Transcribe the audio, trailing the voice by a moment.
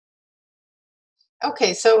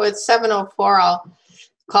Okay, so it's 7:04. I'll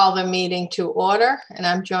call the meeting to order, and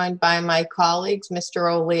I'm joined by my colleagues,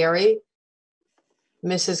 Mr. O'Leary,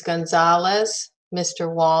 Mrs. Gonzalez, Mr.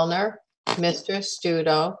 Wallner, Mr.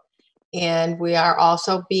 Studo, and we are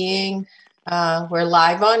also we're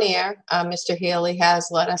live on air. Mr. Healy has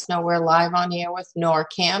let us know we're live on air with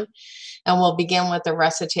NORCAM, and we'll begin with the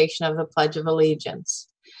recitation of the Pledge of Allegiance.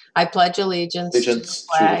 I pledge allegiance to the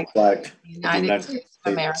flag of the United States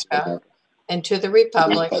of America and to the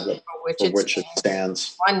republic for which it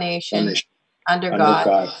stands, one nation, under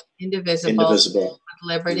God, indivisible, with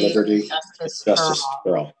liberty and justice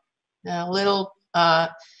for all. Now,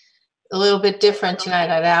 a little bit different tonight.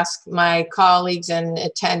 I'd ask my colleagues and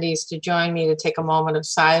attendees to join me to take a moment of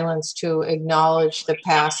silence to acknowledge the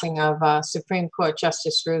passing of Supreme Court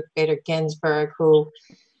Justice Ruth Bader Ginsburg, who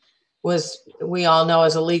we all know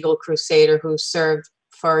as a legal crusader who served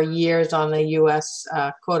for years on the U.S.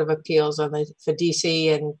 Court of Appeals for D.C.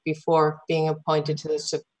 and before being appointed to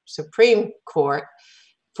the Supreme Court,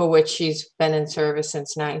 for which she's been in service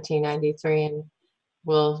since 1993. And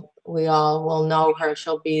we all will know her.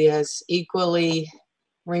 She'll be as equally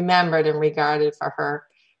remembered and regarded for her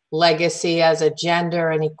legacy as a gender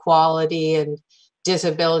and equality and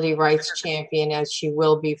disability rights champion as she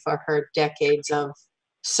will be for her decades of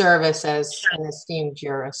service as an esteemed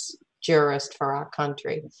jurist for our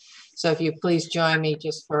country. So if you please join me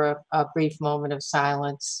just for a brief moment of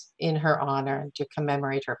silence in her honor and to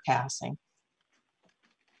commemorate her passing.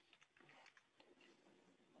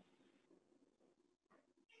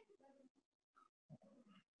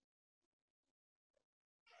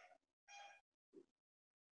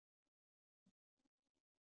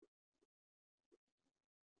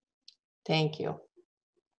 Thank you.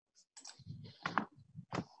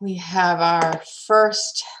 We have our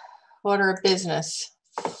first order of business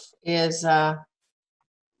is COVID-19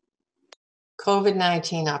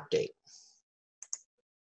 update.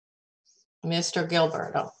 Mr.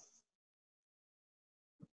 Gilberto.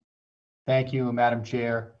 Thank you, Madam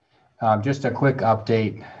Chair. Just a quick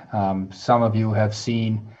update. Some of you have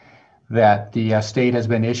seen that the state has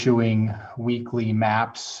been issuing weekly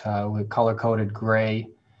maps with color-coded gray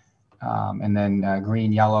and then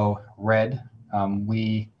green, yellow, red.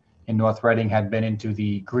 We in North Reading had been into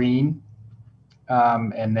the green,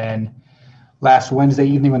 and then last Wednesday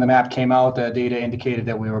evening when the map came out, the data indicated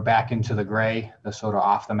that we were back into the gray, the sort of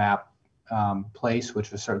off the map place,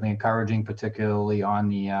 which was certainly encouraging, particularly on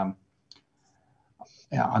the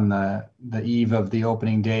eve of the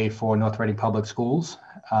opening day for North Reading Public Schools.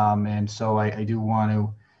 And so I do want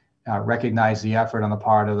to recognize the effort on the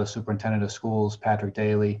part of the Superintendent of Schools, Patrick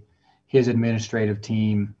Daly, his administrative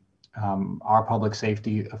team, our public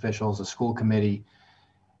safety officials, the school committee,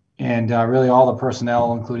 and really all the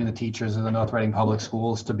personnel, including the teachers of the North Reading Public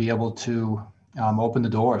Schools, to be able to open the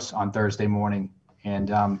doors on Thursday morning. And,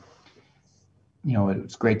 you know,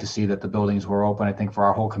 it's great to see that the buildings were open, I think, for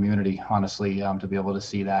our whole community, honestly, to be able to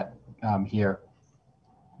see that here.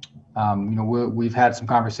 You know, we've had some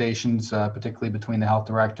conversations, particularly between the health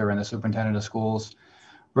director and the superintendent of schools,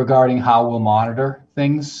 regarding how we'll monitor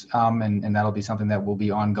things, and that'll be something that will be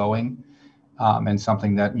ongoing, and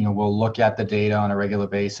something that, you know, we'll look at the data on a regular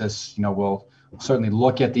basis. You know, we'll certainly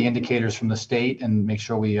look at the indicators from the state and make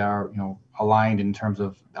sure we are, you know, aligned in terms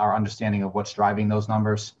of our understanding of what's driving those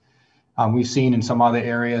numbers. We've seen in some other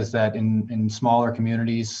areas that in smaller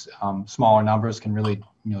communities, smaller numbers can really,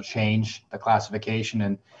 you know, change the classification,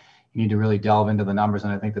 and you need to really delve into the numbers.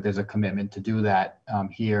 And I think that there's a commitment to do that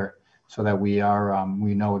here, so that we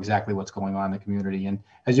know exactly what's going on in the community. And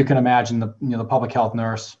as you can imagine, the public health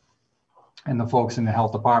nurse and the folks in the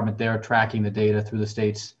health department, they're tracking the data through the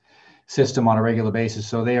state's system on a regular basis.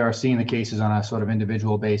 So they are seeing the cases on a sort of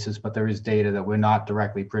individual basis, but there is data that we're not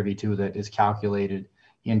directly privy to that is calculated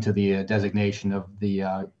into the designation of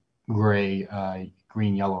the gray,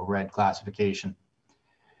 green, yellow, red classification.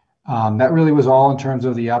 That really was all in terms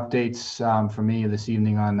of the updates for me this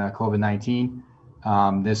evening on COVID-19.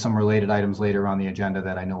 There's some related items later on the agenda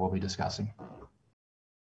that I know we'll be discussing.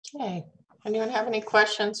 Okay. Anyone have any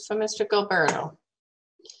questions for Mr. Gilberto?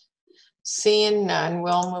 Seeing none,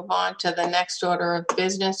 we'll move on to the next order of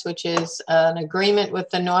business, which is an agreement with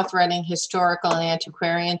the North Reading Historical and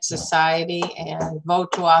Antiquarian Society, and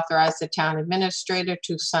vote to authorize the town administrator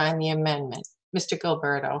to sign the amendment. Mr.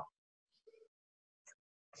 Gilberto,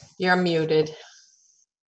 you're muted.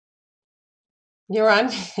 You're on.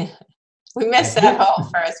 We missed that whole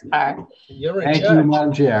first part. Thank you,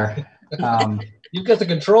 Madam Chair. You've got the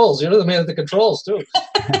controls. You're the man at the controls, too.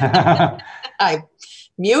 I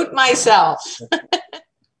mute myself.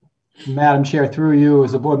 Madam Chair, through you,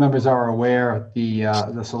 as the board members are aware,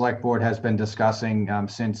 the select board has been discussing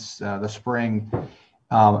since the spring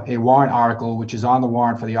a warrant article, which is on the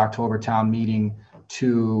warrant for the October town meeting,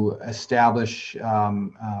 to establish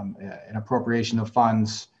an appropriation of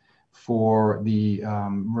funds for the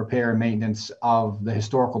repair and maintenance of the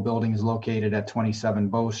historical buildings located at 27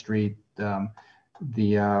 Bow Street,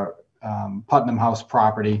 the Putnam House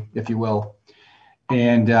property, if you will.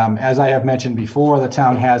 And as I have mentioned before, the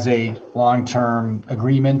town has a long-term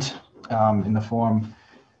agreement in the form,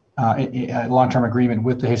 a long-term agreement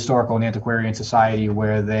with the Historical and Antiquarian Society,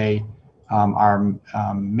 where they are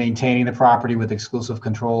maintaining the property with exclusive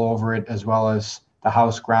control over it, as well as the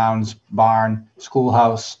house, grounds, barn,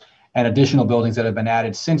 schoolhouse, and additional buildings that have been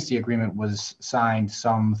added since the agreement was signed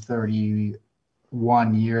some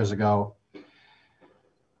 31 years ago.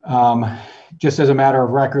 Just as a matter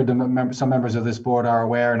of record, some members of this board are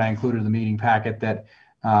aware, and I included in the meeting packet, that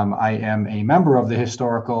I am a member of the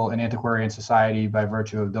Historical and Antiquarian Society by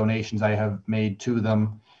virtue of donations I have made to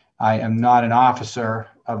them. I am not an officer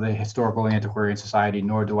of the Historical and Antiquarian Society,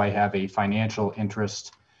 nor do I have a financial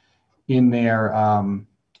interest in their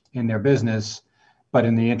business. But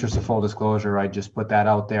in the interest of full disclosure, I just put that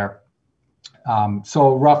out there.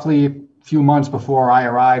 So roughly a few months before I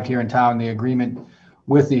arrived here in town, the agreement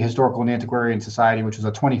with the Historical and Antiquarian Society, which was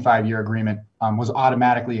a 25-year agreement, was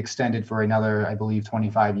automatically extended for another, I believe,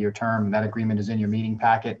 25-year term. That agreement is in your meeting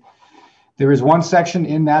packet. There is one section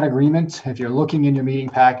in that agreement, if you're looking in your meeting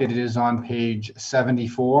packet, it is on page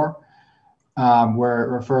 74, where it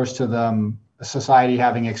refers to the society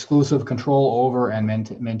having exclusive control over and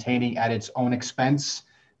maintaining at its own expense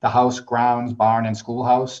the house, grounds, barn, and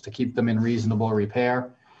schoolhouse to keep them in reasonable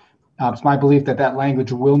repair. It's my belief that that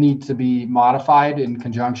language will need to be modified in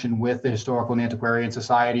conjunction with the Historical and Antiquarian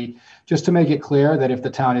Society, just to make it clear that if the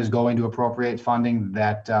town is going to appropriate funding,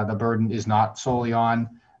 that the burden is not solely on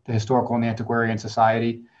the Historical and Antiquarian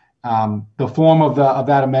Society. The form of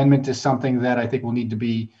that amendment is something that I think will need to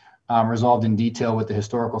be resolved in detail with the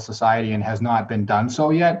Historical Society, and has not been done so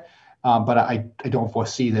yet. But I don't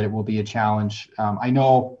foresee that it will be a challenge. I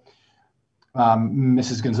know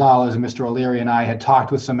Mrs. Gonzalez and Mr. O'Leary and I had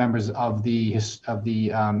talked with some members of the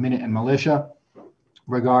Minute and Militia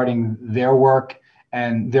regarding their work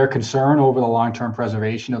and their concern over the long-term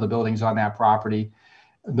preservation of the buildings on that property.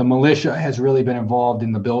 The militia has really been involved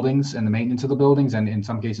in the buildings and the maintenance of the buildings, and in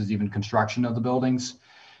some cases even construction of the buildings.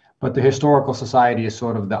 But the Historical Society is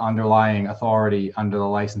sort of the underlying authority under the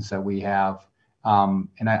license that we have.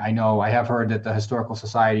 And I know I have heard that the Historical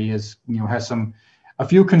Society has a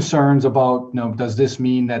few concerns about, does this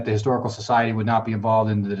mean that the Historical Society would not be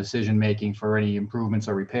involved in the decision making for any improvements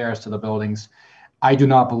or repairs to the buildings? I do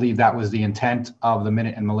not believe that was the intent of the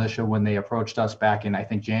Minute and Militia when they approached us back in, I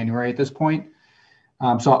think, January at this point.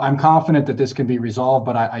 So I'm confident that this can be resolved,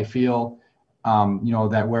 but I feel,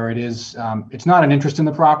 that where it is, it's not an interest in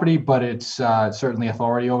the property, but it's certainly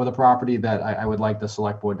authority over the property that I would like the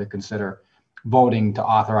select board to consider voting to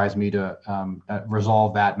authorize me to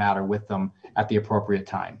resolve that matter with them at the appropriate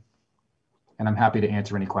time. And I'm happy to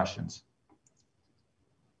answer any questions.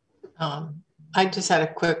 I just had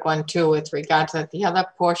a quick one too with regard to that. The other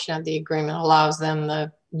portion of the agreement allows them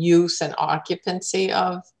the use and occupancy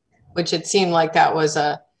of, which it seemed like that was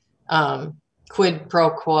a quid pro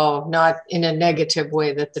quo, not in a negative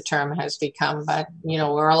way that the term has become, but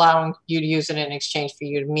we're allowing you to use it in exchange for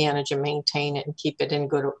you to manage and maintain it and keep it in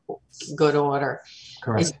good order.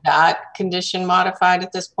 Correct. Is that condition modified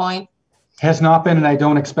at this point? Has not been, and I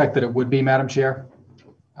don't expect that it would be, Madam Chair.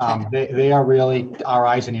 They are really our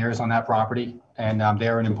eyes and ears on that property, and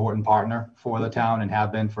they're an important partner for the town and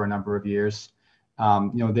have been for a number of years.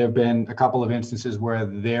 There have been a couple of instances where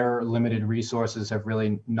their limited resources have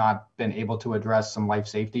really not been able to address some life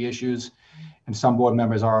safety issues. And some board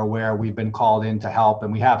members are aware we've been called in to help,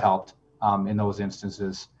 and we have helped in those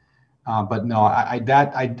instances. But no,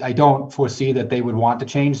 I don't foresee that they would want to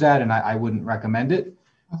change that, and I wouldn't recommend it.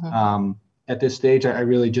 Mm-hmm. At this stage,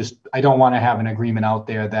 I don't want to have an agreement out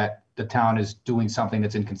there that the town is doing something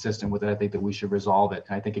that's inconsistent with it. I think that we should resolve it,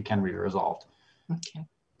 and I think it can be resolved. Okay.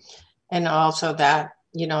 And also that,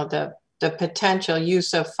 the potential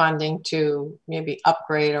use of funding to maybe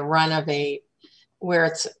upgrade or renovate where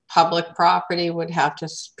it's public property would have to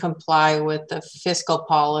comply with the fiscal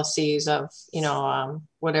policies of,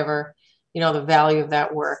 whatever, the value of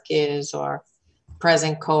that work is, or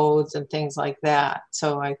present codes and things like that.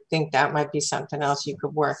 So I think that might be something else you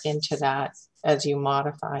could work into that as you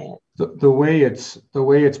modify it. The way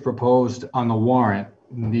it's proposed on the warrant,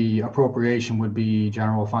 the appropriation would be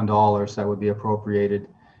general fund dollars that would be appropriated.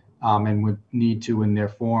 and would need to, in their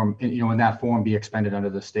form, in that form, be expended under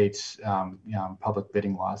the state's public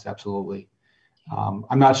bidding laws. Absolutely.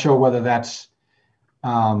 I'm not sure whether that's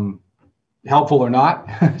helpful or not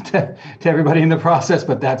to everybody in the process,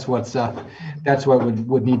 but that's what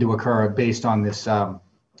would need to occur based on this the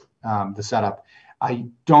setup. I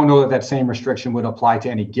don't know that same restriction would apply to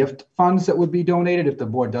any gift funds that would be donated if the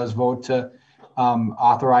board does vote to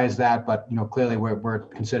authorize that. But clearly we're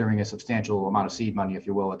considering a substantial amount of seed money, if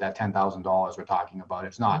you will, at that $10,000 we're talking about.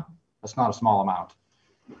 That's not a small amount.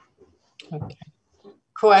 Okay.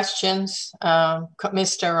 Questions,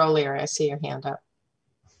 Mr. O'Leary? I see your hand up.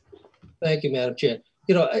 Thank you, Madam Chair.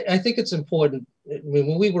 I think it's important.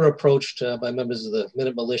 When we were approached by members of the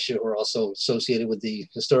Minute Militia who are also associated with the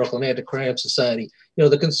Historical and Antiquarian Society,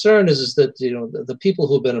 the concern is that, the people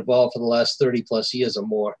who have been involved for the last 30 plus years or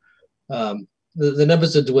more, the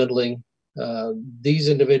numbers are dwindling. These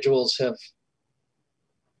individuals have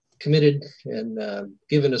committed and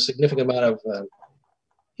given a significant amount of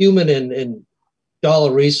human and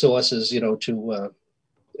dollar resources, to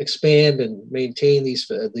expand and maintain these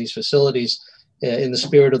facilities in the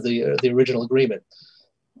spirit of the original agreement.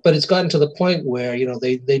 But it's gotten to the point where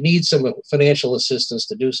they need some financial assistance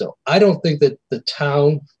to do so. I don't think that the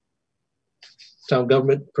town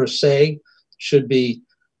government per se should be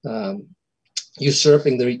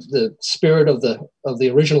usurping the spirit of the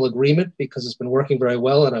original agreement, because it's been working very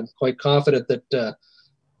well, and I'm quite confident that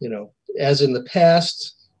as in the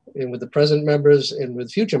past, and with the present members and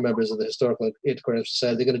with future members of the Historical Antiquarian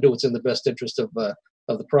Society, they're going to do what's in the best interest of the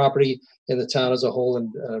property and the town as a whole,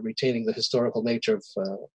 and retaining the historical nature of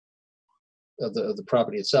the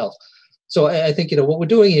property itself. So I think what we're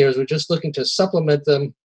doing here is we're just looking to supplement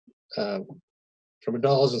them from a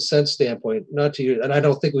dollars and cents standpoint, not to and I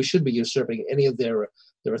don't think we should be usurping any of their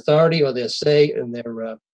authority or their say and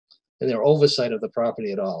their oversight of the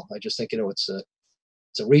property at all. I just think it's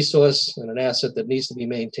a resource and an asset that needs to be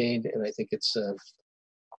maintained, and I think it's a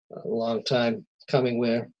long time coming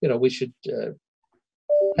where we should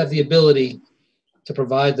have the ability to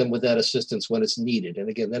provide them with that assistance when it's needed. And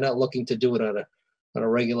again, they're not looking to do it on a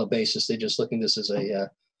regular basis. They're just looking at this as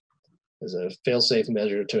a fail-safe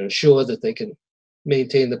measure to ensure that they can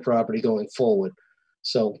maintain the property going forward.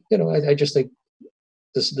 So I just think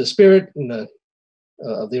the spirit and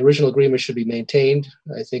of the original agreement should be maintained.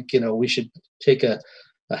 I think we should take a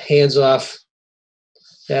hands-off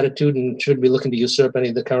attitude and shouldn't be looking to usurp any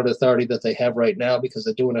of the current authority that they have right now, because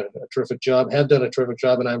they're doing a terrific job, have done a terrific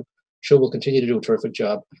job, and I'm sure will continue to do a terrific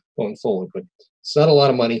job going forward. But it's not a lot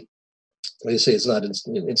of money. Like I say, it's not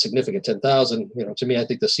insignificant. 10,000. To me, I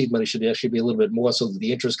think the seed money should actually be a little bit more, so that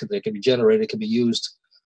the interest that can be generated can be used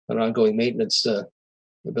on ongoing maintenance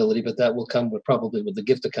ability. But that will come probably with the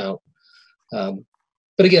gift account.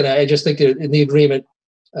 But again, I just think that in the agreement,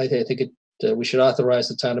 I think we should authorize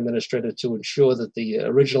the town administrator to ensure that the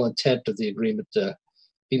original intent of the agreement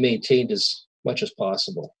be maintained as much as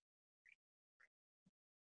possible.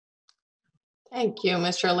 Thank you,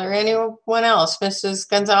 Mr. O'Leary. Anyone else? Mrs.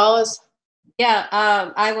 Gonzalez? Yeah,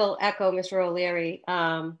 I will echo Mr. O'Leary.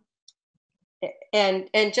 And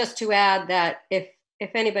just to add that if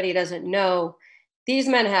anybody doesn't know, these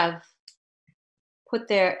men have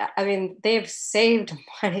they've saved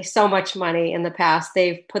money, so much money in the past.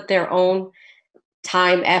 They've put their own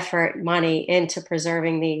time, effort, money into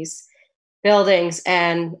preserving these buildings,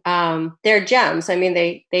 and they're gems. I mean,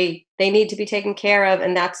 they need to be taken care of,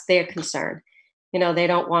 and that's their concern. They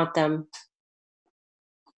don't want them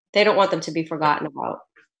to be forgotten about.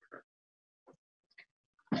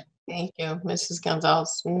 Thank you, Mrs.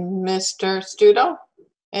 Gonzalez. Mr. Studo,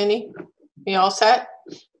 you all set?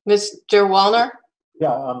 Mr. Wallner?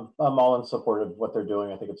 Yeah, I'm all in support of what they're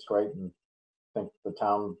doing. I think it's great, and I think the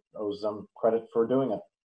town owes them credit for doing it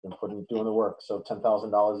and doing the work. So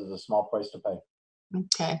 $10,000 is a small price to pay.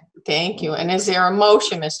 Okay, thank you. And is there a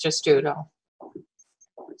motion, Mr. Studo?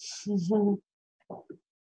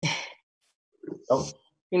 Oh,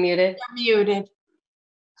 You muted? You're muted.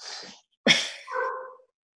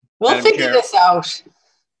 We'll Madam figure Chair. this out.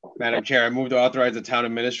 Madam Chair, I move to authorize the town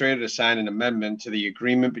administrator to sign an amendment to the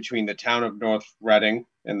agreement between the town of North Reading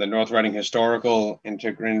and the North Reading Historical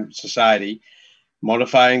Antiquarian Society,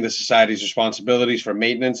 modifying the society's responsibilities for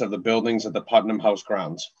maintenance of the buildings at the Putnam House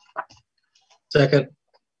grounds. Second.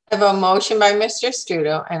 I have a motion by Mr.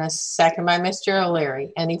 Studo and a second by Mr.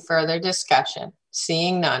 O'Leary. Any further discussion?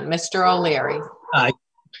 Seeing none. Mr. O'Leary. Aye.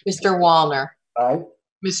 Mr. Wallner. aye.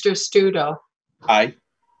 Mr. Studo. Aye.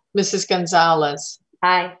 Mrs. Gonzalez.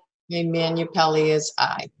 Aye. And Manu Pelley is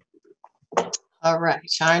aye. All right.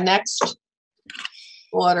 Our next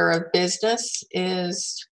order of business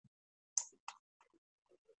is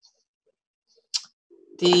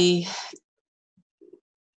the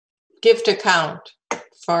gift account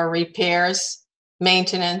for repairs,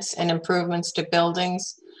 maintenance, and improvements to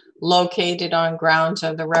buildings located on grounds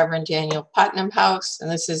of the Reverend Daniel Putnam House. And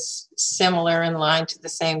this is similar in line to the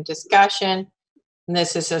same discussion. And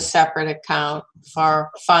this is a separate account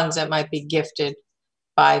for funds that might be gifted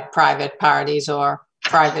by private parties or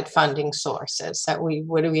private funding sources that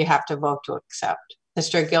what do we have to vote to accept?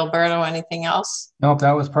 Mr. Gilberto, anything else? Nope,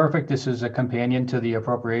 that was perfect. This is a companion to the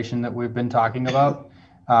appropriation that we've been talking about.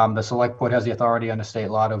 The select board has the authority under state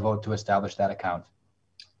law to vote to establish that account.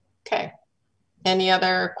 Okay. Any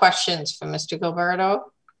other questions for Mr. Gilberto?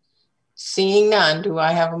 Seeing none, do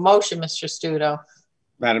I have a motion, Mr. Studo?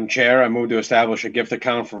 Madam Chair, I move to establish a gift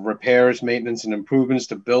account for repairs, maintenance, and improvements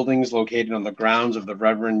to buildings located on the grounds of the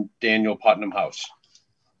Reverend Daniel Putnam House.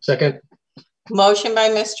 Second. Motion by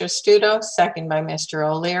Mr. Studo, second by Mr.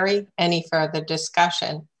 O'Leary. Any further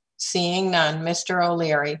discussion? Seeing none, Mr.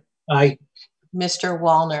 O'Leary. Aye. Mr.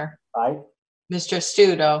 Wallner. Aye. Mr.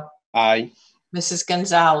 Studo. Aye. Mrs.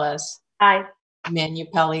 Gonzalez. Aye. Manu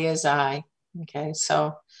Pelley is aye. Okay,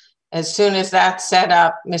 so as soon as that's set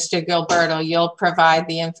up, Mr. Gilberto, you'll provide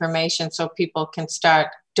the information so people can start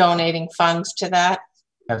donating funds to that?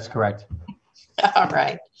 That's correct. All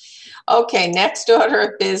right. Okay, next order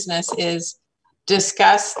of business is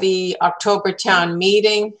discuss the October town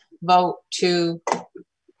meeting, vote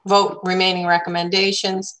remaining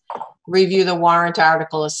recommendations, review the warrant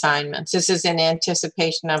article assignments. This is in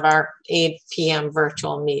anticipation of our 8 p.m.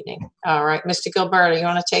 virtual meeting. All right, Mr. Gilberto, you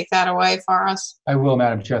want to take that away for us? I will,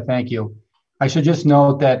 Madam Chair. Thank you. I should just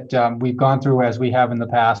note that we've gone through, as we have in the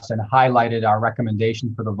past, and highlighted our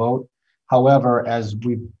recommendation for the vote. However, as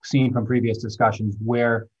we've seen from previous discussions,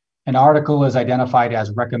 where an article is identified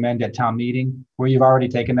as recommend at town meeting, where you've already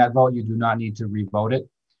taken that vote, you do not need to re-vote it.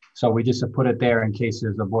 So we just put it there in case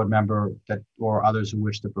there's a board member or others who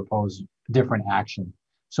wish to propose different action.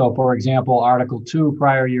 So for example, Article 2,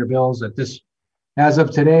 prior year bills, as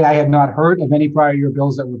of today, I had not heard of any prior year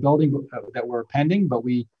bills that were pending, but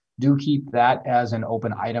we do keep that as an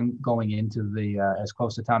open item going into the as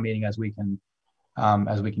close to town meeting as we can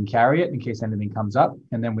carry it in case anything comes up.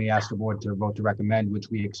 And then we ask the board to vote to recommend, which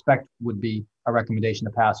we expect would be a recommendation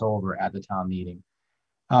to pass over at the town meeting.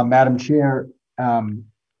 Madam Chair, town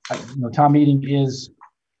meeting is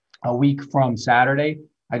a week from Saturday.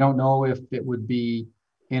 I don't know if it would be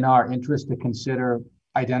in our interest to consider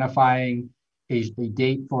identifying a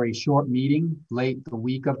date for a short meeting late the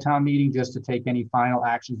week of town meeting, just to take any final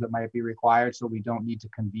actions that might be required, so we don't need to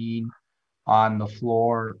convene on the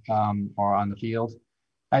floor or on the field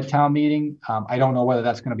at town meeting. I don't know whether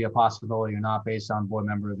that's going to be a possibility or not based on board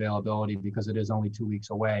member availability, because it is only 2 weeks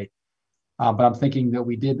away. But I'm thinking that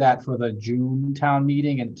we did that for the June town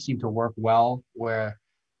meeting and it seemed to work well, where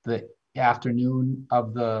the afternoon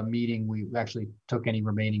of the meeting, we actually took any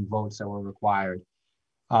remaining votes that were required.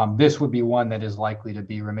 This would be one that is likely to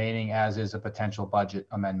be remaining, as is a potential budget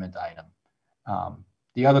amendment item.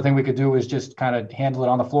 The other thing we could do is just kind of handle it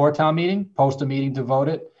on the floor at town meeting, post a meeting to vote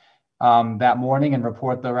it that morning, and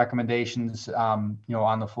report the recommendations on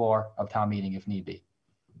the floor of town meeting if need be.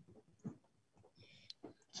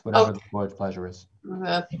 It's whatever the board's pleasure is.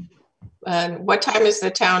 And what time is the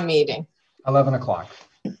town meeting? 11 o'clock.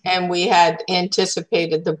 And we had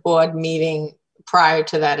anticipated the board meeting prior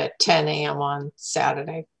to that at 10 a.m. on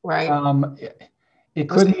Saturday, right? It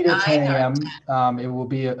could meet at 10 a.m. It will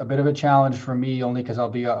be a bit of a challenge for me, only because I'll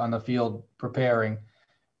be on the field preparing.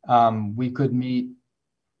 We could meet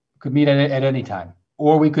at any time,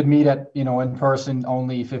 or we could meet at in person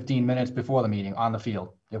only 15 minutes before the meeting on the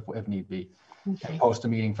field if need be. Okay. Post a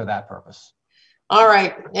meeting for that purpose. All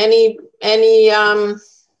right. Any opinion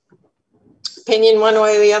one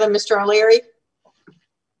way or the other, Mr. O'Leary?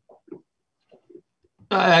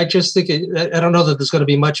 I just think I don't know that there's going to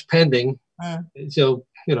be much pending. So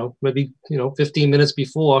maybe 15 minutes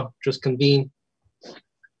before, just convene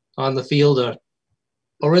on the field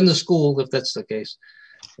or in the school if that's the case.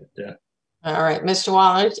 But, all right, Mr.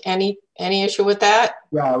 Waller, any issue with that?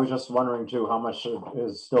 Yeah, I was just wondering too, how much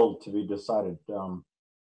is still to be decided.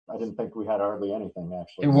 I didn't think we had hardly anything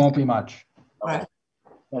actually. It won't be much. Okay. Right.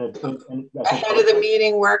 And Ahead of the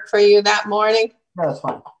meeting work for you that morning? Yeah, that's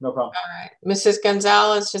fine. No problem. All right. Mrs.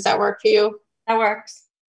 Gonzalez, does that work for you? That works.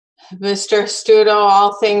 Mr. Studo,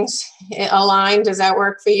 all things aligned, does that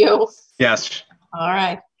work for you? Yes. All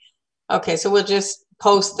right. Okay, so we'll just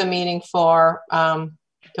post the meeting for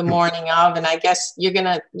the morning of, and I guess you're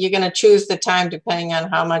gonna choose the time depending on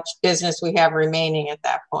how much business we have remaining at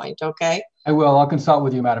that point, okay? I will. I'll consult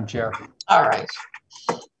with you, Madam Chair. All right.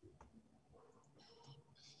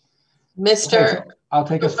 Mr. Okay, so I'll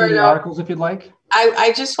take us through the articles if you'd like.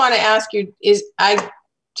 I just want to ask you,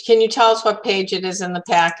 can you tell us what page it is in the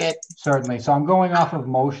packet? Certainly. So I'm going off of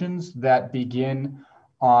motions that begin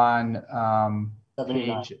on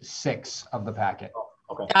page 6 of the packet.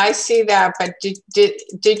 Okay. I see that, but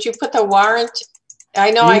did you put the warrant?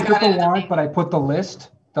 I know I I didn't put got the warrant, but I put the list.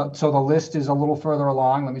 So the list is a little further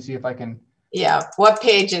along. Let me see if I can. Yeah, what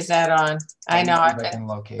page is that on? I know. If I can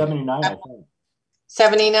locate it. 79, I think.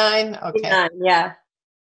 79? Okay. Yeah.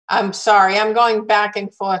 I'm sorry. I'm going back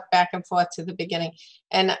and forth to the beginning.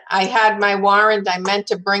 And I had my warrant. I meant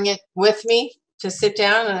to bring it with me to sit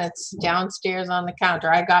down, and it's downstairs on the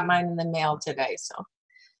counter. I got mine in the mail today. So,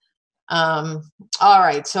 all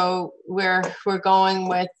right. So we're going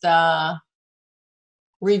with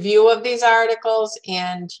review of these articles,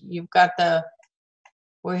 and you've got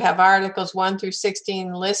we have articles 1 through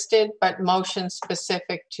 16 listed, but motions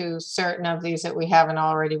specific to certain of these that we haven't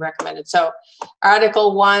already recommended. So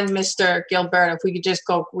Article 1, Mr. Gilbert, if we could just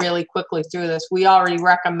go really quickly through this. We already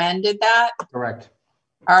recommended that. Correct.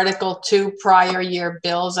 Article 2, prior year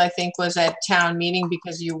bills, I think was at town meeting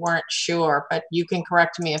because you weren't sure, but you can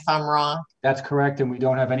correct me if I'm wrong. That's correct. And we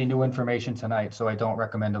don't have any new information tonight, so I don't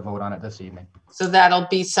recommend a vote on it this evening. So that'll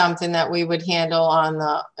be something that we would handle on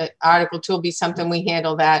the, Article 2 will be something we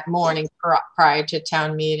handle that morning prior to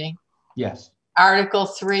town meeting. Yes. Article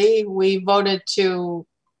 3, we voted to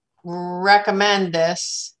recommend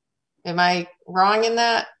this. Am I wrong in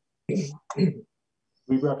that? We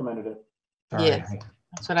recommended it. Sorry. Yes,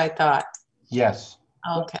 that's what I thought. Yes.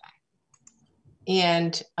 Okay.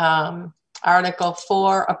 And Article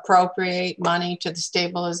 4, appropriate money to the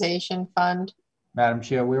stabilization fund. Madam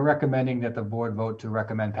Chair, we're recommending that the board vote to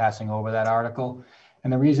recommend passing over that article.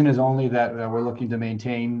 And the reason is only that we're looking to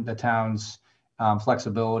maintain the town's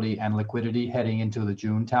flexibility and liquidity heading into the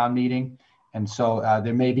June town meeting. And so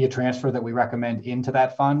there may be a transfer that we recommend into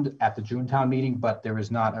that fund at the June town meeting, but there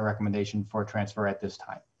is not a recommendation for a transfer at this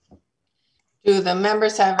time. Do the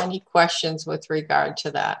members have any questions with regard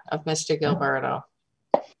to that of Mr. Gilberto?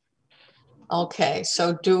 Okay,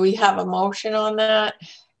 so do we have a motion on that?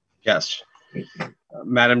 Yes.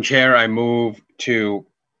 Madam Chair, I move to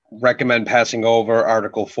recommend passing over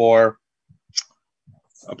Article 4,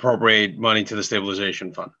 appropriate money to the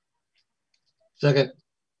stabilization fund. Second.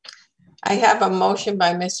 I have a motion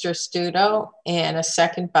by Mr. Studo and a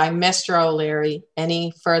second by Mr. O'Leary.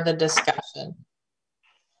 Any further discussion?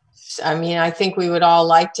 I mean, I think we would all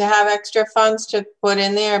like to have extra funds to put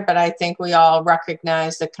in there, but I think we all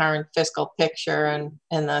recognize the current fiscal picture and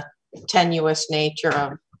the tenuous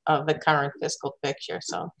nature of the current fiscal picture.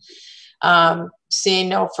 So seeing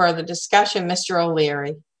no further discussion, Mr.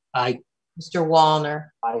 O'Leary. Aye. Mr.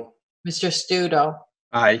 Wallner. Aye. Mr. Studo.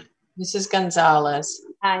 Aye. Mrs. Gonzalez.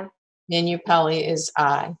 Aye. Manu Pelley is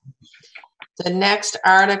aye. The next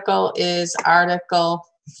article is Article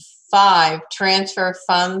 5, transfer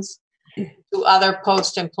funds to other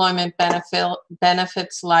post-employment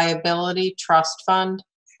benefits liability trust fund.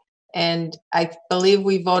 And I believe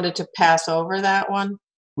we voted to pass over that one.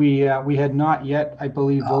 We had not yet, I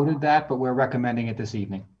believe, voted that, but we're recommending it this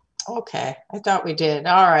evening. Okay, I thought we did.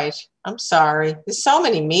 All right, I'm sorry. There's so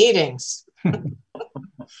many meetings.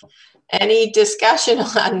 Any discussion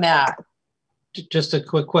on that? Just a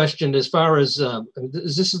quick question. As far as,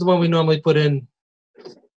 this is the one we normally put in,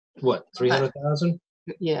 what, 300,000?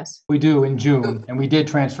 Yes. We do in June, and we did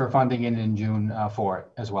transfer funding in June for it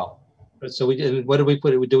as well. So we did, what did we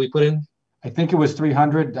put, do we put in? I think it was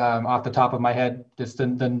 300 off the top of my head. Just the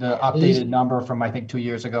updated number from, I think, 2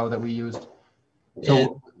 years ago that we used.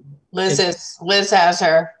 So Liz has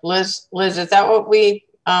her. Liz, is that what we?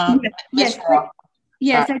 Yes.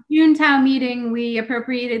 Yes, at June town meeting, we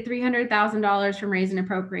appropriated $300,000 from raise and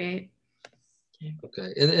appropriate.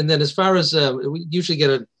 Okay, and then as far as we usually get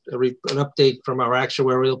an update from our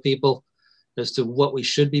actuarial people as to what we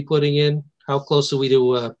should be putting in. How close are we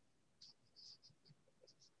to?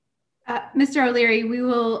 Mr. O'Leary, we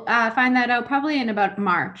will find that out probably in about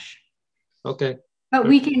March. Okay. But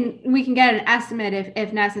we can get an estimate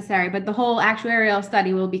if necessary. But the whole actuarial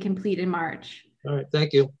study will be complete in March. All right.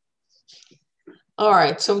 Thank you. All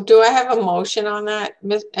right. So do I have a motion on that?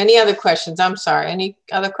 Any other questions? I'm sorry. Any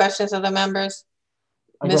other questions of the members?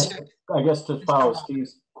 I guess to follow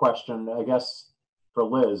Steve's question, I guess for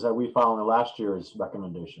Liz, are we following last year's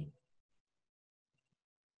recommendation?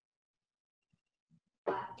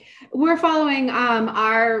 We're following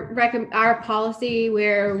our policy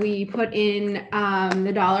where we put in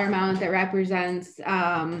the dollar amount that represents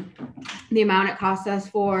the amount it costs us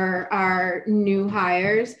for our new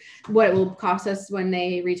hires, what it will cost us when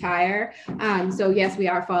they retire. So yes, we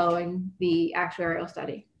are following the actuarial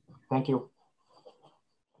study. Thank you.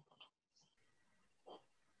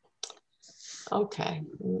 Okay.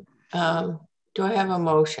 Do I have a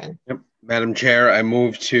motion? Yep. Madam Chair, I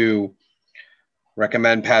move to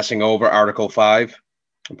recommend passing over Article 5,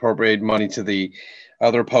 appropriate money to the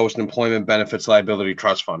other post-employment benefits liability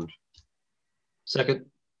trust fund. Second.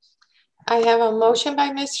 I have a motion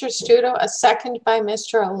by Mr. Studo, a second by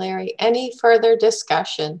Mr. O'Leary. Any further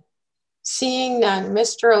discussion? Seeing none.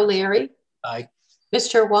 Mr. O'Leary? Aye.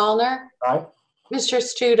 Mr. Wallner? Aye. Mr.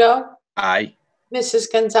 Studo? Aye.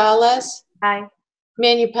 Mrs. Gonzalez? Aye.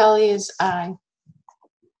 Manu Pelley is aye.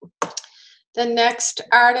 The next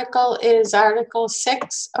article is Article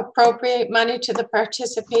 6, appropriate money to the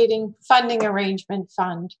participating funding arrangement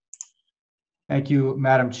fund. Thank you,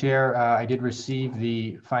 Madam Chair. I did receive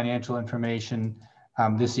the financial information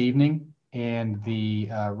this evening and the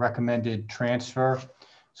recommended transfer.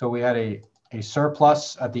 So we had a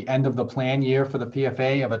surplus at the end of the plan year for the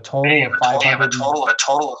PFA of a total of 500.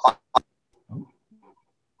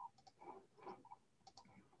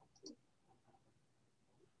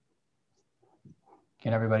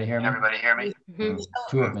 Can everybody hear me? Mhm.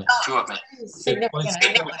 Two of me. Significant.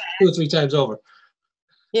 I know. 2 or 3 times over.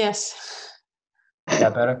 Yes. Is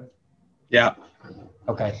that better? Yeah.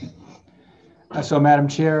 Okay. So, Madam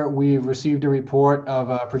Chair, we've received a report of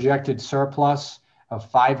a projected surplus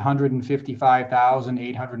of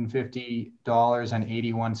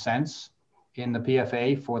 $555,850.81 in the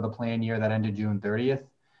PFA for the plan year that ended June 30th.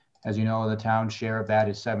 As you know, the town's share of that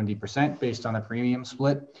is 70% based on the premium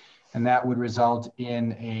split, and that would result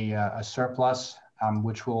in a surplus,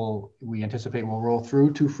 which we anticipate will roll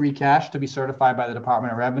through to free cash to be certified by the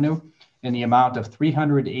Department of Revenue in the amount of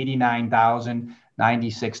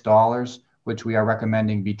 $389,096, which we are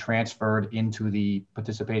recommending be transferred into the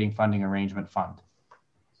participating funding arrangement fund.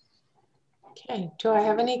 Okay. Do I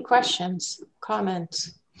have any questions,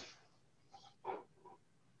 comments?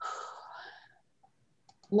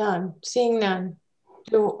 None. Seeing none.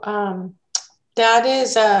 That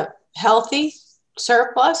is a healthy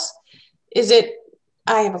surplus. Is it?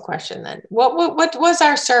 I have a question then. What was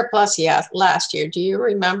our surplus last year? Do you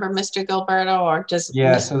remember, Mr. Gilberto, or just?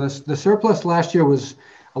 Yeah, so the surplus last year was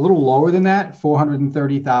a little lower than that,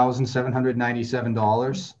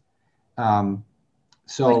 $430,797.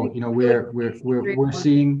 So, you know, we're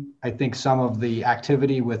seeing, I think, some of the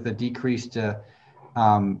activity with the decreased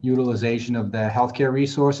utilization of the healthcare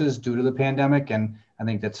resources due to the pandemic, and I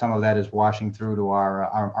think that some of that is washing through to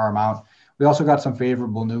our amount. We also got some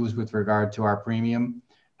favorable news with regard to our premium,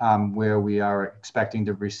 where we are expecting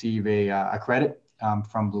to receive a credit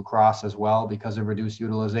from Blue Cross as well because of reduced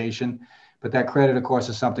utilization. But that credit, of course,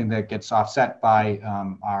 is something that gets offset by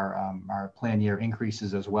our plan year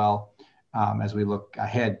increases as well, as we look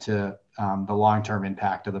ahead to the long-term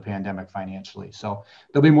impact of the pandemic financially. So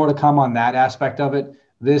there'll be more to come on that aspect of it.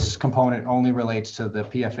 This component only relates to the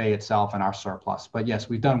PFA itself and our surplus. But yes,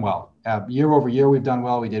 we've done well. Year over year, we've done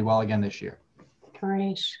well. We did well again this year.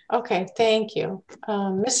 Great. Okay, thank you.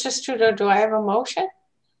 Mr. Studo, do I have a motion?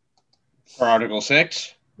 For Article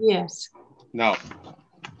 6? Yes. No.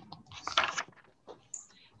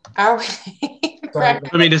 Are we? I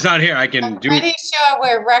mean, it's not here. I can do. Pretty sure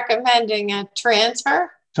we're recommending a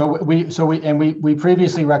transfer. So we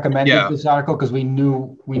previously recommended this article because we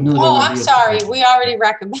knew. Oh, I'm sorry. We already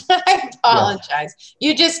recommend. I apologize.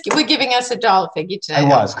 Yeah. We're giving us a dollar figure today. I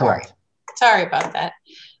was correct. Sorry about that.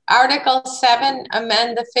 Article 7,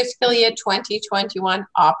 amend the fiscal year 2021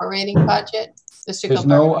 operating budget. There's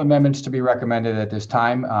no amendments to be recommended at this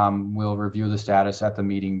time. We'll review the status at the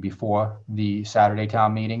meeting before the Saturday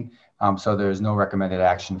town meeting. So there's no recommended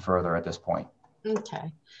action further at this point.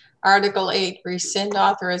 Okay. Article 8, rescind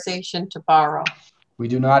authorization to borrow. We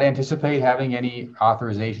do not anticipate having any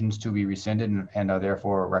authorizations to be rescinded and are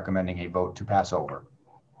therefore recommending a vote to pass over.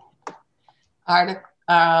 Any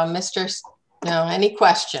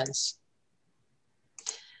questions?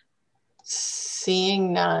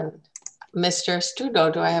 Seeing none. Mr.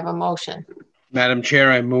 Studo, do I have a motion? Madam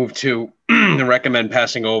Chair, I move to recommend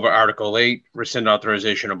passing over Article 8, rescind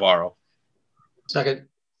authorization to borrow. Second.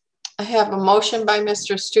 I have a motion by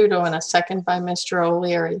Mr. Studo and a second by Mr.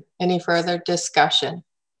 O'Leary. Any further discussion?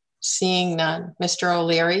 Seeing none. Mr.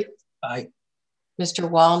 O'Leary? Aye. Mr.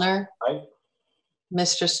 Wallner? Aye.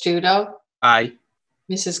 Mr. Studo? Aye.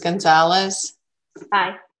 Mrs. Gonzalez?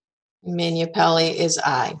 Aye. Manu Pelley is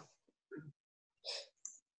aye.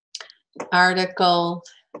 Article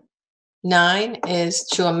 9 is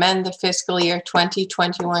to amend the fiscal year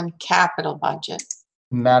 2021 capital budget.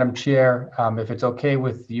 Madam Chair, if it's okay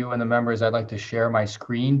with you and the members, I'd like to share my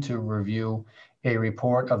screen to review a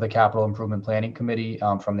report of the Capital Improvement Planning Committee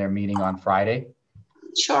from their meeting on Friday.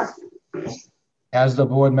 Sure. As the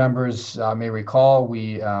board members may recall,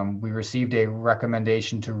 we received a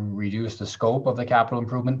recommendation to reduce the scope of the capital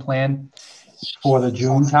improvement plan for the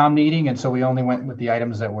June town meeting. And so we only went with the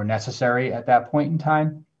items that were necessary at that point in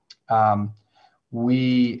time.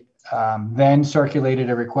 We then circulated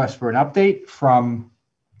a request for an update from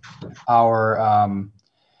our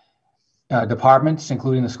departments,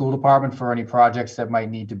 including the school department, for any projects that might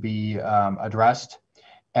need to be addressed.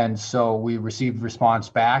 And so we received response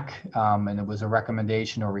back, and it was a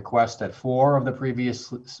recommendation or request that 4 of the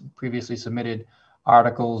previously submitted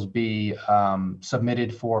articles be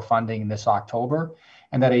submitted for funding this October,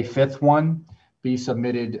 and that a 5th one be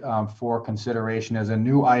submitted for consideration as a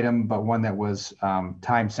new item, but one that was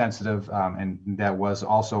time sensitive, and that was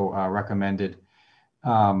also recommended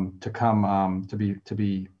to come to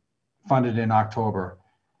be funded in October.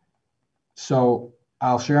 So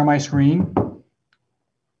I'll share my screen.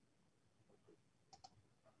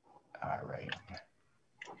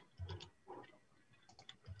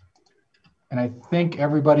 And I think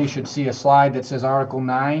everybody should see a slide that says Article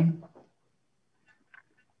 9.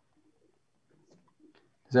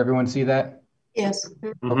 Does everyone see that? Yes.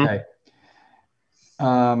 Okay.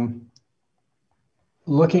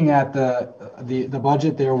 Looking at the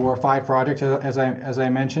budget, there were 5 projects, as I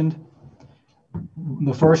mentioned.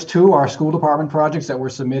 The first 2 are school department projects that were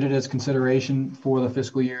submitted as consideration for the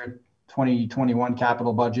fiscal year 2021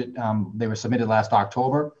 capital budget. They were submitted last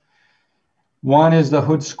October. One is the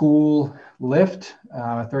Hood School lift,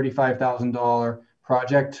 a $35,000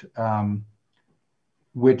 project,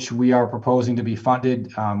 which we are proposing to be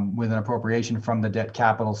funded with an appropriation from the Debt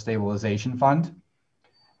Capital Stabilization Fund.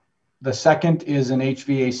 The second is an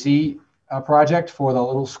HVAC project for the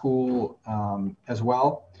little school as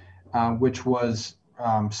well, which was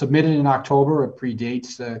submitted in October. It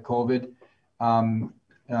predates the COVID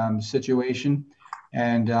situation,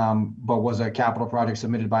 and but was a capital project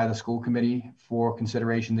submitted by the school committee for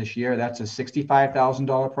consideration this year. That's a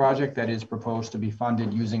 $65,000 project that is proposed to be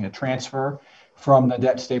funded using a transfer from the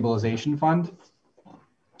Debt Stabilization Fund.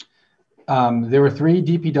 There were 3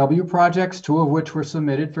 DPW projects, 2 of which were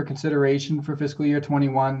submitted for consideration for fiscal year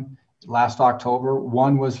 21 last October.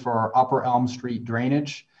 One was for Upper Elm Street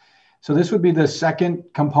drainage. So this would be the second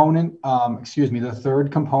component, the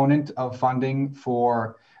third component of funding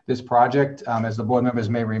for this project. As the board members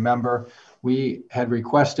may remember, we had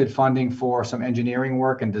requested funding for some engineering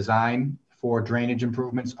work and design for drainage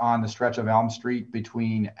improvements on the stretch of Elm Street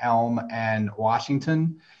between Elm and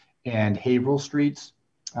Washington and Haverhill Streets.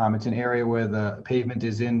 It's an area where the pavement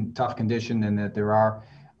is in tough condition and that there are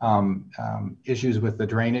issues with the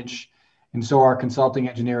drainage. And so our consulting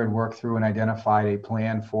engineer had worked through and identified a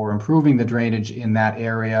plan for improving the drainage in that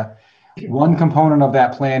area. One component of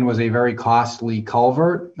that plan was a very costly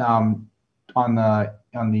culvert on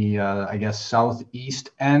the I guess southeast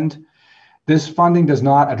end. This funding does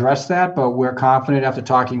not address that, but we're confident after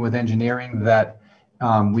talking with engineering that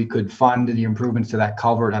we could fund the improvements to that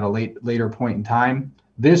culvert at a later point in time.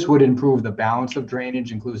 This would improve the balance of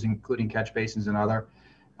drainage, including catch basins and other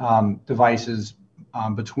devices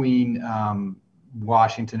between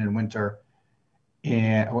Washington and Winter,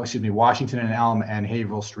 Washington and Elm and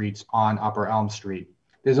Haverhill Streets on Upper Elm Street.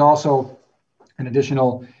 There's also an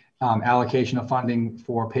additional allocation of funding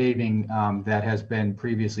for paving that has been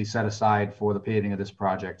previously set aside for the paving of this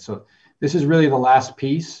project. So this is really the last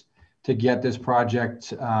piece to get this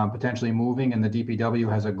project potentially moving, and the DPW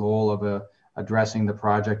has a goal of addressing the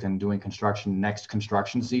project and doing construction next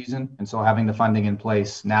construction season. And so having the funding in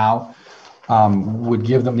place now would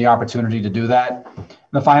give them the opportunity to do that.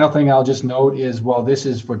 The final thing I'll just note is, while this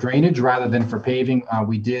is for drainage rather than for paving,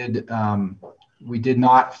 we did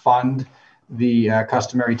not fund the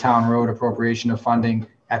customary town road appropriation of funding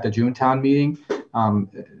at the June town meeting.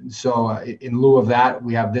 So in lieu of that,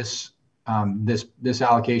 we have this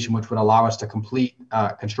allocation, which would allow us to complete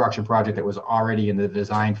a construction project that was already in the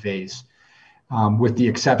design phase, with the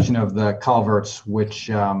exception of the culverts, which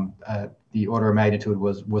the order of magnitude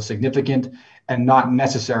was significant and not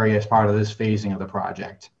necessary as part of this phasing of the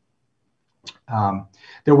project.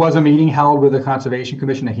 There was a meeting held with the Conservation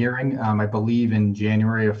Commission, a hearing, I believe in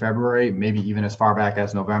January or February, maybe even as far back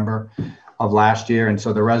as November of last year. And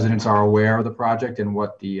so the residents are aware of the project and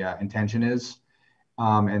what the intention is.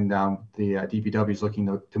 And the DPW is looking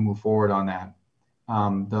to move forward on that.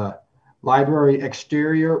 The library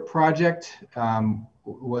exterior project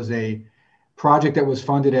was a project that was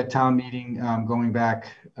funded at town meeting going back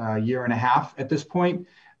a year and a half at this point.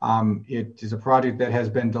 It is a project that has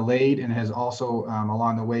been delayed and has also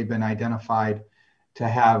along the way been identified to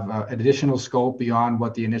have additional scope beyond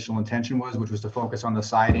what the initial intention was, which was to focus on the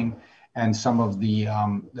siding and some of the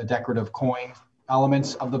decorative coin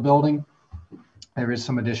elements of the building. There is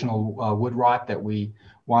some additional wood rot that we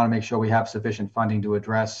want to make sure we have sufficient funding to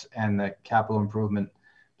address, and the Capital Improvement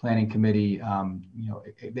Planning Committee,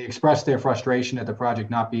 they expressed their frustration at the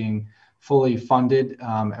project not being fully funded,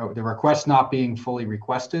 the request not being fully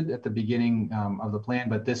requested at the beginning of the plan,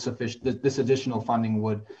 but this additional funding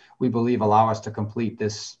would, we believe, allow us to complete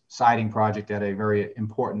this siding project at a very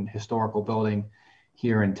important historical building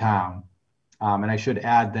here in town. And I should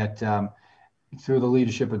add that through the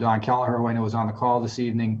leadership of Don Kelleher, who I know was on the call this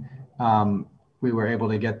evening, we were able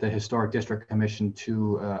to get the Historic District Commission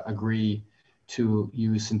to agree to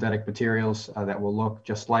use synthetic materials that will look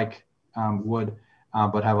just like wood,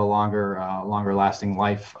 but have a longer lasting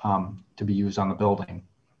life to be used on the building.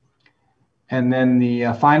 And then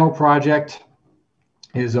the final project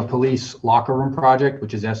is a police locker room project,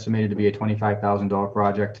 which is estimated to be a $25,000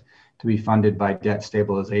 project to be funded by debt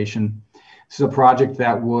stabilization. This is a project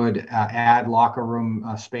that would add locker room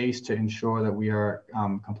space to ensure that we are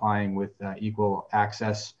complying with equal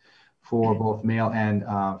access for both male and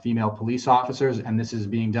female police officers. And this is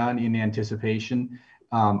being done in anticipation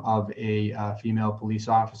of a female police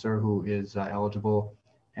officer who is eligible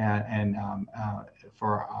and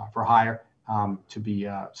for hire to be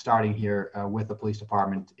starting here with the police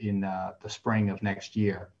department in the spring of next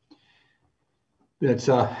year. It's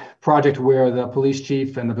a project where the police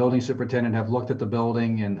chief and the building superintendent have looked at the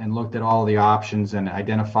building and looked at all the options and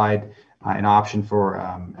identified an option for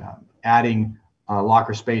adding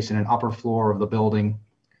locker space in an upper floor of the building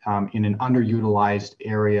in an underutilized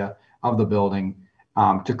area of the building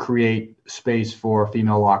to create space for a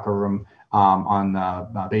female locker room on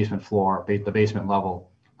the basement floor, the basement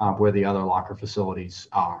level where the other locker facilities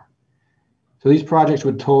are. So these projects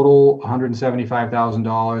would total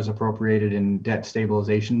 $175,000 appropriated in debt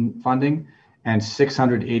stabilization funding and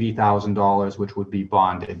 $680,000, which would be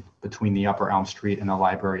bonded between the Upper Elm Street and the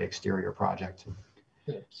library exterior project.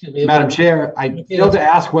 Madam Chair, I failed to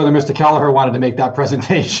ask whether Mr. Kelleher wanted to make that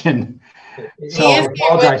presentation. So I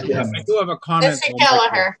apologize to him. I do have a comment. Mr.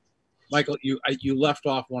 Kelleher. Michael, you left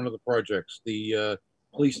off one of the projects, the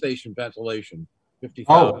police station ventilation,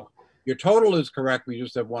 50,000. Oh. Your total is correct. We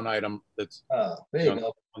just have one item that's there you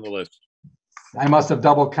go. on the list. I must have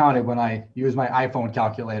double counted when I used my iPhone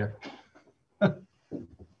calculator.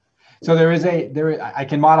 So I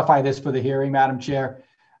can modify this for the hearing, Madam Chair.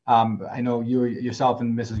 I know you yourself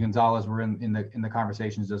and Mrs. Gonzalez were in the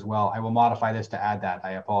conversations as well. I will modify this to add that.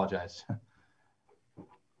 I apologize.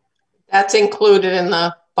 That's included in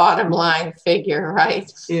the bottom line figure,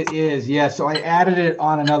 right? It is, yes. So I added it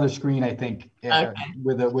on another screen, I think, Okay.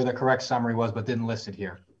 where the correct summary was, but didn't list it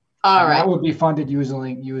here. All right. That would be funded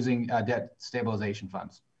using debt stabilization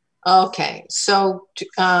funds. Okay. So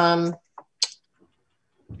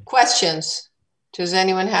questions? Does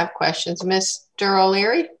anyone have questions? Mr.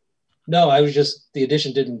 O'Leary? No, I was just, the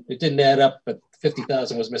addition didn't add up, but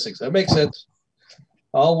 50,000 was missing. So it makes sense.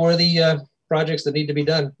 All worthy projects that need to be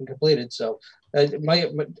done and completed. So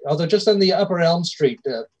although just on the Upper Elm Street,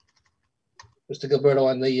 Mr. Gilberto,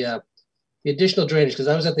 on the additional drainage, because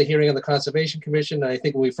I was at the hearing on the Conservation Commission. And I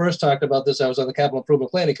think when we first talked about this, I was on the Capital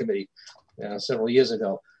Improvement Planning Committee several years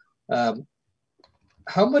ago.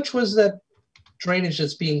 How much was that drainage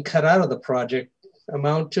that's being cut out of the project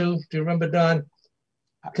amount to? Do you remember, Don?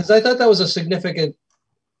 Because I thought that was a significant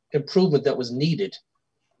improvement that was needed.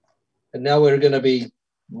 And now we're going to be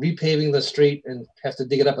repaving the street and have to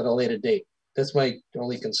dig it up at a later date. That's my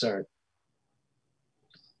only concern.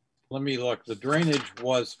 Let me look. The drainage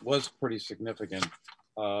was pretty significant.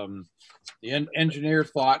 The engineer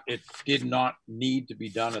thought it did not need to be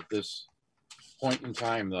done at this point in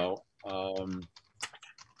time, though. I'm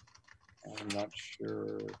not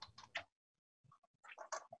sure.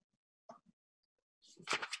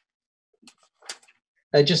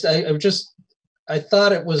 I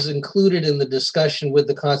thought it was included in the discussion with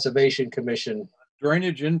the Conservation Commission.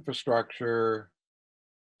 Drainage infrastructure,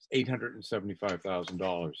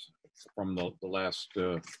 $875,000 from the last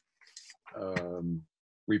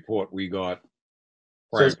report we got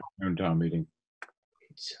prior to the town meeting.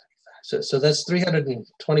 So that's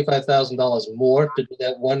 $325,000 more to do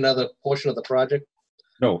that one other portion of the project?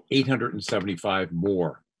 No, 875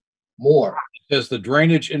 more. More. It says the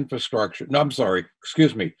drainage infrastructure, no, I'm sorry,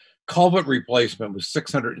 excuse me. Culvert replacement was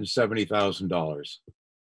 $670,000.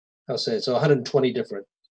 I'll say so 120 different,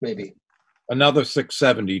 maybe. Another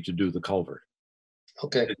 670 to do the culvert.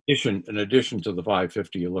 Okay. In addition to the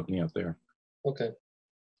 550 you're looking at there. Okay.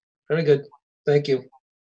 Very good. Thank you.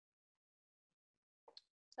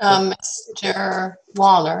 Mr.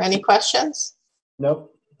 Wallner, any questions?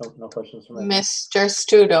 Nope. No questions from me. Mr.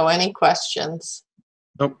 Studo, any questions?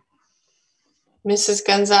 Nope. Mrs.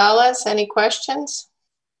 Gonzalez, any questions?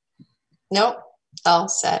 Nope, all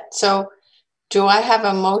set. So do I have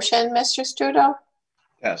a motion, Mr. Studo?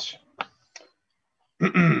 Yes.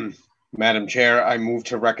 Madam Chair, I move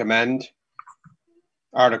to recommend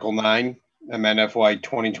Article 9, amend FY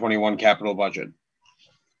 2021 capital budget.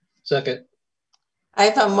 Second. I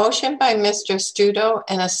have a motion by Mr. Studo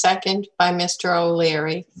and a second by Mr.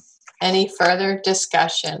 O'Leary. Any further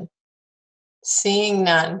discussion? Seeing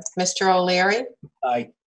none. Mr. O'Leary?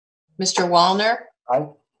 Aye. Mr. Wallner? Aye.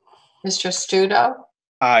 Mr. Studo?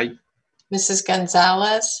 Aye. Mrs.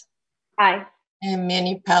 Gonzalez? Aye. And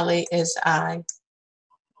Manu Pelley is aye.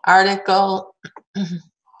 Article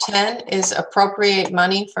 10 is appropriate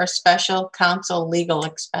money for special counsel legal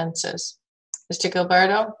expenses. Mr.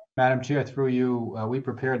 Gilberto? Madam Chair, through you, we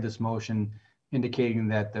prepared this motion indicating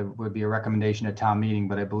that there would be a recommendation at town meeting,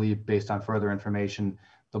 but I believe based on further information,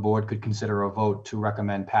 the board could consider a vote to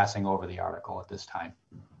recommend passing over the article at this time.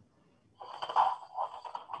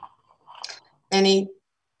 Any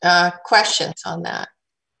questions on that?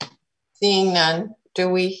 Seeing none, do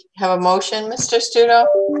we have a motion, Mr. Studo?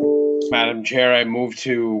 Madam Chair, I move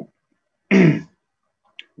to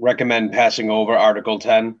recommend passing over Article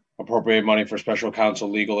 10, appropriate money for special counsel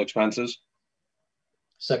legal expenses.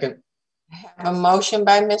 Second. I have a motion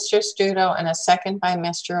by Mr. Studo and a second by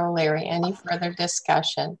Mr. O'Leary. Any further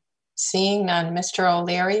discussion? Seeing none, Mr.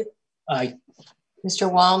 O'Leary? Aye. Mr.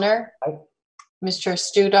 Wallner? Aye. Mr.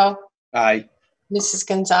 Studo? Aye. Mrs.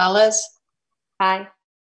 Gonzalez? Aye.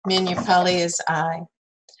 Manu Pelley is aye.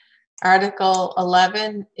 Article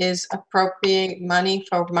 11 is appropriate money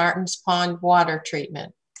for Martins Pond water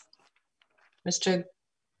treatment. Mr.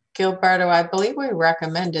 Gilberto, I believe we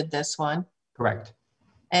recommended this one. Correct.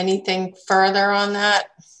 Anything further on that?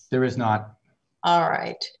 There is not. All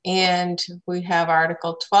right. And we have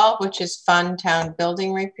Article 12, which is fund town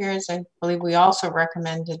building repairs. I believe we also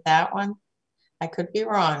recommended that one. I could be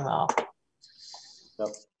wrong though.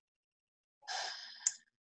 Yep.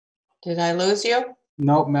 Did I lose you?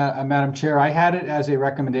 No, Madam Chair, I had it as a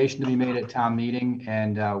recommendation to be made at town meeting,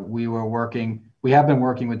 and we have been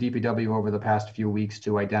working with DPW over the past few weeks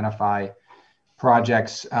to identify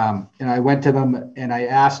projects. And I went to them and I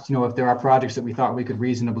asked, if there are projects that we thought we could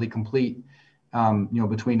reasonably complete,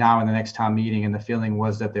 between now and the next town meeting, and the feeling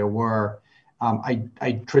was that there were.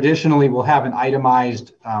 I traditionally will have an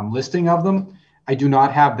itemized listing of them. I do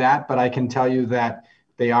not have that, but I can tell you that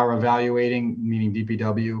they are evaluating, meaning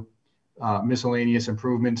DPW, miscellaneous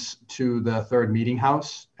improvements to the third meeting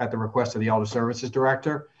house at the request of the Elder Services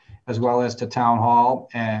Director, as well as to Town Hall.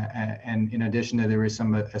 And in addition, there is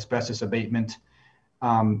some asbestos abatement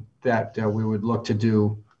that we would look to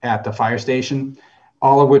do at the fire station,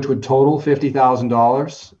 all of which would total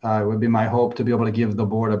 $50,000. It would be my hope to be able to give the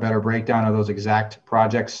board a better breakdown of those exact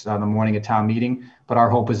projects the morning at town meeting, but our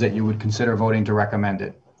hope is that you would consider voting to recommend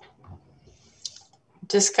it.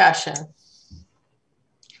 Discussion.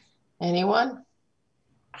 Anyone?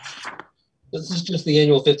 This is just the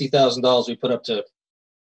annual $50,000 we put up to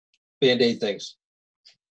Band-Aid things.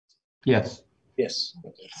 Yes. Yes.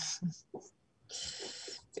 Okay.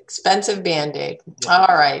 Expensive Band-Aid. All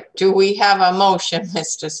right. Do we have a motion,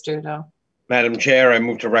 Mr. Studo? Madam Chair, I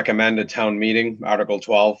move to recommend at town meeting, Article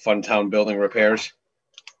 12, fund town building repairs.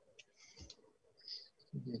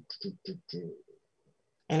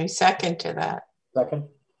 Any second to that? Second.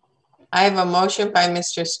 I have a motion by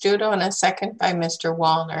Mr. Studo and a second by Mr.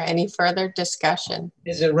 Wallner. Any further discussion?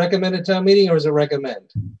 Is it recommended town meeting or is it recommend?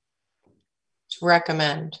 To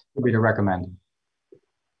recommend. Would be to recommend.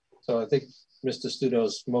 So I think Mr.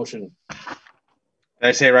 Studo's motion, Did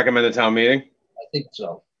I say recommend at town meeting? I think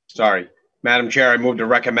so. Sorry. Madam Chair, I move to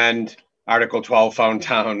recommend Article 12, fund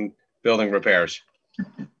town building repairs.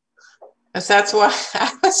 Because that's why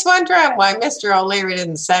I was wondering why Mr. O'Leary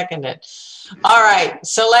didn't second it. All right,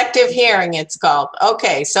 selective hearing it's called.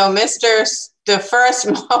 Okay, so the first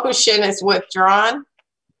motion is withdrawn.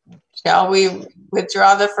 Shall we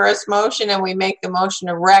withdraw the first motion and we make the motion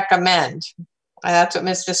to recommend? That's what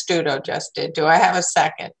Mr. Studo just did. Do I have a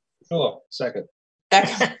second? Oh, second.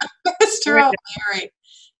 Mr. O'Leary.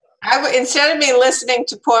 Instead of me listening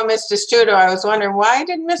to poor Mr. Studo, I was wondering why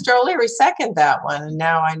didn't Mr. O'Leary second that one? And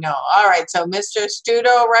now I know. All right, so Mr.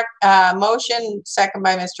 Studo motion, second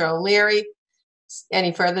by Mr. O'Leary.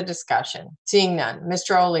 Any further discussion? Seeing none.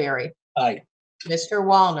 Mr. O'Leary. Aye. Mr.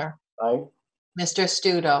 Wallner. Aye. Mr.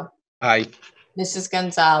 Studo. Aye. Mrs.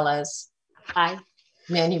 Gonzalez. Aye.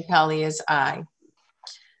 Manu Pelley is aye.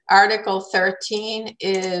 Article 13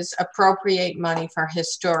 is appropriate money for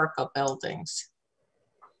historical buildings.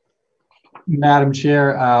 Madam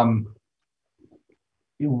Chair,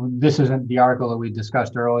 this isn't the article that we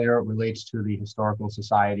discussed earlier. It relates to the Historical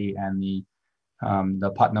Society and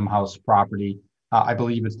the Putnam House property. I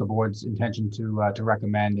believe it's the board's intention to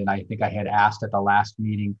recommend, and I think I had asked at the last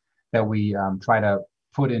meeting that we try to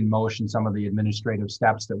put in motion some of the administrative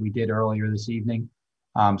steps that we did earlier this evening.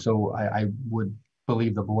 So I would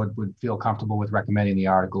believe the board would feel comfortable with recommending the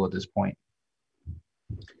article at this point.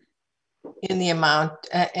 In the amount,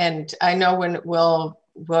 and I know when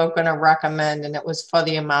we're going to recommend, and it was for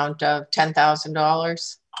the amount of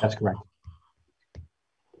 $10,000. That's correct.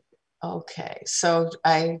 Okay, so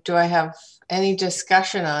do I have any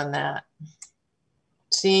discussion on that?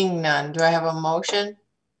 Seeing none, do I have a motion?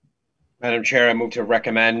 Madam Chair, I move to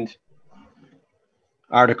recommend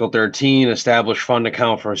Article 13, establish fund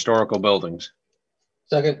account for historical buildings.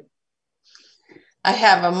 Second. I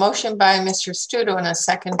have a motion by Mr. Studo and a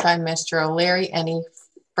second by Mr. O'Leary. Any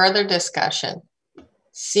further discussion?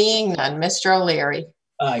 Seeing none, Mr. O'Leary.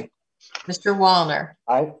 Aye. Mr. Wallner.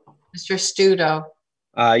 Aye. Mr. Studo.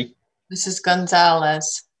 Aye. Mrs.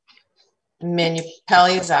 Gonzalez. Manu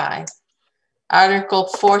Pelley is aye. Article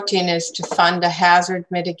 14 is to fund a hazard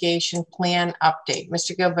mitigation plan update.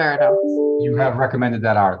 Mr. Gilberto. You have recommended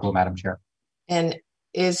that article, Madam Chair. And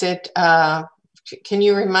is it, can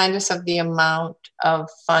you remind us of the amount of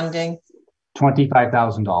funding?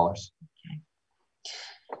 $25,000.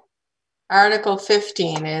 Article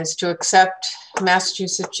 15 is to accept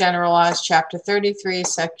Massachusetts General Laws, Chapter 33,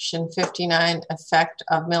 Section 59, effect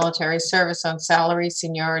of military service on salary,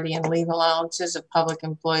 seniority, and leave allowances of public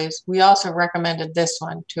employees. We also recommended this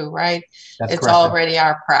one too, right? That's it's correct. already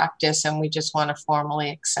our practice, and we just want to formally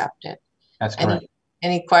accept it. That's correct.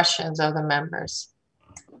 Any questions of the members?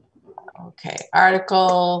 Okay.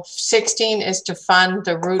 Article 16 is to fund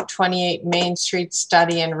the Route 28 Main Street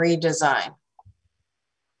study and redesign.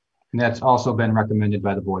 And that's also been recommended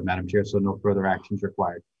by the board, Madam Chair, so no further actions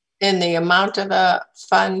required. And the amount of the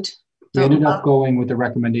fund? We ended up going with the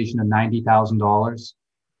recommendation of $90,000.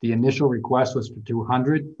 The initial request was for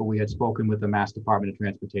 $200,000, but we had spoken with the Mass Department of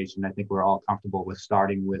Transportation. I think we're all comfortable with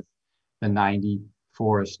starting with the 90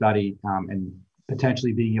 for a study and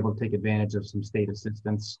potentially being able to take advantage of some state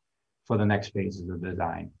assistance for the next phases of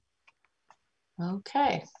design.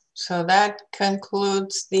 Okay, so that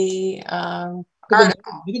concludes the Look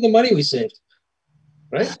at the money we saved,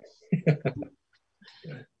 right?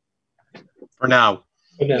 For now.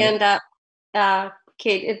 Hand up.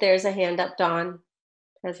 Kate, if there's a hand up, Dawn.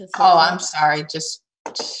 Oh, I'm sorry. Just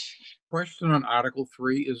Question on Article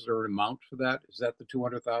 3, is there an amount for that? Is that the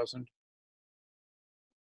 200,000?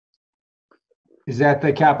 Is that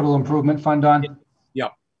the capital improvement fund, Don? Yeah.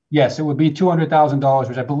 Yes, it would be $200,000,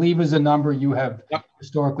 which I believe is a number you have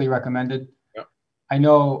historically recommended. Yep. I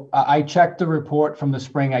know I checked the report from the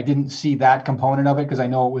spring. I didn't see that component of it because I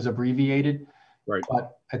know it was abbreviated. Right.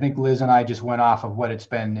 But I think Liz and I just went off of what it's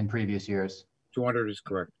been in previous years. 200 is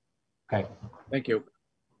correct. Okay. Thank you.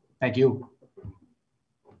 Thank you.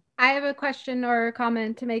 I have a question or a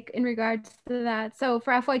comment to make in regards to that. So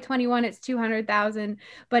for FY21, it's 200,000,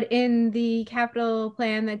 but in the capital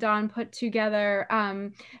plan that Dawn put together,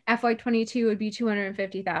 FY22 would be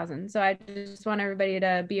 250,000. So I just want everybody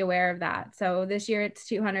to be aware of that. So this year it's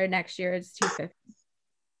 200, next year it's 250.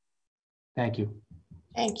 Thank you.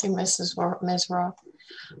 thank you, Ms. Roth.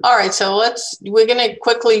 All right, so we're going to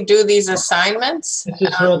quickly do these assignments.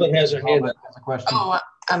 Mrs. Hurlbut has her hand up. Has a question. Oh,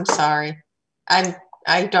 I'm sorry.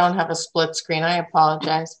 I don't have a split screen. I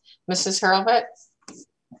apologize. Mrs. Hurlbut?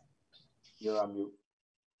 You're on mute.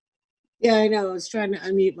 Yeah, I know. I was trying to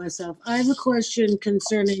unmute myself. I have a question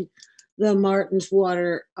concerning the Martin's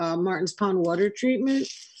Pond water treatment.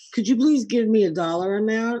 Could you please give me a dollar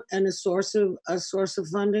amount and a source of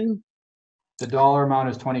funding? The dollar amount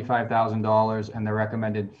is $25,000 and the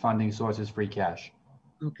recommended funding source is free cash.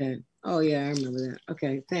 Okay. Oh yeah, I remember that.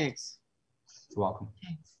 Okay, thanks. You're welcome.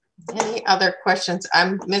 Any other questions?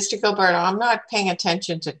 Mr. Gilberto, I'm not paying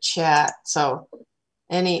attention to chat, so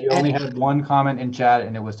We only had one comment in chat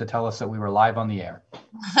and it was to tell us that we were live on the air.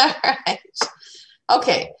 All right.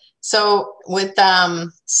 Okay, so with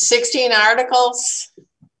 16 articles,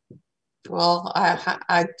 well,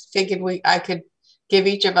 I figured I could give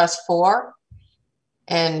each of us 4.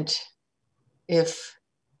 And if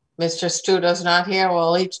Mr. Studo's not here,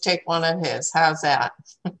 we'll each take one of his. How's that?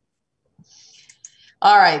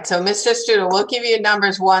 All right, so Mr. Studo, we'll give you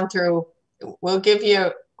numbers 1 through, we'll give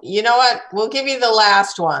you, you know what? We'll give you the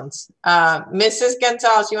last ones. Mrs.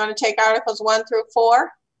 Gonzalez, you want to take articles 1 through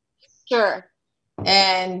 4? Sure.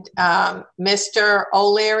 And Mr.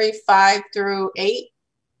 O'Leary, 5 through 8?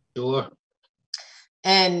 Sure.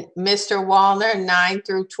 And Mr. Wallner, 9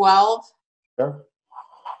 through 12? Sure.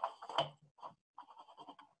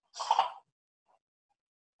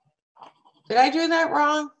 Did I do that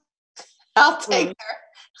wrong? I'll take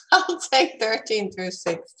 13 through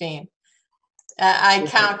 16. I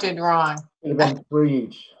counted wrong. It'd have been 3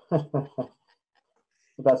 each. But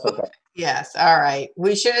that's okay. Yes, all right.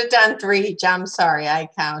 We should have done 3 each. I'm sorry, I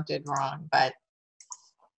counted wrong, but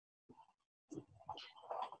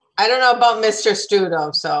I don't know about Mr.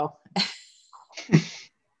 Studo, so.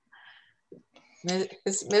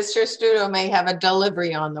 Mr. Studo may have a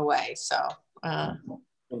delivery on the way, so.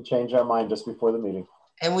 And change our mind just before the meeting.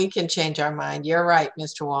 And we can change our mind. You're right,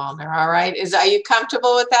 Mr. Wallner. All right. Are you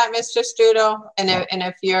comfortable with that, Mr. Studo? And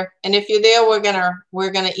if you're there,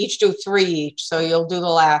 we're gonna each do 3 each. So you'll do the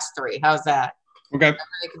last 3. How's that? Okay.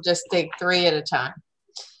 I can just take 3 at a time.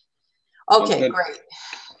 Okay, Okay. great.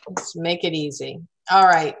 Let's make it easy. All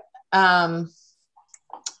right.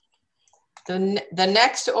 The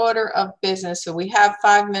next order of business. So we have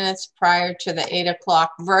 5 minutes prior to the 8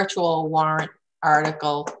 o'clock virtual warrant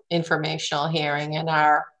article informational hearing, and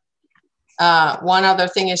our one other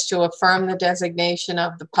thing is to affirm the designation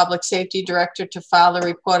of the public safety director to file the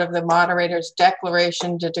report of the moderator's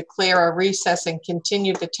declaration to declare a recess and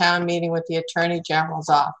continue the town meeting with the Attorney General's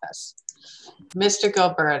office. Mr.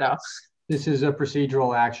 Gilberto. This is a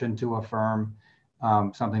procedural action to affirm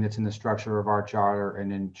something that's in the structure of our charter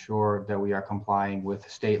and ensure that we are complying with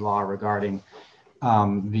state law regarding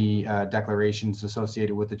the declarations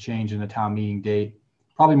associated with the change in the town meeting date.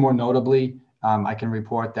 Probably more notably, I can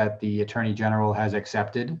report that the Attorney General has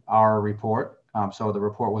accepted our report. So the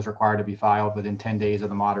report was required to be filed within 10 days of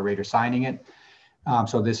the moderator signing it.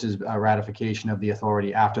 So this is a ratification of the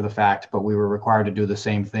authority after the fact, but we were required to do the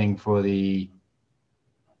same thing for the,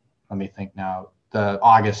 let me think now, the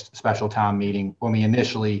August special town meeting when we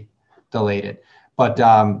initially delayed it. But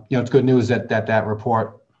it's good news that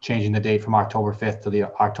report changing the date from October 5th to the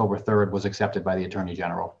October 3rd was accepted by the Attorney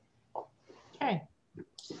General. Okay.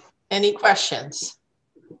 Any questions?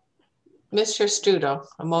 Mr. Studo,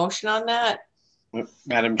 a motion on that?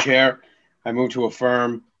 Madam Chair, I move to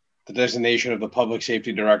affirm the designation of the Public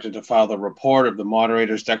Safety Director to file the report of the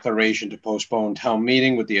moderator's declaration to postpone town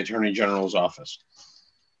meeting with the Attorney General's office.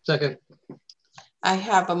 Second. I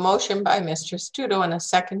have a motion by Mr. Studo and a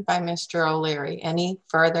second by Mr. O'Leary. Any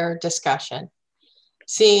further discussion?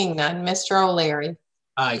 Seeing none, Mr. O'Leary.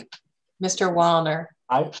 Aye. Mr. Wallner.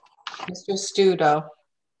 Aye. Mr. Studo.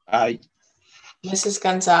 Aye. Mrs.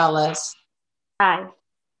 Gonzalez. Aye.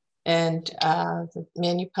 And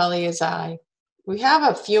Manu Pelley is aye. We have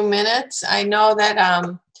a few minutes. I know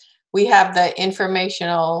that we have the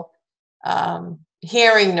informational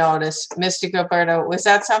hearing notice. Mr. Gilberto, was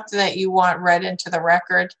that something that you want read into the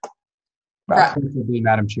record? Preferably,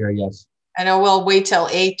 Madam Chair, yes. I know we'll wait till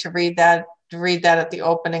 8 to read that at the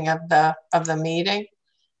opening of the meeting.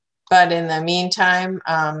 But in the meantime,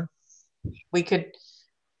 we could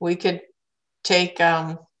take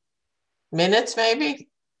minutes maybe.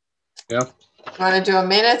 Yeah. You want to do a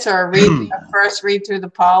minute or first read through the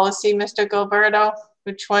policy, Mr. Gilberto?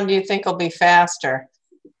 Which one do you think will be faster?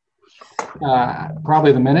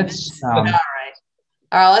 Probably the minutes. All right.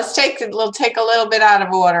 All right, we'll take a little bit out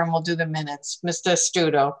of order and we'll do the minutes. Mr.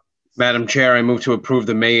 Studo. Madam Chair, I move to approve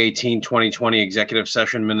the May 18, 2020 executive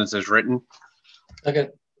session minutes as written. Second.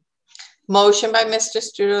 Motion by Mr.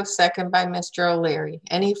 Studo, second by Mr. O'Leary.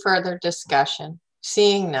 Any further discussion?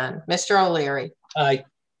 Seeing none. Mr. O'Leary. Aye.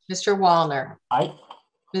 Mr. Wallner. Aye.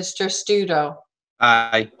 Mr. Studo.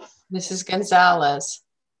 Aye. Mrs. Gonzalez.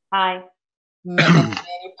 Aye. Manu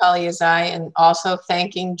Pelley is aye, and also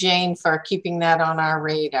thanking Jane for keeping that on our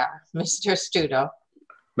radar. Mr. Studo.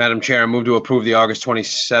 Madam Chair, I move to approve the August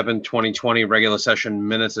 27, 2020 regular session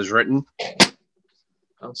minutes as written.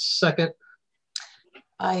 I'll second.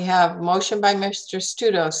 I have motion by Mr.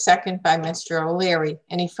 Studo, second by Mr. O'Leary.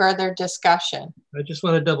 Any further discussion? I just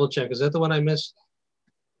want to double check. Is that the one I missed?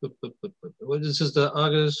 What is this, the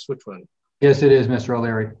August, which one? Yes, it is, Mr.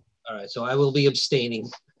 O'Leary. All right, so I will be abstaining.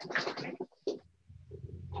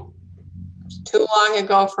 Too long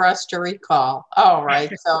ago for us to recall. All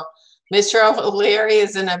right, so Mr. O'Leary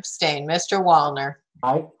is an abstain. Mr. Wallner.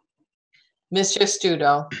 Aye. Mr.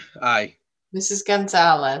 Studo. Aye. Mrs.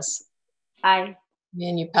 Gonzalez. Aye.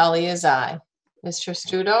 Manu Pelley is aye. Mr.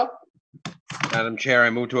 Studo. Madam Chair, I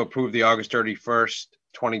move to approve the August 31st,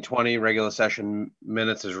 2020 regular session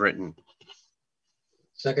minutes as written.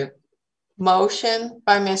 Second. Motion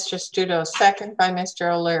by Mr. Studo, second by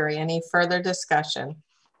Mr. O'Leary. Any further discussion?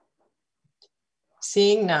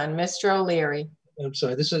 Seeing none, Mr. O'Leary. I'm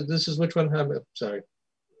sorry, this is which one? I'm sorry.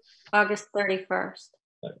 August 31st.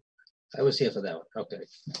 I was here for that one. Okay.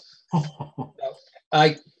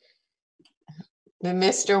 Aye.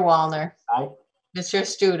 Mr. Wallner. Aye. Mr.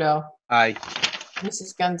 Studo, Aye.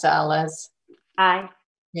 Mrs. Gonzalez, Aye.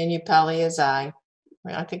 Manu Pelley is aye.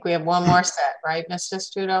 I think we have one more set, right, Mr.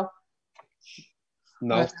 Studo?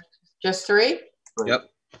 No. Just three? Great. Yep.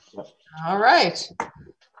 All right.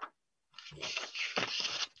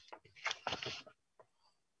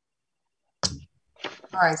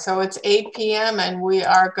 All right, so it's 8 p.m. and we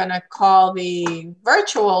are going to call the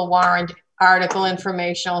virtual warrant article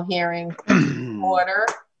informational hearing order.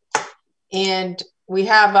 And we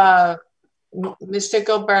have Mr.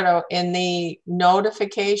 Gilberto in the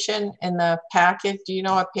notification in the packet. Do you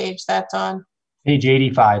know what page that's on? Page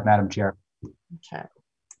 85, Madam Chair. Okay.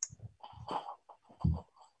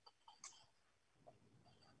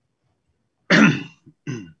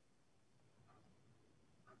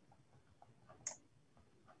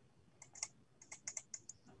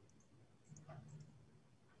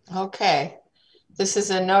 Okay. This is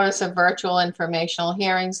a notice of virtual informational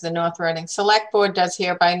hearings. The North Reading Select Board does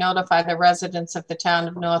hereby notify the residents of the town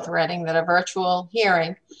of North Reading that a virtual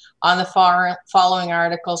hearing on the following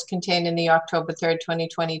articles contained in the October 3rd,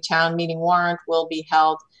 2020 town meeting warrant will be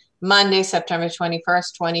held Monday, September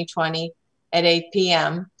 21st, 2020 at 8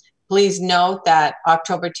 p.m. Please note that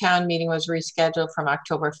October town meeting was rescheduled from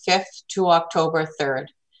October 5th to October 3rd.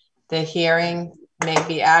 The hearing may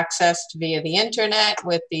be accessed via the internet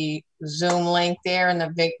with the Zoom link there and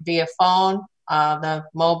the via phone, the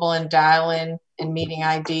mobile and dial-in and meeting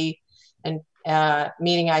ID and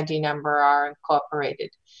meeting ID number are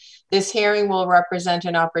incorporated. This hearing will represent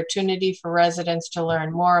an opportunity for residents to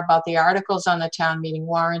learn more about the articles on the town meeting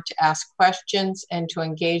warrant, to ask questions, and to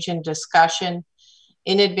engage in discussion.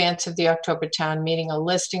 In advance of the October town meeting, a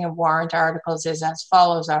listing of warrant articles is as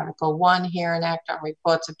follows. Article 1, hear and act on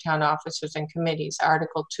reports of town officers and committees.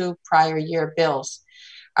 Article 2, prior year bills.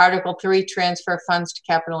 Article 3, transfer funds to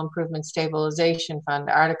Capital Improvement Stabilization Fund.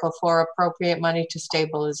 Article 4, appropriate money to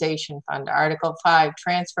Stabilization Fund. Article 5,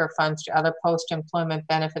 transfer funds to other post-employment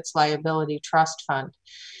benefits liability trust fund.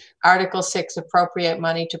 Article 6, appropriate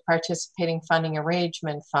money to participating funding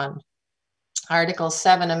arrangement fund. Article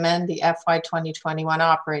 7, amend the FY 2021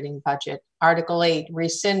 operating budget. Article 8,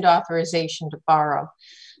 rescind authorization to borrow.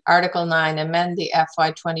 Article 9, amend the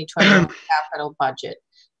FY 2021 capital budget.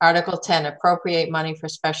 Article 10, appropriate money for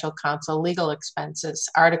special counsel legal expenses.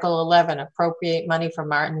 Article 11, appropriate money for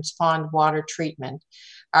Martin's Pond water treatment.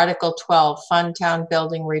 Article 12, fund town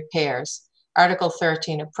building repairs. Article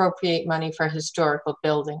 13, appropriate money for historical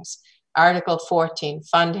buildings. Article 14,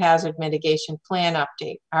 Fund Hazard Mitigation Plan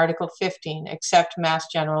Update. Article 15, accept Mass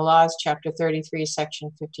General Laws, Chapter 33,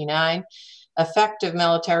 Section 59, effective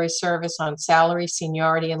military service on salary,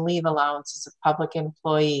 seniority, and leave allowances of public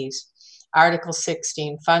employees. Article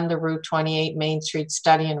 16, fund the Route 28 Main Street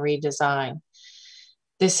study and redesign.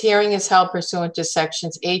 This hearing is held pursuant to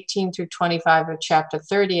Sections 18 through 25 of Chapter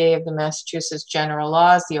 30A of the Massachusetts General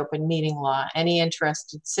Laws, the Open Meeting Law. Any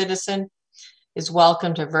interested citizen is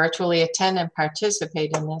welcome to virtually attend and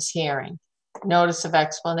participate in this hearing. Notice of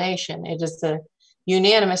explanation. It is the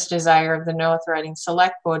unanimous desire of the North Reading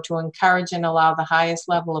Select Board to encourage and allow the highest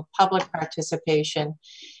level of public participation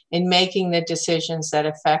in making the decisions that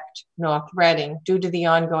affect North Reading. Due to the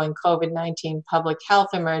ongoing COVID-19 public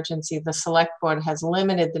health emergency, the Select Board has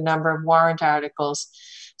limited the number of warrant articles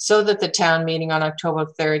so that the town meeting on October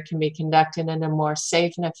 3rd can be conducted in a more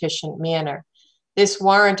safe and efficient manner. This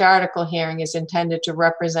warrant article hearing is intended to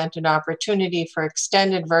represent an opportunity for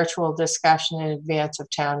extended virtual discussion in advance of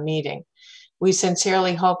town meeting. We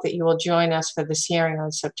sincerely hope that you will join us for this hearing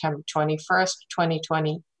on September 21st,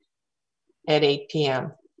 2020 at 8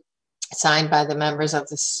 p.m. Signed by the members of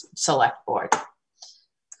the Select Board.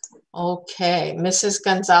 Okay, Mrs.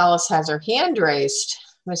 Gonzalez has her hand raised.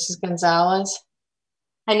 Mrs. Gonzalez?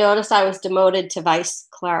 I noticed I was demoted to vice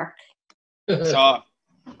clerk. Saw.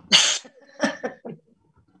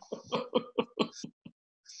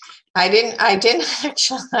 I didn't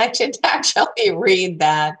actually read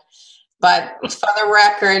that, but for the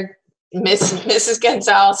record, Mrs.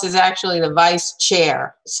 Gonzalez is actually the vice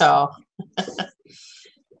chair. So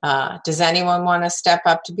does anyone want to step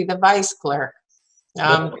up to be the vice clerk?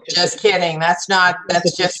 Just kidding. That's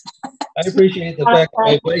just. I appreciate the fact that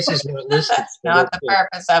my voice is not listed. That's not the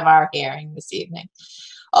purpose of our hearing this evening.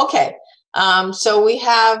 Okay. So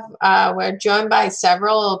we're joined by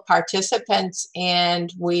several participants, and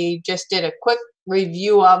we just did a quick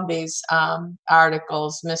review of these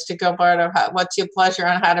articles. Mr. Gilberto, what's your pleasure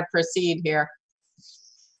on how to proceed here?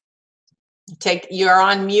 You're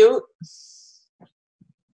on mute.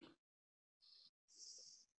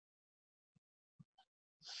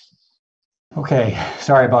 Okay,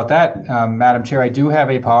 sorry about that. Madam Chair, I do have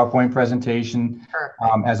a PowerPoint presentation,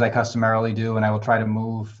 as I customarily do, and I will try to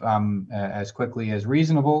move as quickly as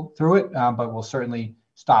reasonable through it, but we'll certainly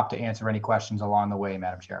stop to answer any questions along the way,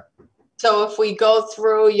 Madam Chair. So if we go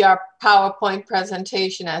through your PowerPoint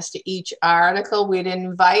presentation as to each article, we'd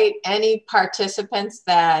invite any participants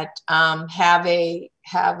that have a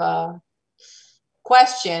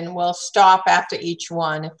question. We'll stop after each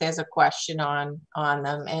one if there's a question on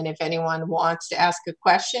them. And if anyone wants to ask a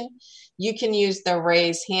question, you can use the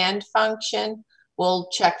raise hand function. We'll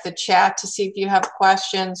check the chat to see if you have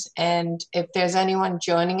questions. And if there's anyone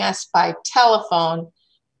joining us by telephone,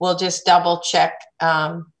 we'll just double check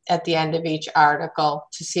at the end of each article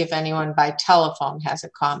to see if anyone by telephone has a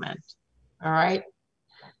comment. All right.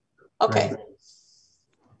 Okay.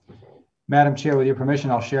 Great. Madam Chair, with your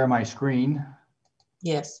permission, I'll share my screen.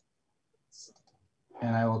 Yes.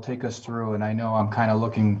 And I will take us through, and I know I'm kind of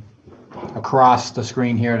looking across the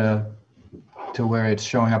screen here to where it's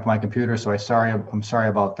showing up on my computer, so I'm sorry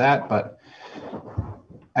about that, but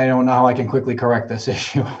I don't know how I can quickly correct this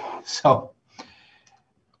issue. So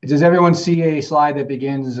does everyone see a slide that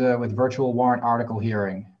begins with virtual warrant article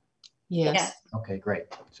hearing? Yes. Okay, great.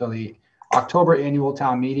 So the October annual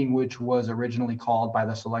town meeting, which was originally called by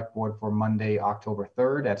the select board for Monday, October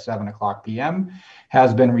 3rd at 7:00 p.m.,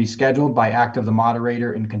 has been rescheduled by act of the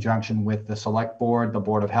moderator in conjunction with the select board, the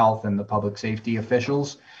Board of Health, and the public safety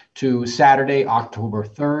officials to Saturday, October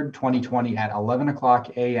 3rd, 2020 at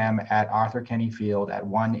 11:00 a.m. at Arthur Kenny Field at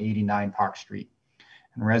 189 Park Street.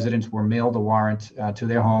 And residents were mailed the warrant to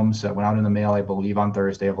their homes. Went out in the mail, I believe, on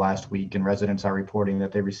Thursday of last week. And residents are reporting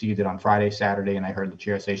that they received it on Friday, Saturday, and I heard the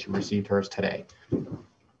chair say she received hers today.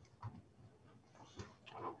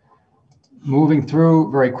 Moving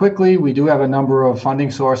through very quickly, we do have a number of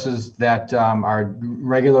funding sources that are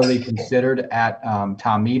regularly considered at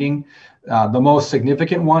town meeting. The most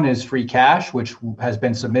significant one is free cash, which has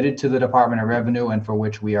been submitted to the Department of Revenue and for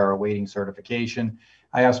which we are awaiting certification.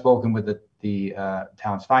 I have spoken with the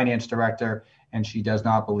town's finance director, and she does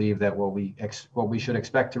not believe that what we should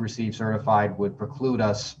expect to receive certified would preclude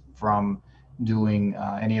us from doing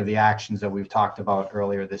any of the actions that we've talked about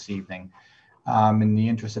earlier this evening. In the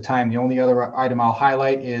interest of time, the only other item I'll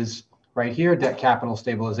highlight is right here, debt capital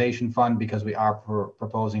stabilization fund, because we are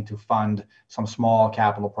proposing to fund some small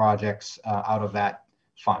capital projects out of that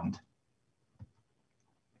fund.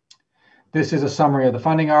 This is a summary of the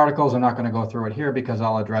funding articles. I'm not going to go through it here because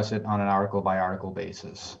I'll address it on an article by article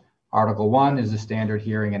basis. Article 1 is the standard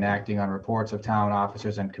hearing and acting on reports of town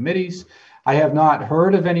officers and committees. I have not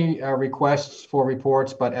heard of any requests for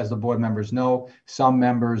reports, but as the board members know, some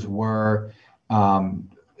members were,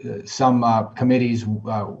 some committees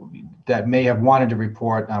that may have wanted to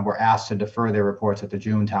report were asked to defer their reports at the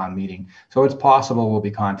June town meeting. So it's possible we'll be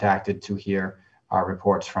contacted to hear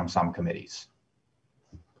reports from some committees.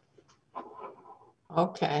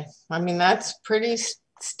 Okay, I mean, that's pretty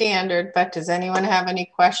standard, but does anyone have any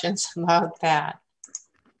questions about that?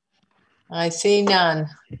 I see none.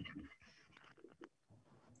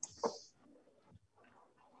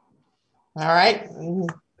 All right,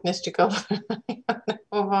 Mr. Goldberg,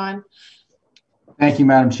 move on. Thank you,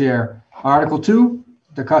 Madam Chair. Article 2,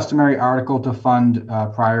 the customary article to fund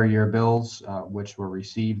prior year bills, which were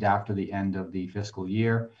received after the end of the fiscal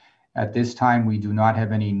year. At this time, we do not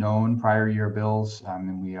have any known prior year bills,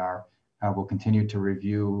 and we will continue to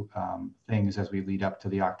review things as we lead up to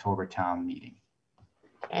the October town meeting.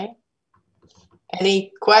 Okay.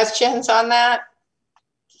 Any questions on that?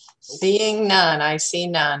 Seeing none, I see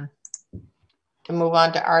none. Can move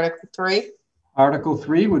on to Article 3. Article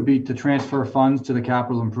 3 would be to transfer funds to the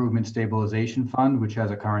Capital Improvement Stabilization Fund, which has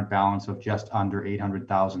a current balance of just under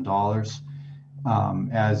 $800,000.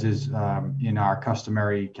 As is in our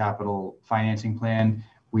customary capital financing plan,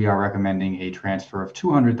 we are recommending a transfer of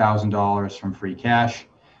 $200,000 from free cash,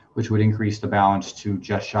 which would increase the balance to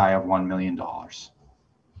just shy of $1 million.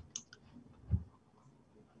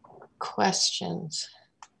 Questions?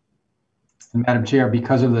 And Madam Chair,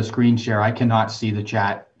 because of the screen share, I cannot see the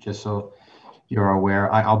chat, just so you're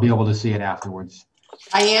aware. I'll be able to see it afterwards.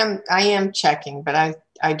 I am checking, but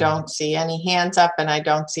I don't see any hands up and I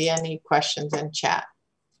don't see any questions in chat.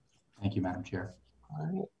 Thank you, Madam Chair. All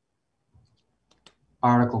right.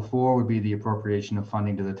 Article 4 would be the appropriation of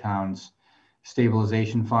funding to the town's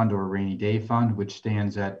stabilization fund or rainy day fund, which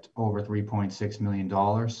stands at over $3.6 million.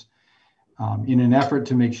 In an effort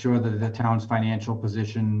to make sure that the town's financial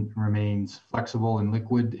position remains flexible and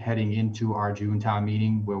liquid heading into our June town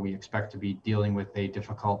meeting, where we expect to be dealing with a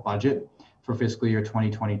difficult budget for fiscal year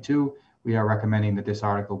 2022, we are recommending that this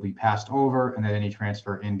article be passed over and that any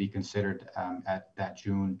transfer in be considered at that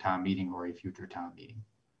June town meeting or a future town meeting.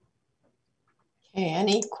 Okay,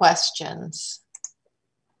 any questions?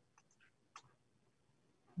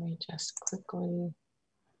 Let me just quickly,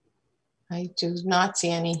 I do not see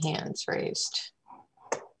any hands raised.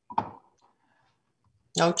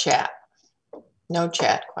 No chat. No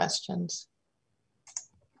chat questions.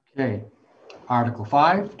 Okay, Article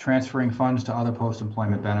 5, transferring funds to other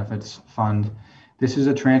post-employment benefits fund. This is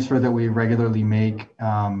a transfer that we regularly make,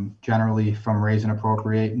 generally from raise and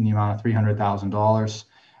appropriate in the amount of $300,000.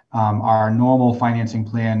 Our normal financing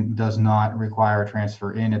plan does not require a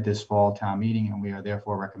transfer in at this fall town meeting, and we are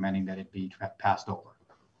therefore recommending that it be passed over.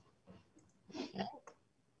 Okay.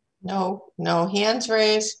 No hands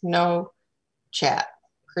raised, no chat.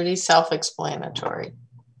 Pretty self-explanatory.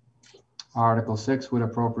 Article 6 would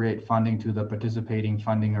appropriate funding to the participating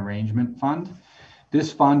funding arrangement fund.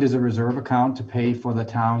 This fund is a reserve account to pay for the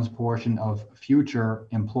town's portion of future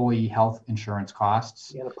employee health insurance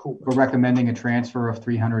costs. We're recommending a transfer of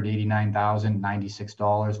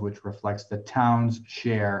 $389,096, which reflects the town's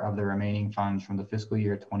share of the remaining funds from the fiscal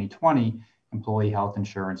year 2020 employee health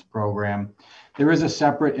insurance program. There is a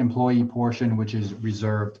separate employee portion, which is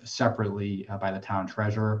reserved separately by the town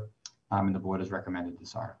treasurer, and the board has recommended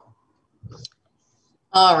this article.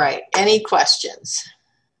 All right, any questions?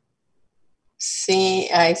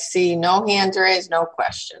 I see no hands raised, no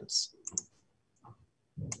questions.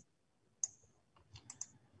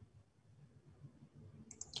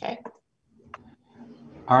 Okay.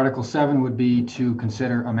 Article 7 would be to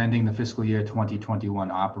consider amending the fiscal year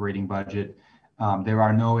 2021 operating budget. There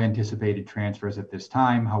are no anticipated transfers at this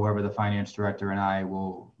time. However, the finance director and I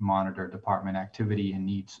will monitor department activity and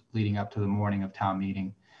needs leading up to the morning of town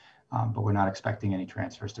meeting, but we're not expecting any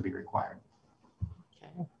transfers to be required.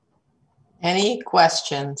 Okay. Any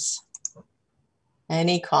questions?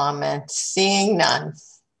 Any comments? Seeing none.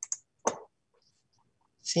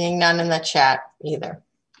 Seeing none in the chat either.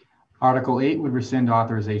 Article 8 would rescind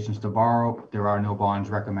authorizations to borrow. There are no bonds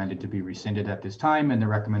recommended to be rescinded at this time, and the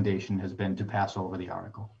recommendation has been to pass over the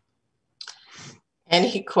article.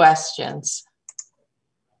 Any questions?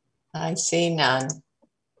 I see none.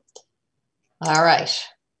 All right.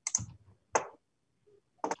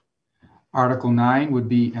 Article 9 would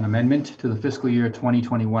be an amendment to the fiscal year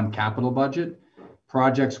 2021 capital budget.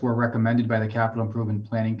 Projects were recommended by the Capital Improvement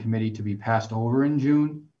Planning Committee to be passed over in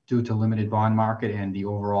June due to limited bond market and the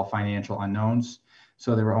overall financial unknowns.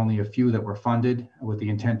 So there were only a few that were funded with the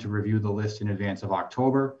intent to review the list in advance of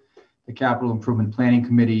October. The Capital Improvement Planning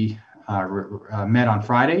Committee met on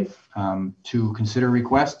Friday to consider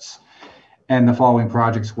requests, and the following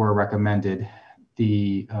projects were recommended.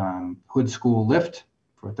 The Hood School lift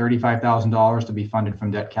for $35,000 to be funded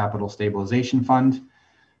from Debt Capital Stabilization Fund.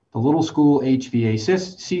 The Little School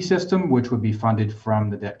HVAC system, which would be funded from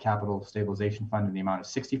the Debt Capital Stabilization Fund in the amount of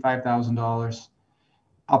 $65,000.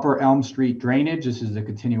 Upper Elm Street drainage. This is a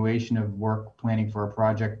continuation of work planning for a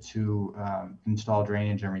project to install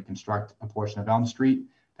drainage and reconstruct a portion of Elm Street.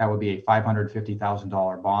 That would be a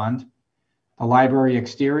 $550,000 bond. The library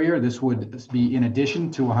exterior. This would be in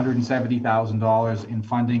addition to $170,000 in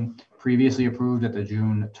funding previously approved at the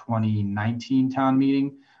June 2019 town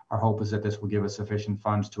meeting. Our hope is that this will give us sufficient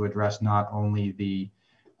funds to address not only the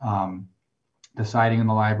siding in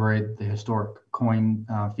the library, the historic coin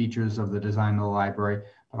features of the design of the library,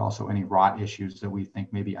 but also any rot issues that we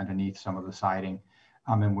think may be underneath some of the siding.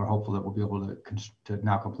 And we're hopeful that we'll be able to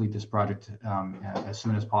now complete this project as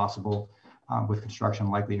soon as possible, with construction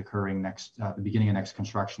likely occurring the beginning of next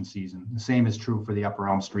construction season. The same is true for the Upper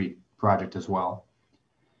Elm Street project as well.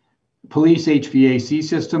 Police HVAC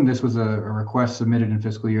system. This was a request submitted in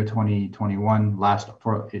fiscal year 2021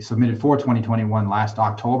 submitted for 2021 last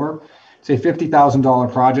October. It's a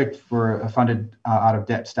 $50,000 project funded out of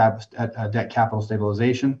debt capital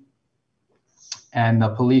stabilization. And the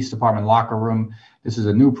police department locker room. This is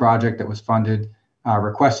a new project that was funded,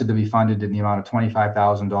 requested to be funded in the amount of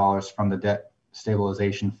 $25,000 from the debt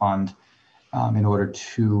stabilization fund in order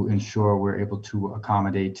to ensure we're able to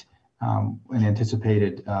accommodate an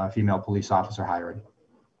anticipated female police officer hiring.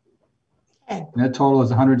 Okay. And the total is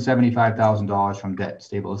 $175,000 from debt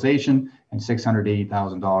stabilization and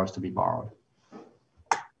 $680,000 to be borrowed.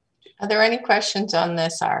 Are there any questions on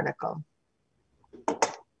this article?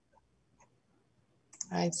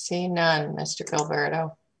 I see none, Mr.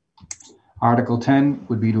 Gilberto. Article 10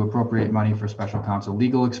 would be to appropriate money for special counsel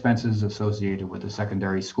legal expenses associated with the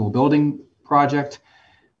secondary school building project.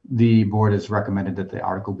 The board has recommended that the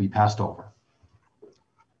article be passed over.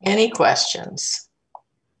 Any questions?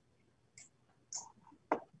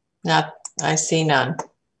 I see none.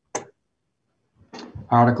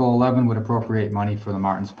 Article 11 would appropriate money for the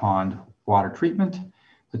Martins Pond water treatment.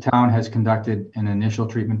 The town has conducted an initial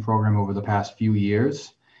treatment program over the past few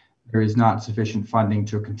years. There is not sufficient funding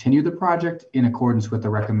to continue the project in accordance with the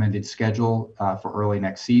recommended schedule for early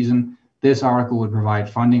next season. This article would provide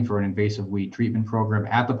funding for an invasive weed treatment program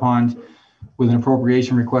at the pond with an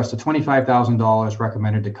appropriation request of $25,000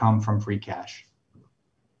 recommended to come from free cash.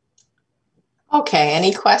 Okay,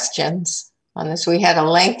 any questions on this? We had a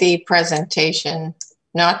lengthy presentation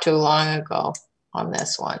not too long ago on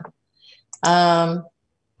this one.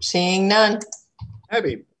 Seeing none.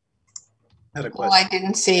 Abby had a Oh, question. I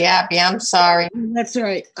didn't see Abby. I'm sorry. That's all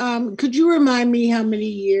right. Could you remind me how many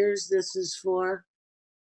years this is for?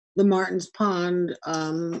 The Martins Pond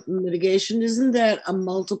mitigation, isn't that a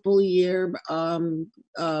multiple year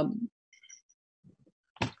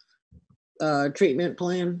treatment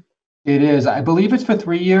plan? It is. I believe it's for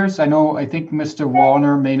 3 years. I think Mr.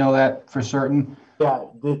 Wallner may know that for certain. Yeah,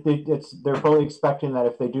 they're fully expecting that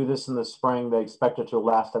if they do this in the spring, they expect it to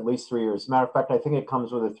last at least 3 years. Matter of fact, I think it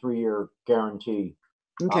comes with a 3-year guarantee.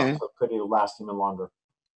 Okay. So it could last even longer.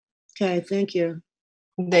 Okay, thank you.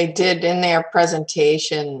 They did in their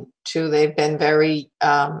presentation too. They've been very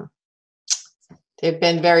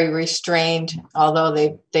restrained,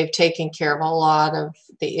 although they've taken care of a lot of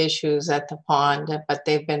the issues at the pond, but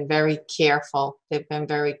they've been very careful. They've been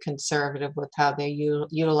very conservative with how they're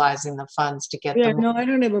utilizing the funds to get them. No, I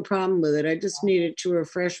don't have a problem with it. I just needed to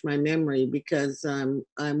refresh my memory because I'm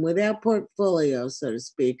without portfolio, so to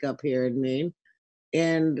speak, up here in Maine.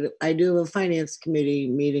 And I do have a finance committee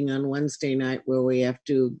meeting on Wednesday night where we have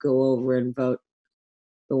to go over and vote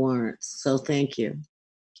the warrants. So thank you.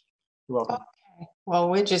 You're welcome. Okay. Well,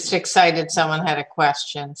 we're just excited someone had a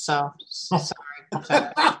question, so sorry.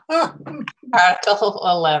 Article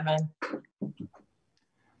 11.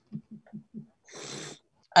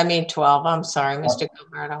 I mean 12, I'm sorry, Mr.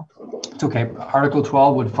 Gilberto. It's okay. Article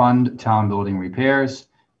 12 would fund town building repairs.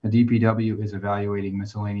 The DPW is evaluating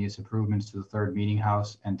miscellaneous improvements to the third meeting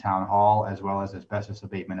house and town hall, as well as asbestos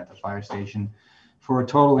abatement at the fire station, for a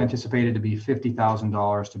total anticipated to be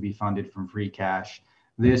 $50,000 to be funded from free cash.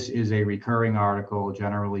 This is a recurring article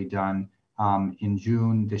generally done in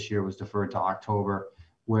June. This year was deferred to October,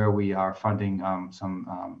 where we are funding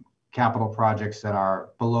some capital projects that are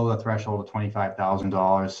below the threshold of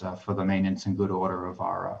 $25,000 for the maintenance and good order of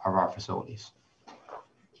our facilities.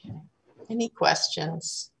 Okay. Any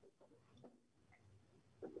questions?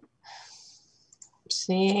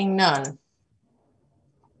 Seeing none.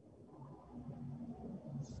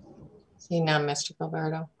 Seeing none, Mr.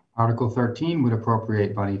 Gilberto. Article 13 would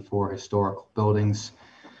appropriate money for historical buildings.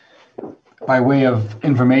 By way of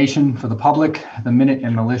information for the public, the Minute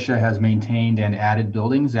and Militia has maintained and added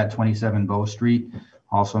buildings at 27 Bow Street,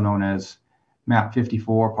 also known as Map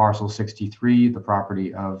 54, Parcel 63, the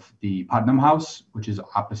property of the Putnam House, which is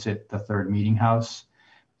opposite the third meeting house.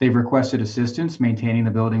 They've requested assistance maintaining the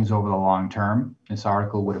buildings over the long term. This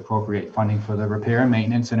article would appropriate funding for the repair,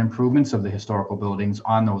 maintenance, and improvements of the historical buildings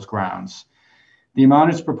on those grounds. The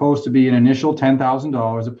amount is proposed to be an initial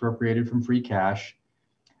 $10,000 appropriated from free cash.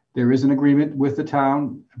 There is an agreement with the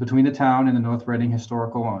town, between the town and the North Reading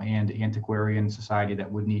Historical and Antiquarian Society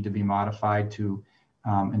that would need to be modified to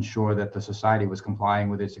ensure that the society was complying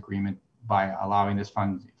with its agreement by allowing this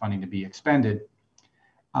funding to be expended.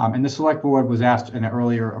 And the select board was asked and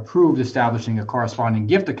earlier approved establishing a corresponding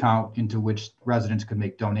gift account into which residents could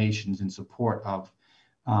make donations in support of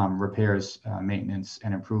repairs, maintenance,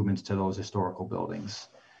 and improvements to those historical buildings.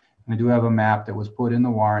 And I do have a map that was put in the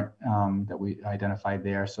warrant that we identified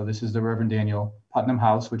there. So this is the Reverend Daniel Putnam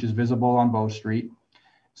House, which is visible on Bow Street.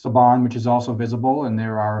 It's the barn, which is also visible, and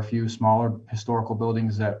there are a few smaller historical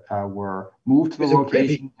buildings that were moved to the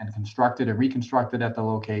location and constructed and reconstructed at the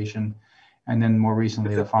location. And then more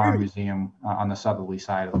recently, the Farm Museum on the southerly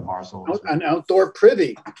side of the parcel. An outdoor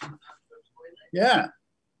privy. Yeah,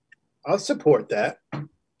 I'll support that.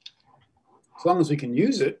 As long as we can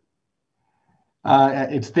use it.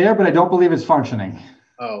 It's there, but I don't believe it's functioning.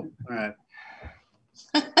 Oh, all right.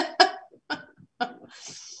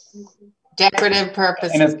 Decorative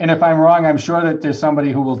purposes. And if I'm wrong, I'm sure that there's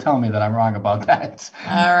somebody who will tell me that I'm wrong about that.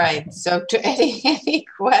 All right. So any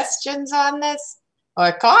questions on this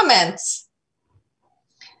or comments?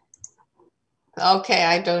 Okay,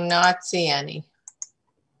 I do not see any.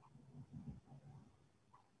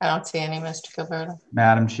 I don't see any, Mr. Gilberto.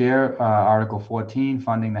 Madam Chair, Article 14,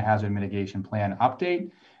 funding the hazard mitigation plan update.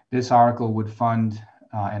 This article would fund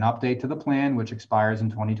an update to the plan, which expires in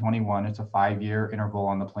 2021. It's a 5-year interval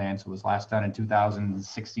on the plan, so it was last done in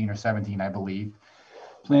 2016 or 17, I believe.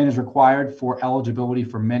 Plan is required for eligibility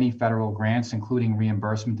for many federal grants, including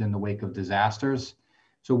reimbursement in the wake of disasters.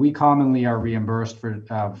 So we commonly are reimbursed for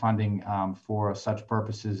funding for such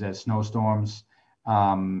purposes as snowstorms,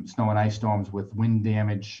 snow and ice storms with wind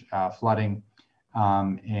damage, flooding,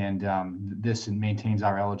 this maintains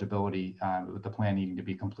our eligibility with the plan needing to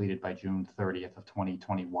be completed by June 30th of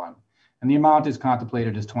 2021. And the amount is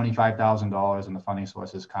contemplated as $25,000 and the funding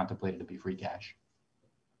source is contemplated to be free cash.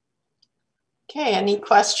 Okay, any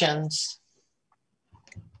questions?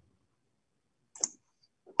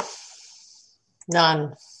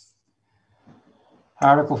 None.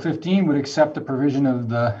 Article 15 would accept the provision of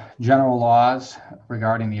the general laws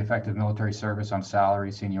regarding the effect of military service on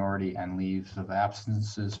salary, seniority, and leaves of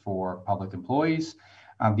absences for public employees.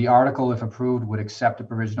 The article, if approved, would accept a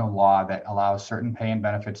provisional law that allows certain pay and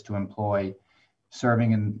benefits to employees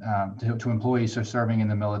serving in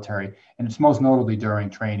the military, and it's most notably during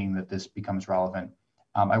training that this becomes relevant.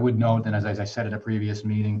 I would note, and as I said at a previous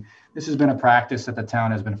meeting, this has been a practice that the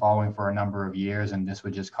town has been following for a number of years, and this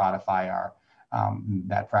would just codify our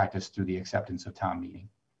that practice through the acceptance of town meeting.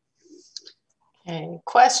 Okay,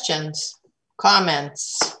 questions,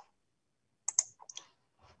 comments?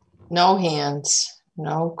 No hands,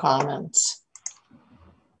 no comments.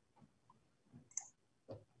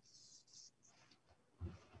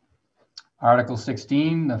 Article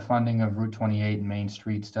 16, the funding of Route 28 Main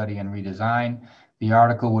Street study and redesign. The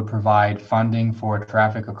article would provide funding for a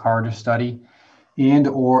traffic corridor study and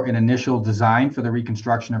or an initial design for the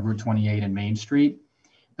reconstruction of Route 28 and Main Street.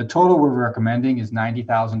 The total we're recommending is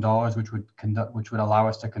 $90,000, which would allow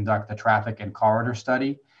us to conduct the traffic and corridor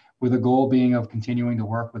study, with the goal being of continuing to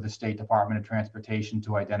work with the State Department of Transportation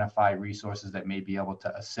to identify resources that may be able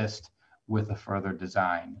to assist with a further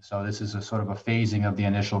design. So this is a sort of a phasing of the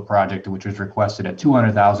initial project, which was requested at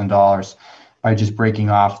 $200,000 by just breaking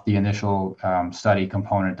off the initial study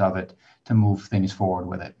component of it to move things forward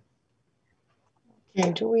with it.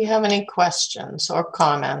 Okay, do we have any questions or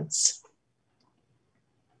comments?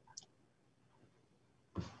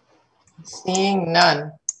 Seeing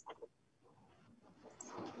none.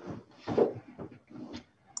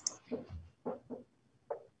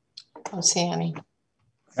 Don't see any.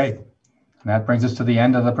 Okay, that brings us to the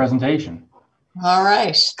end of the presentation. All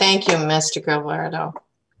right, thank you, Mr. Gilberto.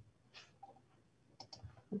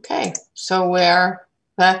 Okay, so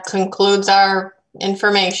that concludes our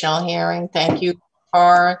informational hearing. Thank you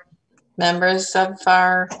for members of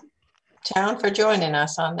our town for joining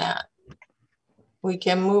us on that. We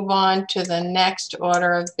can move on to the next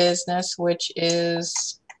order of business, which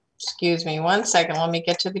is, excuse me one second, let me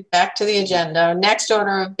get back to the agenda. Next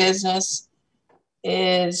order of business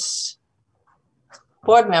is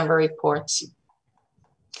board member reports.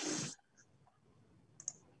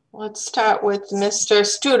 Let's start with Mr.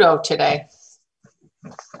 Studo today.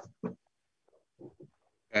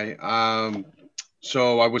 Okay,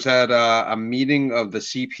 so I was at a meeting of the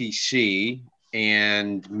CPC,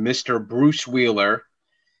 and Mr. Bruce Wheeler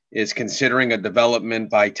is considering a development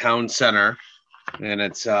by Town Center, and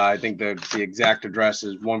it's I think the exact address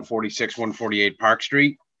is 146 148 Park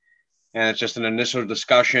Street, and it's just an initial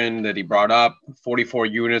discussion that he brought up. 44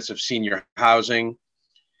 units of senior housing.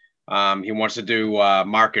 He wants to do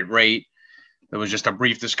market rate. There was just a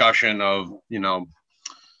brief discussion of,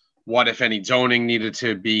 what if any zoning needed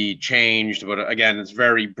to be changed, but again, it's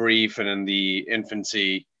very brief and in the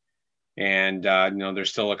infancy. And,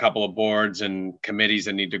 there's still a couple of boards and committees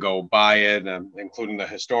that need to go by it, including the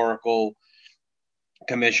historical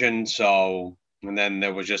commission. So, and then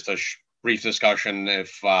there was just a brief discussion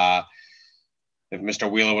if Mr.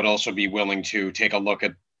 Wheeler would also be willing to take a look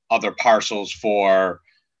at other parcels for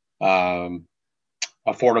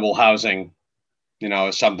affordable housing,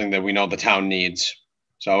 is something that we know the town needs.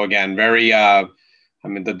 So again, very,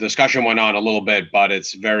 the discussion went on a little bit, but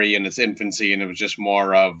it's very in its infancy, and it was just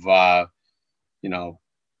more of,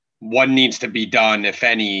 what needs to be done, if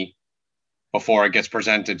any, before it gets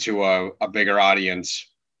presented to a bigger audience.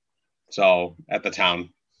 So at the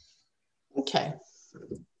town. Okay.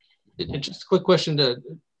 Just a quick question to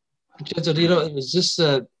Jezodino. Is this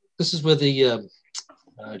is where the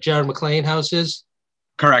Jared McLean house is?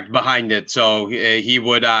 Correct, behind it. So he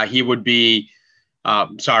would be.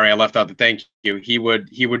 Sorry, I left out the thank you. He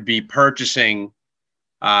would be purchasing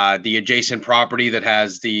the adjacent property that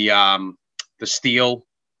has the steel.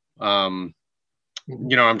 I'm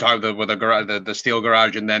talking about with the steel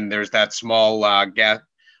garage, and then there's that small not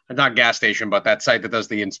gas station, but that site that does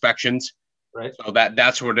the inspections. Right. So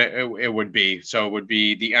that's what it would be. So it would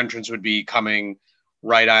be, the entrance would be coming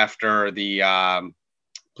right after the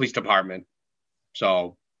police department.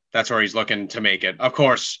 So that's where he's looking to make it. Of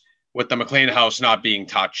course, with the McLean house not being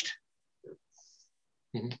touched.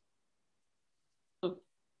 Mm-hmm.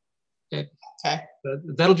 Okay.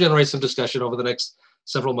 that'll generate some discussion over the next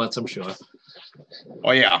several months, I'm sure.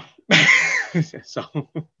 Oh, yeah. So,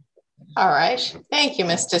 All right. Thank you,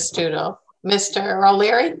 Mr. Studo. Mr.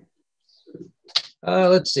 O'Leary?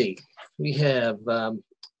 Let's see. We have,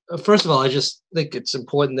 first of all, I just think it's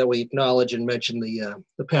important that we acknowledge and mention the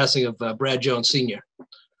passing of Brad Jones Sr.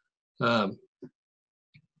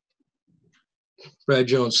 Brad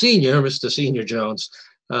Jones Sr., Mr. Senior Jones,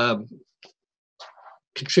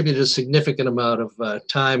 contributed a significant amount of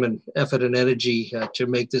time and effort and energy to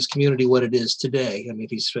make this community what it is today. I mean,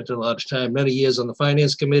 he spent a lot of time, many years on the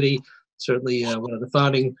Finance Committee, certainly one of the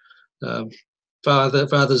founding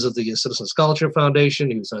fathers of the Citizen Scholarship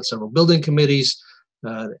Foundation. He was on several building committees,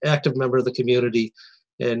 active member of the community.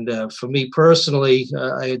 And for me personally,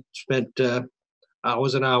 I had spent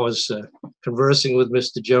hours and hours conversing with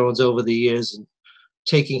Mr. Jones over the years and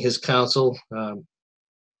taking his counsel.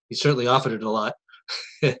 He certainly offered it a lot.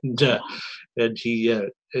 and he,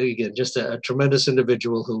 again, just a tremendous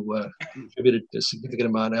individual who contributed a significant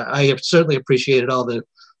amount. I have certainly appreciated all the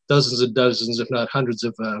dozens and dozens, if not hundreds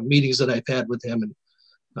of meetings that I've had with him,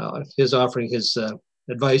 and his offering his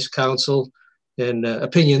advice, counsel, and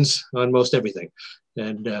opinions on most everything.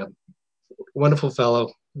 And wonderful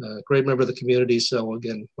fellow, great member of the community. So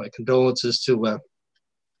again, my condolences to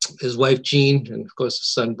his wife, Jean, and of course,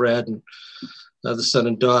 his son, Brad, and the son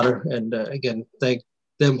and daughter. And again, thank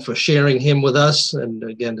them for sharing him with us. And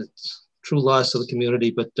again, it's true loss to the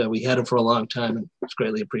community, but we had him for a long time and it's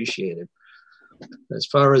greatly appreciated. As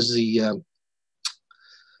far as the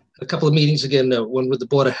a couple of meetings, again, one with the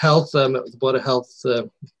Board of Health, met with the Board of Health,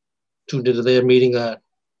 tuned into their meeting, I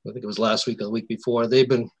think it was last week or the week before. They've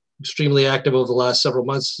been extremely active over the last several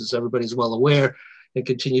months, as everybody's well aware, and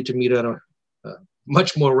continue to meet on a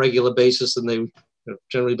much more regular basis than they've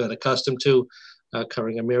generally been accustomed to,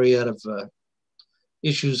 covering a myriad of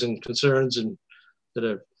issues and concerns and that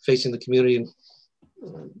are facing the community in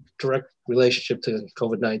direct relationship to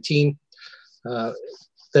COVID-19.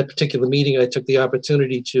 That particular meeting, I took the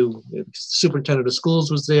opportunity to, the superintendent of schools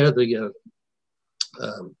was there, the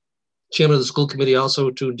chairman of the school committee also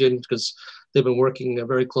tuned in because they've been working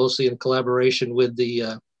very closely in collaboration with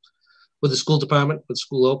the school department, with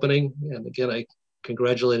school opening. And again, I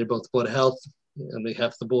congratulated both the Board of Health on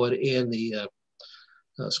behalf of the board and the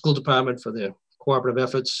school department for their cooperative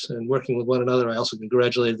efforts and working with one another. I also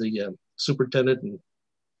congratulated the superintendent and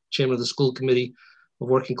chairman of the school committee for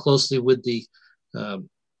working closely with the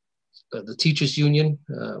teachers union.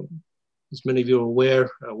 As many of you are aware,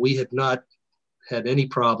 we had not had any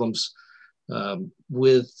problems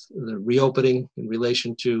with the reopening in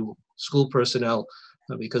relation to school personnel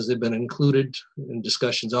because they've been included in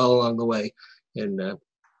discussions all along the way. And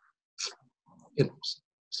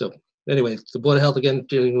so anyway, the Board of Health, again,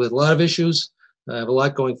 dealing with a lot of issues. I have a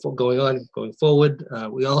lot going forward.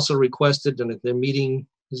 We also requested, and their meeting,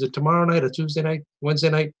 is it tomorrow night or Tuesday night, Wednesday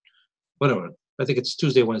night? Whatever. I think it's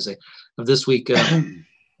Tuesday, Wednesday of this week.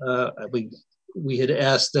 We had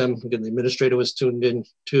asked them, again, the administrator was tuned in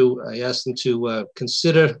too. I asked them to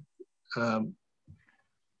consider the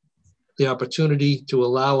opportunity to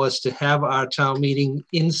allow us to have our town meeting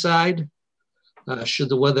inside, should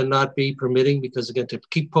the weather not be permitting, because again, to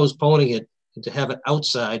keep postponing it and to have it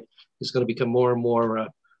outside is going to become more and more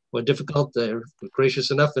difficult. They're gracious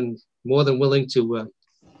enough and more than willing to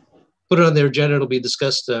put it on their agenda. It'll be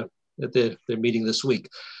discussed at their meeting this week.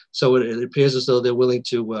 So it appears as though they're willing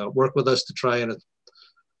to work with us to try and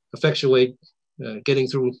effectuate getting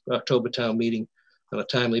through October town meeting on a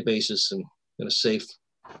timely basis and in the safest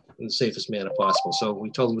manner possible. So we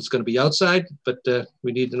told them it's going to be outside, but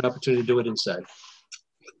we need an opportunity to do it inside.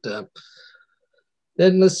 But,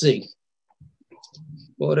 then let's see,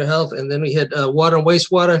 Board of Health, and then we had water and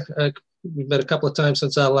wastewater. We've met a couple of times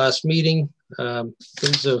since our last meeting.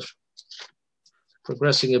 Things are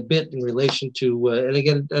progressing a bit in relation to, and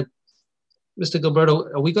again, Mr.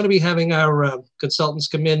 Gilberto, are we going to be having our consultants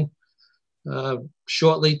come in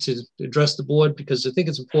shortly to address the board? Because I think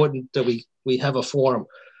it's important that we have a forum.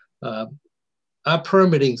 Our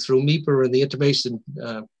permitting through MEPR and the information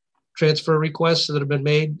transfer requests that have been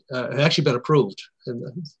made have actually been approved. And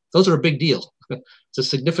those are a big deal. It's a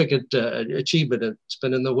significant achievement. It's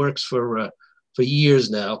been in the works for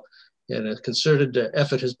years now. And a concerted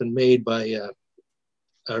effort has been made by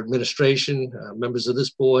our administration, members of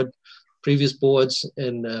this board, previous boards,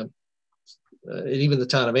 and even the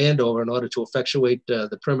town of Andover in order to effectuate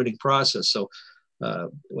the permitting process. So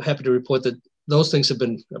we're happy to report that those things have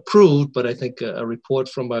been approved, but I think a report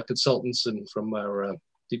from our consultants and from our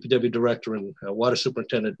DPW director and water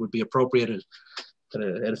superintendent would be appropriate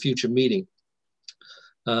at a future meeting.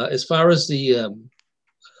 As far as the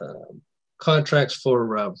contracts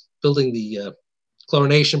for building the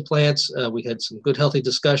chlorination plants. We had some good, healthy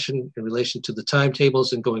discussion in relation to the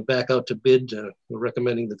timetables and going back out to bid. We're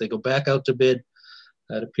recommending that they go back out to bid.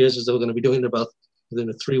 It appears as though we're going to be doing it about within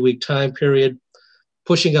a 3-week time period,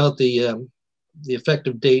 pushing out the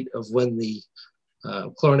effective date of when the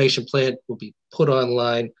chlorination plant will be put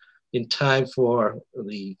online in time for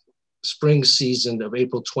the spring season of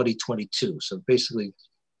April 2022. So basically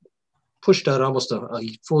pushed out almost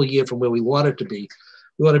a full year from where we want it to be.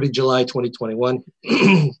 We want to be July 2021,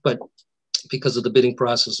 but because of the bidding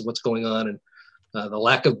process and what's going on and the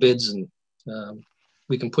lack of bids, and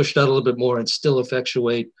we can push it out a little bit more and still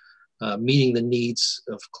effectuate meeting the needs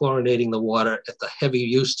of chlorinating the water at the heavy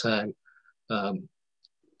use time a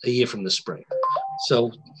year from the spring.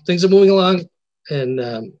 So things are moving along, and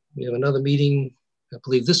we have another meeting, I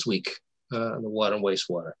believe, this week on the water and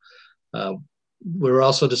wastewater. We're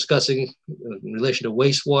also discussing, in relation to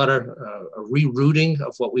wastewater, a rerouting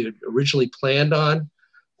of what we had originally planned on.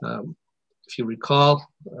 If you recall,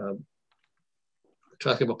 we're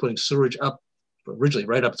talking about putting sewerage up, originally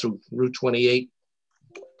right up through Route 28,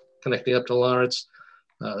 connecting up to Lawrence.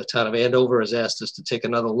 The town of Andover has asked us to take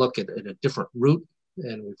another look at a different route,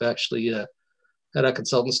 and we've actually had our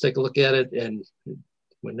consultants take a look at it, and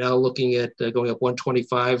we're now looking at going up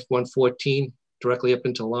 125, 114, directly up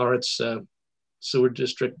into Lawrence Sewer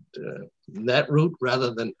District, that route,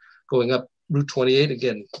 rather than going up Route 28.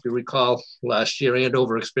 Again, if you recall, last year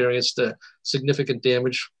Andover experienced significant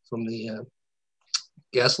damage from the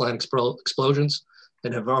gas line explosions,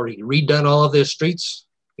 and have already redone all of their streets,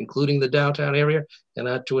 including the downtown area, and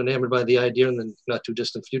not too enamored by the idea in the not too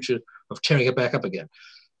distant future of tearing it back up again.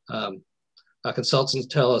 Our consultants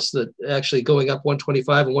tell us that actually going up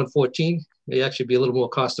 125 and 114 may actually be a little more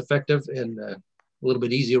cost effective and a little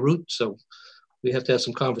bit easier route. So we have to have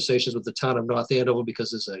some conversations with the town of North Andover, because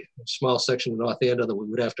there's a small section of North Andover that we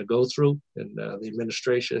would have to go through, and the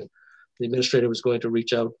administrator was going to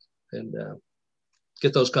reach out and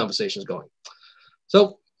get those conversations going.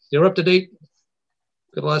 So you're up to date.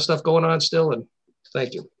 Got a lot of stuff going on still, and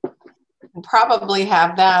thank you. We'll probably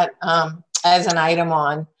have that as an item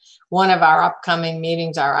on one of our upcoming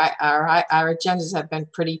meetings. Our agendas have been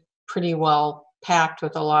pretty well packed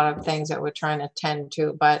with a lot of things that we're trying to tend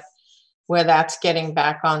to, but where that's getting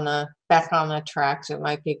back on the tracks, it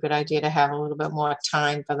might be a good idea to have a little bit more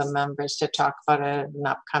time for the members to talk about it at an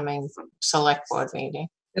upcoming select board meeting.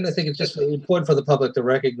 And I think it's just important for the public to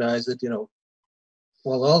recognize that,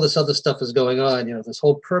 while all this other stuff is going on, this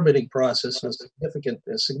whole permitting process was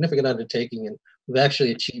a significant undertaking, and we've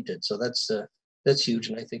actually achieved it. So that's huge,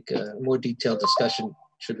 and I think a more detailed discussion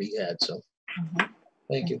should be had. So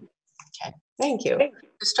thank you. Okay, thank you.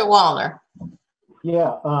 Mr. Wallner.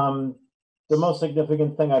 Yeah, the most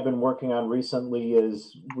significant thing I've been working on recently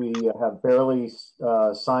is we have barely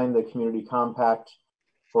signed the community compact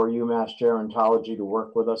for UMass Gerontology to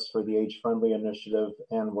work with us for the age-friendly initiative,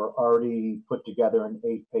 and we're already put together an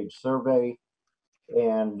 8-page survey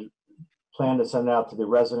and plan to send it out to the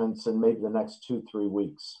residents in maybe the next 2-3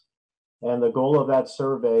 weeks. And the goal of that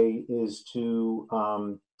survey is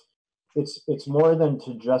to, it's more than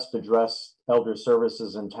to just address elder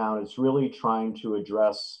services in town. It's really trying to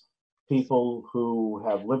address people who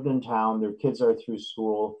have lived in town, their kids are through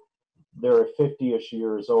school, they're 50-ish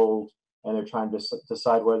years old, and they're trying to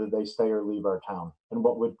decide whether they stay or leave our town, and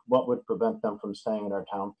what would prevent them from staying in our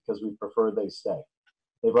town, because we prefer they stay.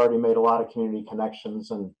 They've already made a lot of community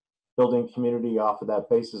connections, and building community off of that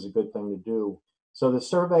base is a good thing to do. So the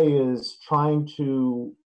survey is trying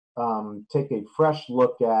to take a fresh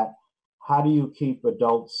look at how do you keep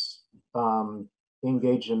adults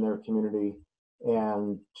engaged in their community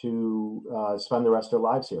and to spend the rest of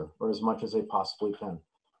their lives here, or as much as they possibly can.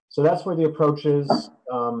 So that's where the approach is.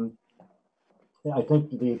 I think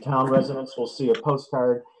the town residents will see a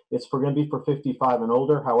postcard. It's going to be for 55 and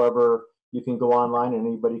older. However, you can go online and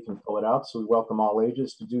anybody can fill it out. So we welcome all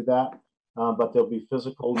ages to do that. But there'll be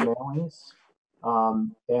physical mailings.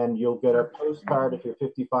 And you'll get a postcard if you're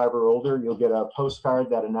 55 or older. You'll get a postcard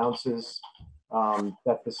that announces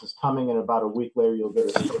that this is coming, and about a week later you'll get a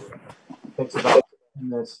survey. It takes about 10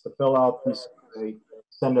 minutes to fill out the survey,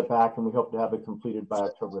 send it back, and we hope to have it completed by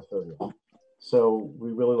October 30th. So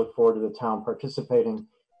we really look forward to the town participating.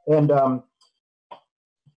 And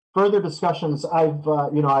further discussions, I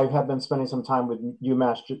have been spending some time with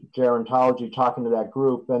UMass Gerontology, talking to that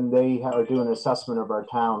group, and they are doing an assessment of our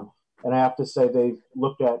town. And I have to say, they've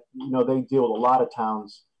looked at, they deal with a lot of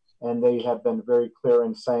towns, and they have been very clear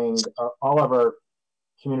in saying all of our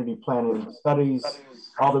community planning studies,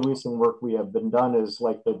 all the recent work we have been done is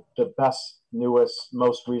like the best, newest,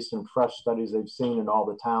 most recent, fresh studies they've seen in all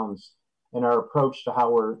the towns. and our approach to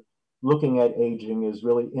how we're looking at aging is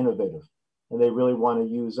really innovative. And they really want to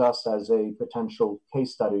use us as a potential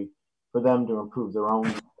case study for them to improve their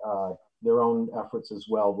own efforts as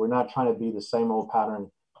well. We're not trying to be the same old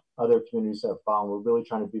pattern other communities have followed. We're really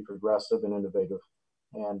trying to be progressive and innovative.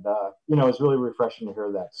 And, you know, it's really refreshing to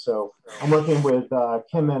hear that. So I'm working with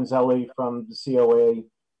Kim Manzelli from the COA,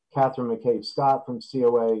 Catherine McCabe-Scott from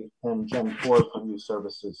COA, and Jen Ford from Youth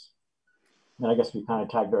Services. And I guess we kind of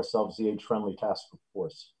tagged ourselves the Age-Friendly Task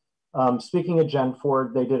Force. Speaking of Jen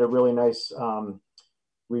Ford, they did a really nice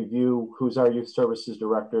review, who's our Youth Services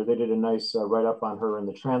Director. They did a nice write-up on her in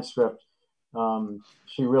the transcript.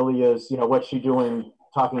 She really is, you know, what's she doing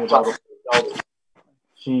talking about adults.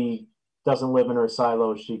 She doesn't live in her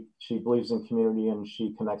silo. She believes in community and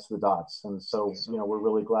she connects the dots. And so, you know, we're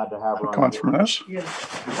really glad to have her on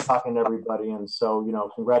talking to everybody. And so, you know,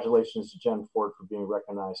 congratulations to Jen Ford for being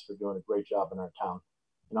recognized for doing a great job in our town.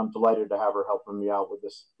 And I'm delighted to have her helping me out with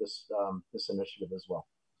this initiative as well.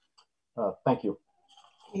 Thank you.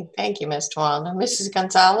 Thank you, Mr. Wallner. Mrs.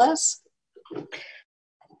 Gonzalez?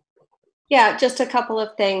 Yeah, just a couple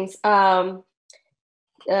of things. The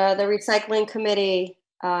recycling committee,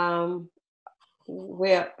 they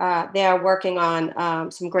are working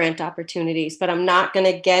on some grant opportunities, but I'm not going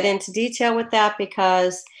to get into detail with that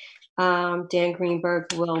because Dan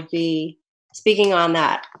Greenberg will be speaking on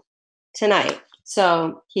that tonight,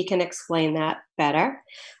 so he can explain that better.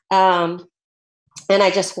 And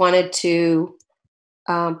I just wanted to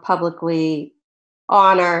publicly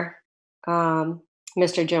honor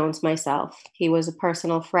Mr. Jones myself. He was a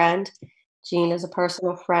personal friend. Gene is a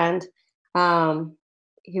personal friend.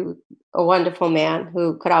 He was a wonderful man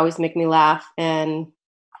who could always make me laugh and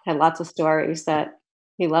had lots of stories that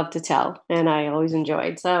he loved to tell, and I always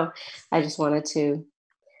enjoyed. So I just wanted to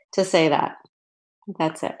say that.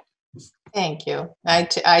 That's it. Thank you.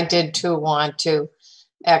 I did too want to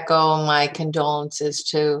echo my condolences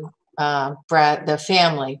to Brad, the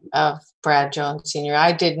family of Brad Jones Sr.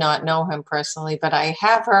 I did not know him personally, but I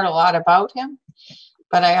have heard a lot about him.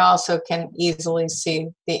 But I also can easily see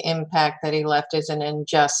the impact that he left isn't in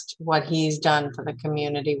just what he's done for the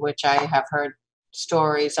community, which I have heard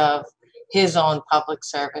stories of his own public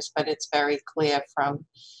service, but it's very clear from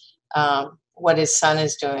what his son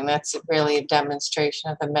is doing. That's really a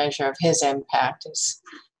demonstration of the measure of his impact is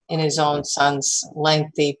in his own son's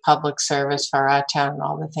lengthy public service for our town and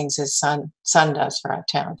all the things his son does for our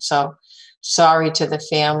town. So sorry to the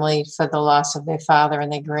family for the loss of their father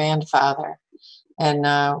and their grandfather. And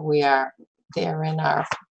we are there in our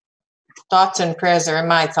thoughts and prayers, are in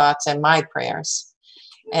my thoughts and my prayers.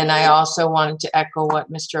 And I also wanted to echo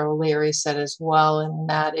what Mr. O'Leary said as well, and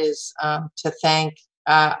that is to thank,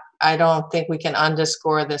 I don't think we can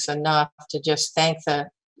underscore this enough, to just thank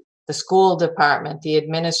the school department, the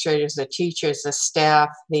administrators, the teachers, the staff,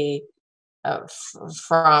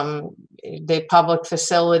 from the public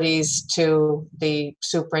facilities to the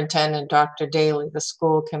superintendent, Dr. Daly, the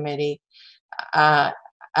school committee. I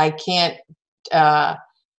can't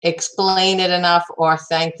explain it enough or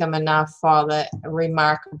thank them enough for the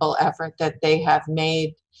remarkable effort that they have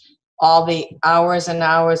made, all the hours and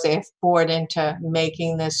hours they have poured into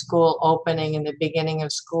making this school opening in the beginning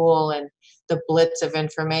of school, and the blitz of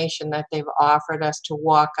information that they've offered us to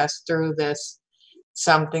walk us through this,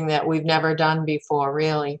 something that we've never done before,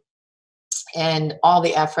 really. And all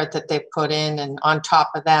the effort that they put in, and on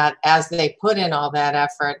top of that, as they put in all that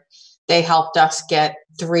effort, they helped us get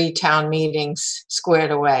 3 town meetings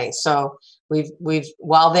squared away. So we've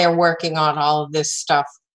while they're working on all of this stuff,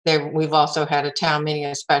 we've also had a town meeting,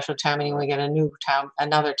 a special town meeting. We get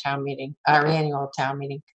another town meeting, our annual town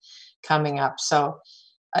meeting coming up. So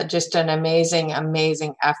just an amazing,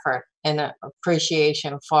 amazing effort and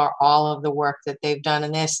appreciation for all of the work that they've done.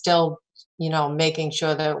 And they're still, you know, making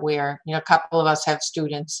sure that we're, you know, a couple of us have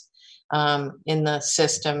students in the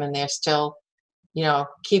system, and they're still, you know,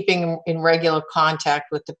 keeping in regular contact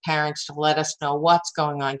with the parents to let us know what's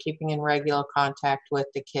going on, keeping in regular contact with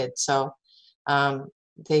the kids. So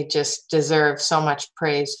they just deserve so much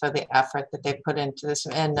praise for the effort that they put into this.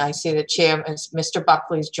 And I see the chair, Mr.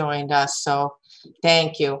 Buckley's joined us. So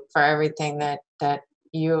thank you for everything that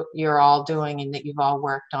you're all doing and that you've all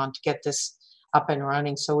worked on to get this up and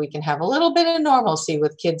running, so we can have a little bit of normalcy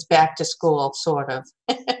with kids back to school, sort of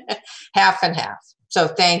half and half. So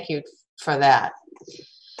thank you for that.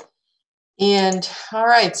 And all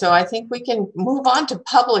right, so I think we can move on to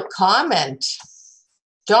public comment.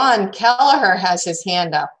 John Kelleher has his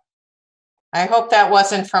hand up. I hope that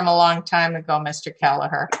wasn't from a long time ago, Mr.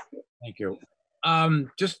 Kelleher. Thank you.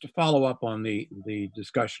 Just to follow up on the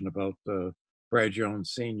discussion about Brad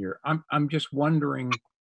Jones Sr., I'm just wondering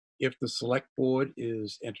if the select board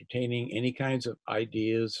is entertaining any kinds of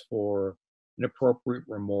ideas for an appropriate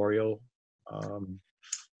memorial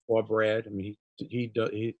for Brad. I mean,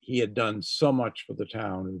 he had done so much for the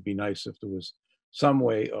town. It would be nice if there was some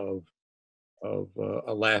way of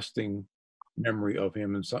a lasting memory of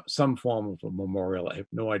him and some form of a memorial. I have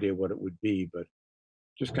no idea what it would be, but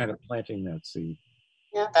just kind of planting that seed.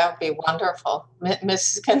 Yeah, that would be wonderful.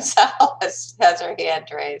 Mrs. Gonzalez has her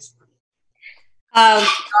hand raised.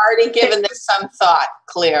 Already given this some thought,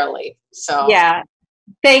 clearly. So yeah,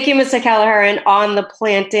 thank you, Mr. Kelleher. And on the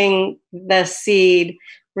planting the seed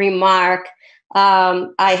remark,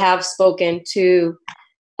 I have spoken to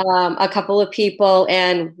a couple of people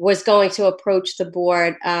and was going to approach the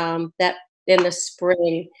board that in the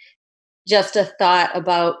spring, just a thought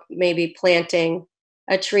about maybe planting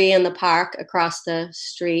a tree in the park across the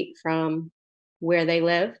street from where they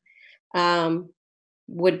live.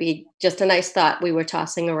 Would be just a nice thought we were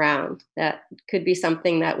tossing around. That could be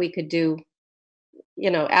something that we could do, you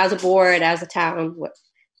know, as a board, as a town,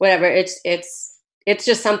 whatever. It's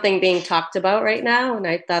just something being talked about right now, and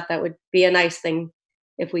I thought that would be a nice thing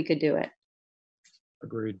if we could do it.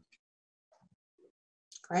 Agreed.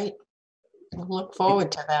 great. We'll look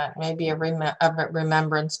forward to that. Maybe a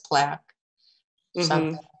remembrance plaque,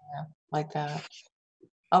 something like that.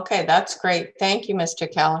 Okay, that's great. Thank you,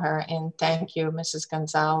 Mr. Kelleher, and thank you, Mrs.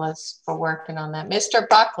 Gonzalez, for working on that. Mr.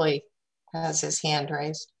 Buckley has his hand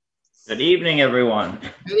raised. Good evening, everyone.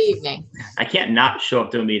 Good evening. I can't not show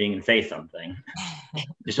up to a meeting and say something.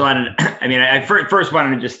 Just wanted to, I mean, I first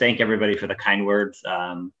wanted to just thank everybody for the kind words.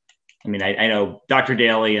 I mean, I know Dr.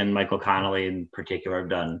 Daly and Michael Connolly in particular have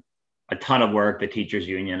done a ton of work, the teachers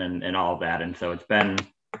union and all of that. And so it's been,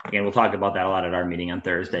 again, we'll talk about that a lot at our meeting on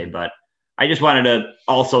Thursday, but I just wanted to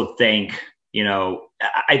also thank, you know,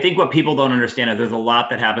 I think what people don't understand is there's a lot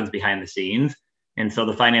that happens behind the scenes. And so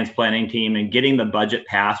the finance planning team and getting the budget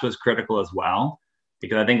passed was critical as well,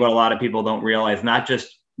 because I think what a lot of people don't realize, not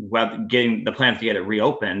just getting the plans to get it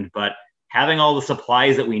reopened, but having all the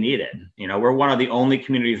supplies that we needed. You know, we're one of the only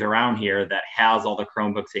communities around here that has all the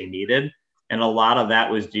Chromebooks they needed. And a lot of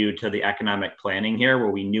that was due to the economic planning here, where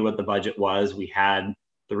we knew what the budget was. We had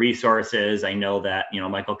the resources. I know that, you know,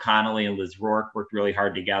 Michael Connolly and Liz Rourke worked really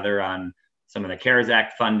hard together on some of the CARES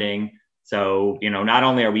Act funding. So, you know, not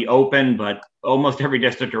only are we open, but almost every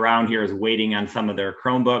district around here is waiting on some of their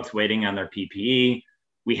Chromebooks, waiting on their PPE.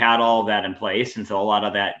 We had all of that in place. And so a lot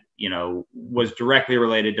of that, you know, was directly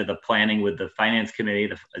related to the planning with the finance committee,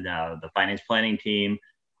 the finance planning team,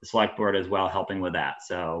 the select board as well, helping with that.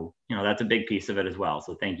 So, you know, that's a big piece of it as well.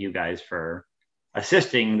 So thank you guys for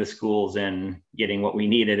assisting the schools in getting what we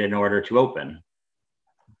needed in order to open.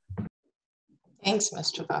 Thanks,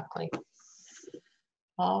 Mr. Buckley.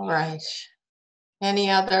 All right.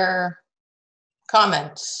 Any other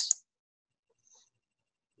comments?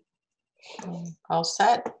 All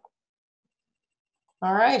set?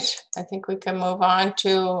 All right. I think we can move on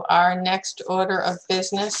to our next order of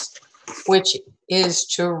business, which is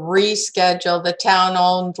to reschedule the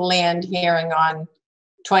town-owned land hearing on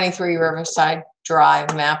 23 Riverside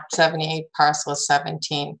Drive, map 78, parcel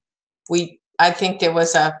 17. I think there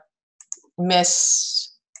was a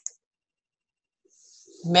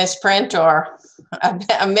misprint or a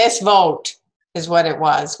misvote is what it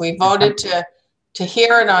was. We voted to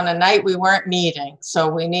hear it on a night we weren't meeting. So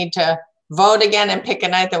we need to vote again and pick a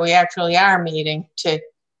night that we actually are meeting to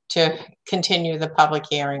continue the public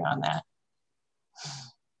hearing on that.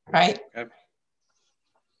 Right? Okay.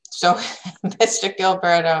 So Mr.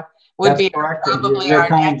 Gilberto would be probably our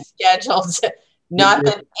next scheduled, not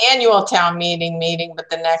the annual town meeting, but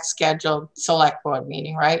the next scheduled select board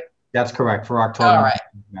meeting, right? That's correct, for October. All right.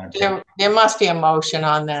 There must be a motion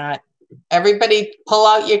on that. Everybody pull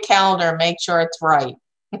out your calendar, make sure it's right.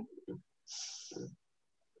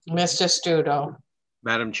 Mr. Studo.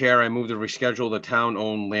 Madam Chair, I move to reschedule the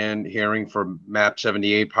town-owned land hearing for map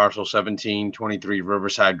 78, parcel 17, 23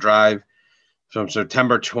 Riverside Drive from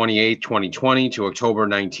September 28, 2020 to October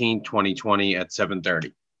 19, 2020 at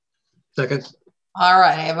 7:30. Second. All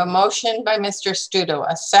right, I have a motion by Mr. Studo,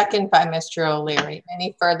 a second by Mr. O'Leary.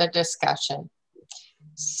 Any further discussion?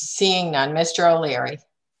 Seeing none. Mr. O'Leary.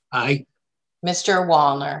 Aye. Mr.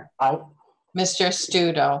 Wallner. Aye. Mr.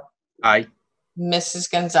 Studo. Aye.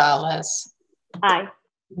 Mrs. Gonzalez. Aye.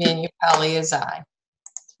 Manu Pelley is aye.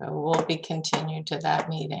 So we'll be continued to that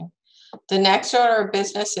meeting. The next order of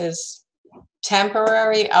business is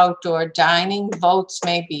temporary outdoor dining. Votes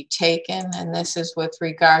may be taken, and this is with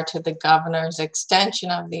regard to the governor's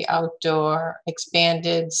extension of the outdoor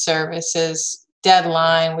expanded services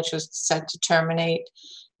deadline, which was set to terminate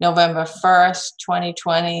November 1st,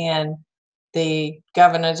 2020, and the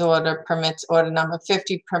governor's order permits, order number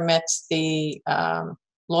 50 permits the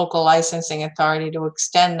local licensing authority to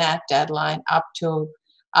extend that deadline up to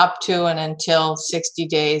and until 60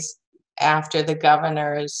 days after the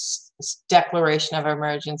governor's declaration of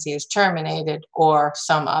emergency is terminated, or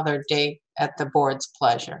some other date at the board's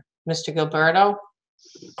pleasure. Mr. Gilberto?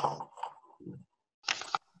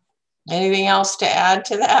 Anything else to add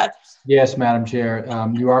to that? Yes, Madam Chair,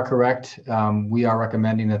 you are correct. We are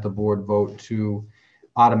recommending that the board vote to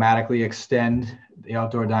automatically extend the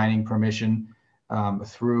outdoor dining permission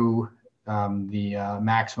through the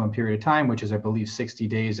maximum period of time, which is, I believe, 60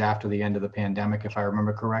 days after the end of the pandemic, if I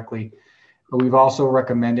remember correctly. But we've also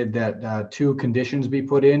recommended that 2 conditions be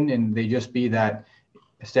put in, and they just be that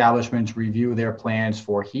establishments review their plans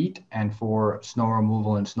for heat and for snow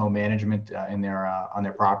removal and snow management in their on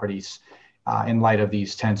their properties in light of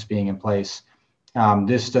these tents being in place.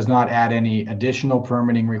 This does not add any additional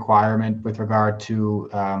permitting requirement with regard to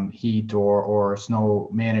heat or snow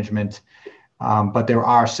management, but there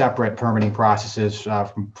are separate permitting processes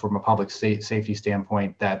from a public safety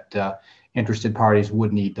standpoint that interested parties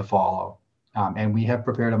would need to follow. And we have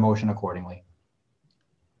prepared a motion accordingly.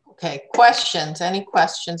 Okay, questions? Any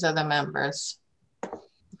questions of the members?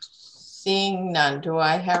 Seeing none, do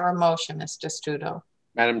I have a motion, Mr. Studo?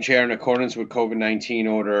 Madam Chair, in accordance with COVID-19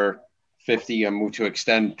 Order 50, I move to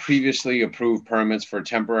extend previously approved permits for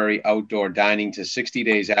temporary outdoor dining to 60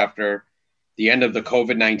 days after the end of the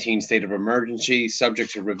COVID-19 state of emergency,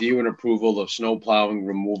 subject to review and approval of snow plowing,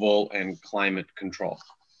 removal, and climate control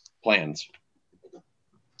plans.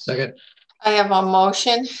 Second. I have a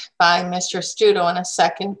motion by Mr. Studo and a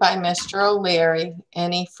second by Mr. O'Leary.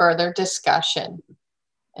 Any further discussion?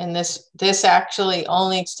 And this actually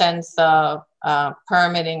only extends the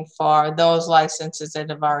permitting for those licenses that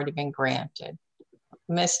have already been granted.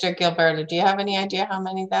 Mr. Gilberto, do you have any idea how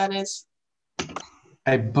many that is?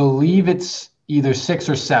 I believe it's either 6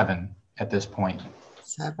 or 7 at this point.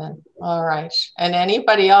 7. All right. And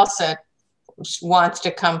anybody else that wants to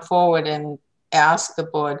come forward and ask the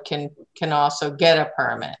board can also get a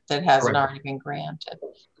permit that hasn't already been granted.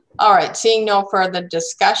 All right, seeing no further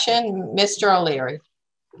discussion, Mr. O'Leary.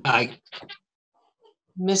 Aye.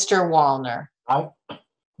 Mr. Wallner. Aye.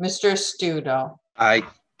 Mr. Studo. Aye.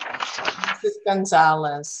 Mrs.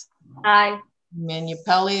 Gonzalez. Aye.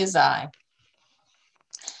 Minipelli is aye.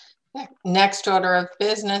 Next order of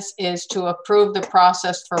business is to approve the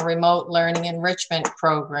process for remote learning enrichment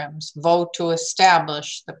programs. Vote to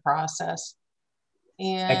establish the process.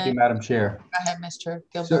 And thank you, Madam Chair. Go ahead, Mr.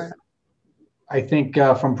 Gilberto. So, I think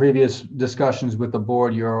from previous discussions with the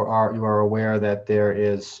board, you are aware that there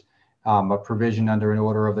is a provision under an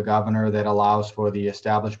order of the governor that allows for the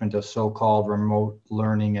establishment of so-called remote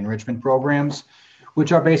learning enrichment programs,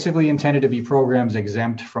 which are basically intended to be programs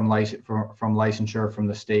exempt from licensure from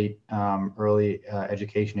the state early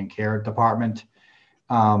education and care department.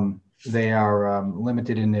 They are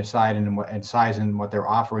limited in their size and what their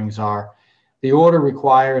offerings are. The order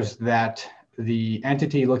requires that the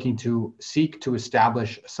entity looking to seek to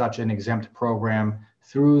establish such an exempt program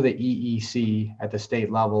through the EEC at the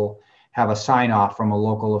state level have a sign off from a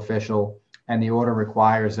local official, and the order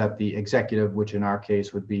requires that the executive, which in our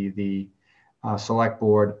case would be the select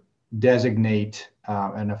board, designate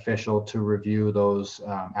an official to review those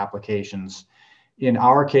applications. In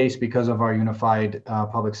our case, because of our unified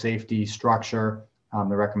public safety structure,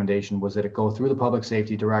 the recommendation was that it go through the public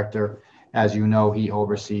safety director. As you know, he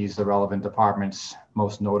oversees the relevant departments,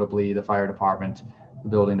 most notably the fire department, the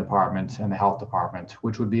building department, and the health department,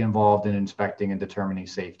 which would be involved in inspecting and determining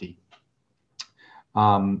safety.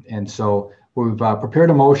 And so we've prepared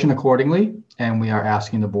a motion accordingly, and we are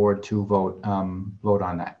asking the board to vote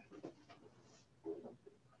on that.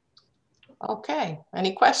 Okay,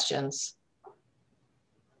 any questions?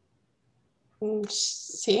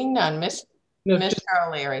 Seeing none, Mr.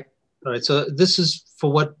 O'Leary. All right, so this is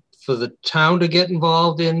for the town to get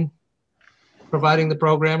involved in providing the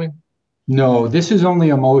programming? No, this is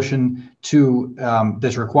only a motion to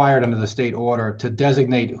that's required under the state order to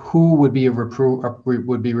designate who would be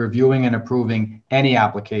reviewing and approving any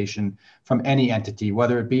application from any entity,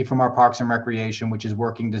 whether it be from our Parks and Recreation, which is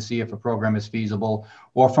working to see if a program is feasible,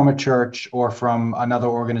 or from a church or from another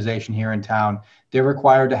organization here in town. They're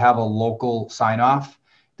required to have a local sign off.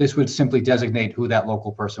 This would simply designate who that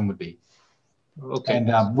local person would be. Okay. And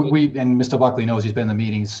and Mr. Buckley knows, he's been in the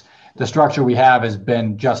meetings. The structure we have has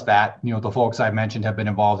been just that. You know, the folks I've mentioned have been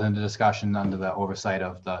involved in the discussion under the oversight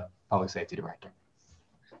of the public safety director.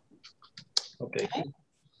 Okay.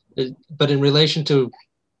 But in relation to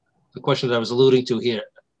the question that I was alluding to here,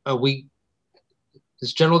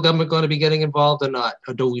 is general government going to be getting involved or not?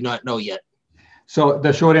 Or do we not know yet? So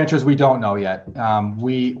the short answer is we don't know yet.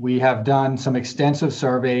 We have done some extensive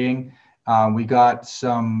surveying. We got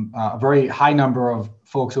a very high number of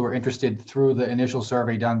folks who were interested through the initial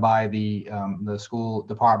survey done by the school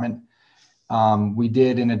department. We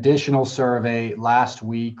did an additional survey last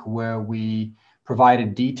week where we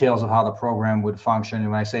provided details of how the program would function.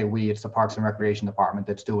 And when I say we, it's the Parks and Recreation Department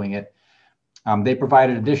that's doing it. They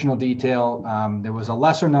provided additional detail. There was a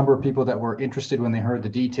lesser number of people that were interested when they heard the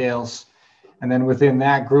details. And then within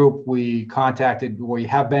that group, we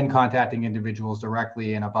have been contacting individuals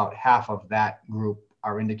directly, and about half of that group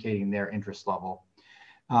are indicating their interest level.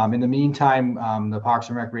 In the meantime, the Parks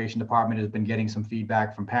and Recreation Department has been getting some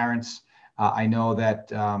feedback from parents. I know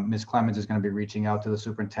that Ms. Clemens is going to be reaching out to the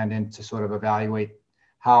superintendent to sort of evaluate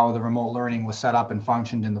how the remote learning was set up and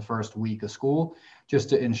functioned in the first week of school, just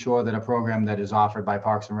to ensure that a program that is offered by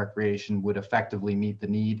Parks and Recreation would effectively meet the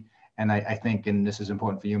need. And I think, and this is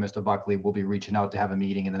important for you, Mr. Buckley, we'll be reaching out to have a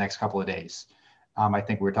meeting in the next couple of days. I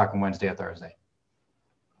think we're talking Wednesday or Thursday.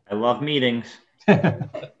 I love meetings.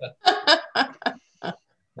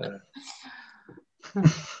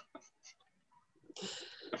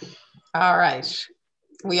 All right.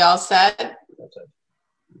 We all set?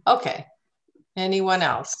 Okay. Anyone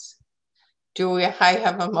else? I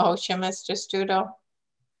have a motion, Mr. Studo?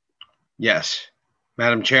 Yes.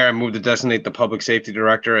 Madam Chair, I move to designate the Public Safety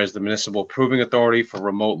Director as the municipal approving authority for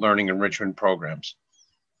remote learning enrichment programs.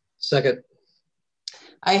 Second.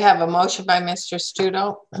 I have a motion by Mr.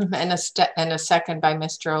 Studo and a second by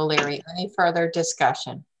Mr. O'Leary. Any further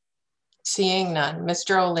discussion? Seeing none.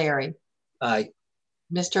 Mr. O'Leary. Aye.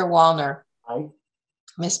 Mr. Wallner. Aye.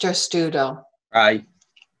 Mr. Studo. Aye.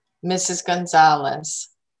 Mrs. Gonzalez.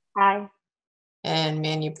 Aye. And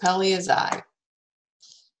Manu Pelley is aye.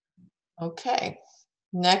 Okay.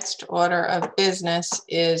 Next order of business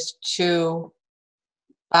is to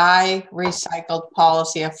buy recycled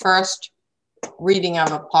policy, a first reading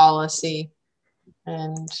of a policy,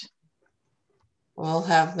 and we'll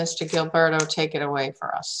have Mr. Gilberto take it away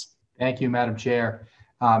for us. Thank you, Madam Chair.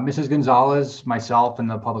 Mrs. Gonzalez, myself, and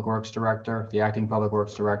the Public Works Director, the Acting Public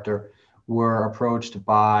Works Director, were approached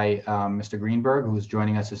by Mr. Greenberg, who is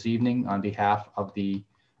joining us this evening on behalf of the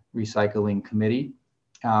Recycling Committee,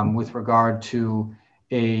 with regard to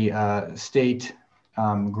a state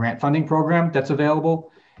grant funding program that's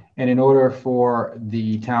available. And in order for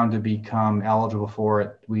the town to become eligible for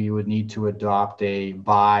it, we would need to adopt a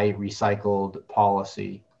buy recycled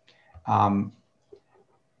policy.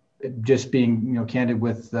 Just being, candid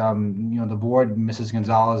with, the board, Mrs.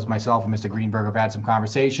 Gonzalez, myself, and Mr. Greenberg have had some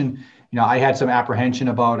conversation. I had some apprehension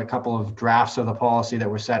about a couple of drafts of the policy that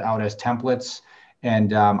were set out as templates.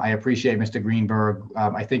 And I appreciate Mr. Greenberg,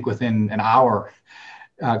 I think within an hour,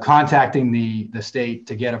 contacting the state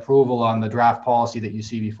to get approval on the draft policy that you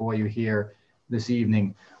see before you here this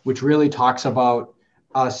evening, which really talks about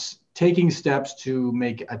us taking steps to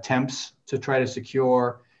make attempts to try to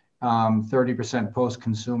secure 30%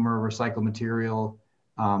 post-consumer recycled material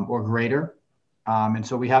or greater. And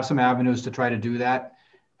so we have some avenues to try to do that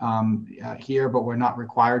here, but we're not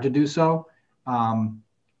required to do so.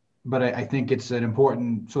 But I think it's an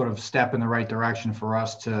important sort of step in the right direction for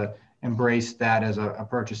us to embrace that as a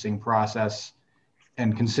purchasing process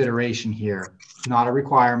and consideration here. Not a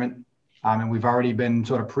requirement. And we've already been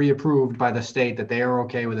sort of pre-approved by the state that they are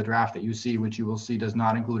okay with the draft that you see, which you will see does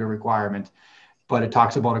not include a requirement, but it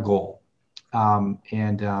talks about a goal.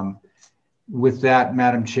 With that,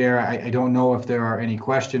 Madam Chair, I don't know if there are any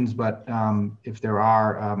questions, but if there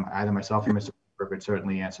are, either myself or Mr. Berg could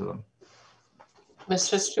certainly answer them.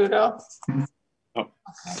 Mr. Studo? Oh.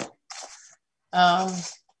 Okay.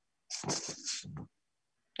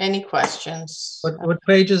 Any questions? What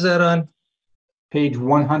page is that on? Page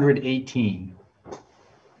 118.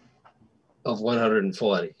 Of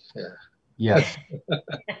 140, yeah. Yes.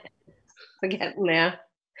 We're getting there.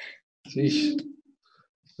 Sheesh.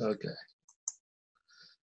 Okay.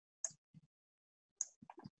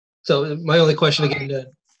 So my only question again to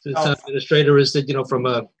the town administrator is that, from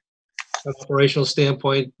an operational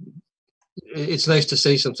standpoint, it's nice to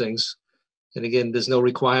say some things. And again, there's no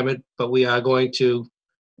requirement, but we are going to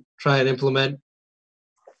try and implement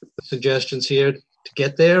suggestions here to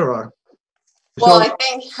get there, or? Well,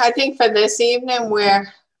 I think for this evening,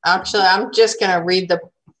 I'm just going to read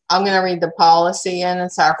the policy, and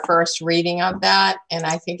it's our first reading of that. And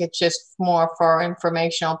I think it's just more for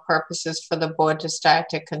informational purposes for the board to start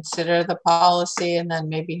to consider the policy, and then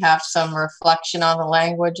maybe have some reflection on the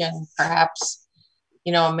language, and perhaps,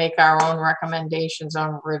 make our own recommendations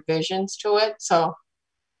on revisions to it. So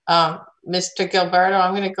Mr. Gilberto,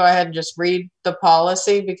 I'm going to go ahead and just read the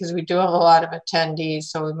policy because we do have a lot of attendees,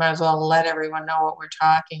 so we might as well let everyone know what we're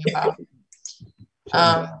talking about.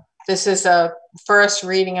 This is a first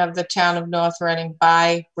reading of the Town of North Reading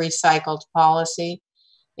Buy Recycled policy.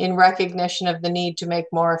 In recognition of the need to make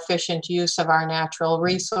more efficient use of our natural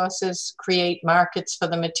resources, create markets for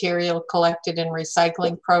the material collected in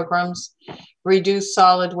recycling programs, reduce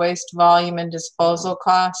solid waste volume and disposal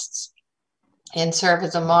costs, and serve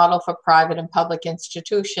as a model for private and public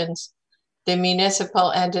institutions, the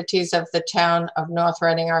municipal entities of the Town of North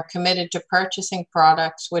Reading are committed to purchasing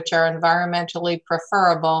products which are environmentally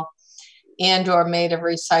preferable and or made of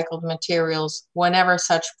recycled materials whenever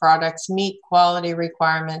such products meet quality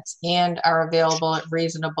requirements and are available at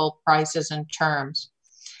reasonable prices and terms.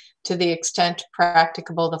 To the extent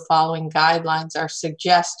practicable, the following guidelines are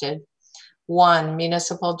suggested. 1,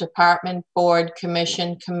 municipal department, board,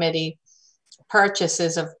 commission, committee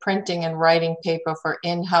purchases of printing and writing paper for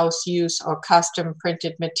in-house use or custom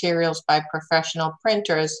printed materials by professional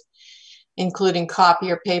printers, including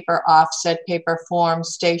copier paper, offset paper,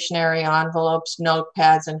 forms, stationery, envelopes,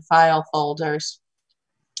 notepads, and file folders.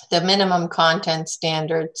 The minimum content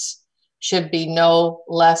standards should be no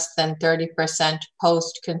less than 30%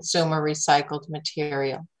 post-consumer recycled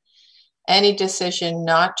material. Any decision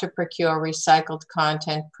not to procure recycled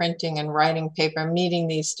content, printing, and writing paper meeting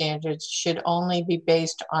these standards should only be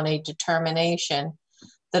based on a determination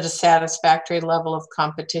that a satisfactory level of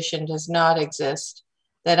competition does not exist,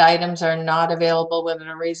 that items are not available within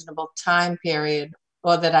a reasonable time period,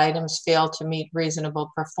 or that items fail to meet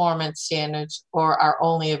reasonable performance standards or are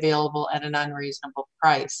only available at an unreasonable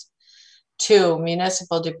price. 2,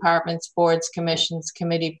 municipal departments, boards, commissions,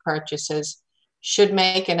 committee purchases should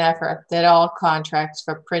make an effort that all contracts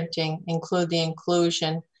for printing include the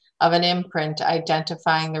inclusion of an imprint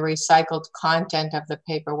identifying the recycled content of the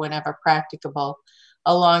paper whenever practicable,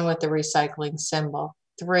 along with the recycling symbol.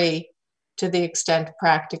 3, to the extent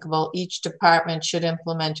practicable, each department should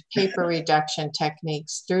implement paper reduction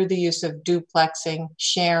techniques through the use of duplexing,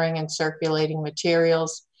 sharing and circulating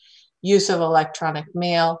materials, use of electronic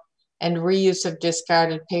mail, and reuse of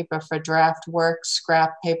discarded paper for draft work,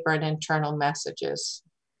 scrap paper, and internal messages.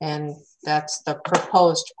 And that's the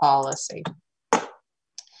proposed policy.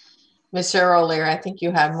 Mr. O'Leary, I think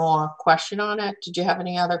you had more question on it. Did you have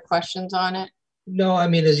any other questions on it? No, I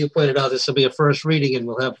mean, as you pointed out, this will be a first reading and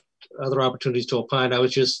we'll have other opportunities to opine. I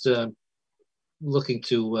was just looking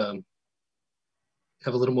to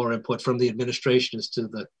have a little more input from the administration as to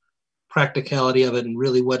the practicality of it and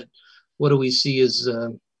really what do we see as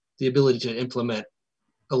the ability to implement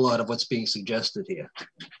a lot of what's being suggested here.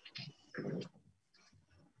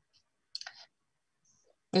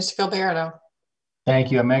 Mr. Gilberto.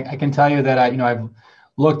 Thank you. I can tell you that I've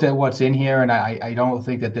looked at what's in here, and I don't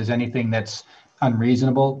think that there's anything that's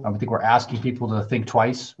unreasonable. I think we're asking people to think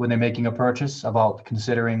twice when they're making a purchase about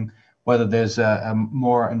considering whether there's a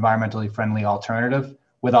more environmentally friendly alternative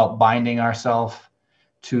without binding ourselves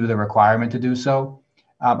to the requirement to do so.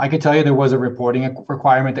 I can tell you there was a reporting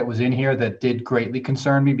requirement that was in here that did greatly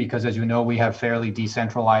concern me because, as you know, we have fairly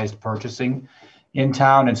decentralized purchasing in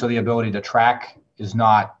town, and so the ability to track is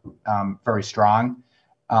not very strong.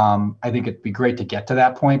 I think it'd be great to get to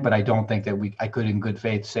that point, but I don't think that I could in good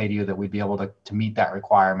faith say to you that we'd be able to meet that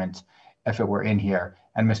requirement if it were in here.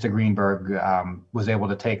 And Mr. Greenberg was able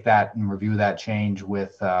to take that and review that change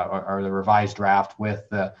with, or the revised draft with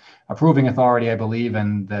the approving authority, I believe,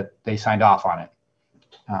 and that they signed off on it.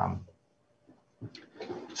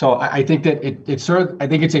 So I think that I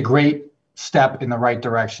think it's a great step in the right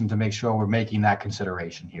direction to make sure we're making that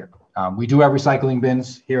consideration here. We do have recycling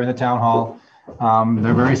bins here in the town hall.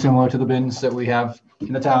 They're very similar to the bins that we have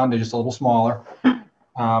in the town. They're just a little smaller. We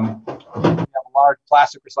have a large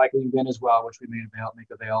plastic recycling bin as well, which we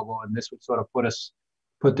make available, and this would sort of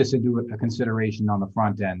put this into a consideration on the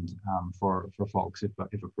front end for folks if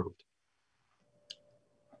approved.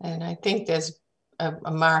 And I think there's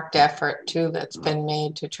a marked effort too that's been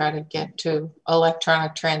made to try to get to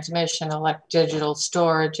electronic transmission, digital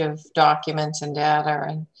storage of documents and data,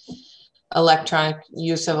 and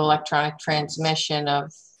use of electronic transmission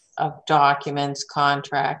of documents,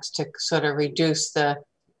 contracts, to sort of reduce the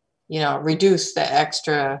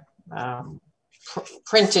extra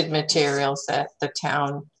printed materials that the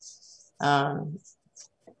town,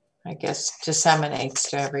 I guess,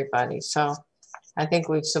 disseminates to everybody. So I think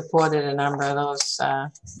we've supported a number of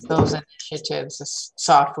those initiatives,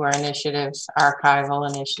 software initiatives,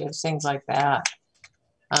 archival initiatives, things like that.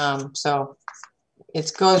 So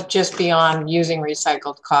it goes just beyond using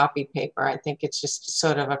recycled copy paper. I think it's just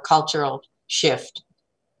sort of a cultural shift.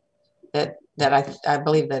 I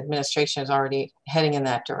believe the administration is already heading in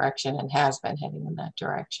that direction and has been heading in that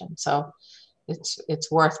direction. So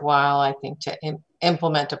it's worthwhile, I think, to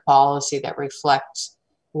implement a policy that reflects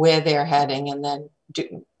where they're heading, and then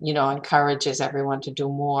encourages everyone to do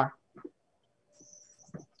more.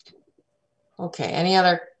 Okay, any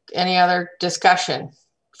other discussion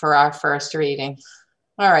for our first reading?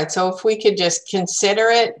 All right, so if we could just consider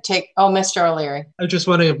it, Mr. O'Leary. I was just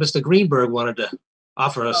wondering if Mr. Greenberg wanted to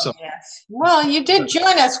offer us some. Yes. Well, you did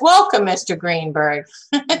join us. Welcome, Mr. Greenberg.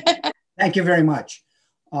 Thank you very much.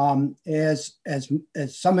 As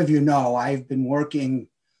some of you know, I've been working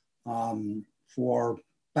for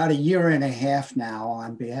about a year and a half now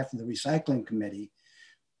on behalf of the Recycling Committee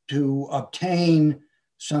to obtain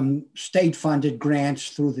some state-funded grants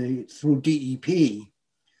through DEP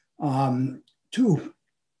to,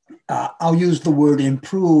 I'll use the word,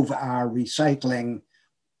 improve our recycling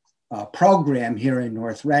program here in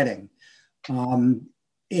North Reading. And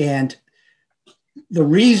the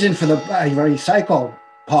reason for the recycle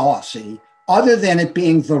policy, other than it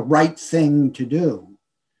being the right thing to do,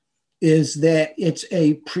 is that it's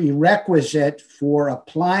a prerequisite for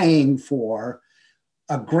applying for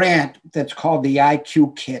a grant that's called the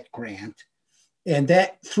IQ Kit grant. And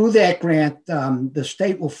that through that grant, the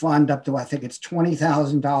state will fund up to, I think it's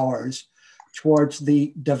 $20,000 towards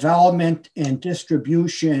the development and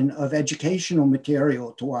distribution of educational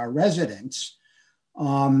material to our residents.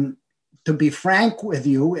 To be frank with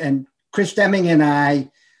you, and Chris Deming and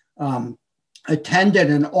I attended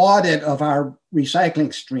an audit of our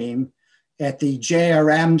recycling stream at the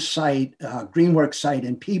JRM site, Greenworks site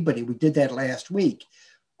in Peabody. We did that last week,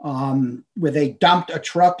 where they dumped a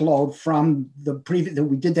truckload from the previous,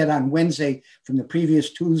 we did that on Wednesday from the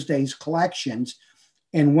previous Tuesday's collections,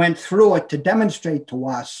 and went through it to demonstrate to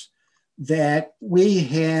us that we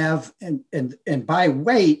have, and by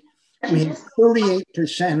weight, we have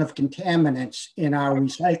 38% of contaminants in our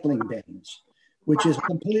recycling bins, which is a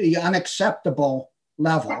completely unacceptable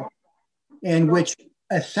level, and which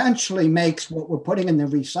essentially makes what we're putting in the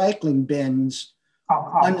recycling bins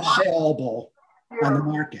unsaleable on the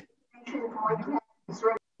market.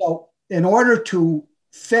 So in order to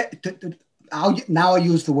I'll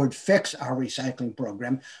use the word fix our recycling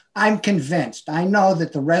program, I'm convinced, I know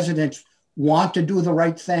that the residents want to do the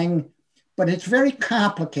right thing, but it's very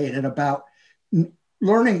complicated about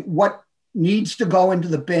learning what needs to go into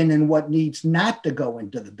the bin and what needs not to go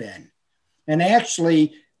into the bin. And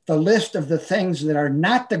actually, the list of the things that are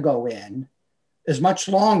not to go in is much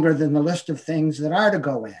longer than the list of things that are to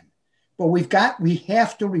go in. But we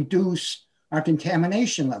have to reduce our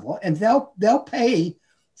contamination level, and they'll pay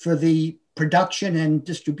for the production and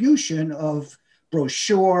distribution of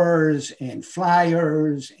brochures and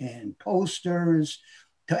flyers and posters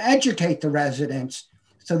to educate the residents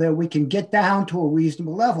so that we can get down to a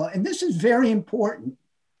reasonable level. And this is very important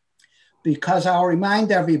because I'll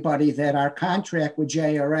remind everybody that our contract with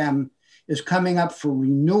JRM is coming up for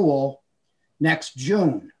renewal next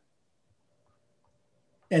June.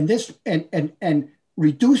 And this and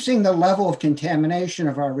reducing the level of contamination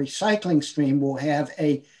of our recycling stream will have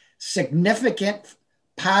a significant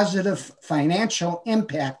positive financial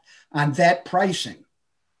impact on that pricing.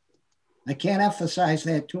 I can't emphasize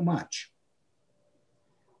that too much.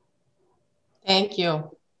 Thank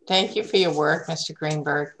you. Thank you for your work, Mr.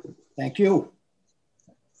 Greenberg. Thank you.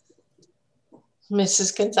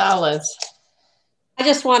 Mrs. Gonzalez. I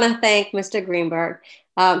just want to thank Mr. Greenberg.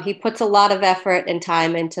 He puts a lot of effort and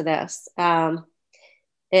time into this. And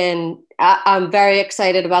I'm very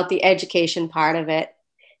excited about the education part of it.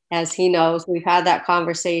 As he knows, we've had that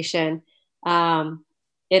conversation. To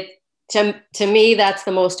me, that's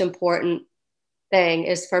the most important thing,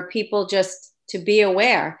 is for people just to be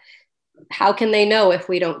aware. How can they know if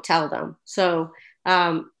we don't tell them? So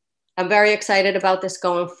I'm very excited about this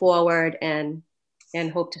going forward and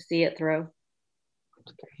hope to see it through.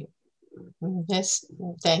 Yes,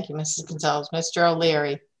 thank you, Mrs. Gonzalez. Mr.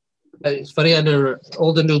 O'Leary. It's funny, under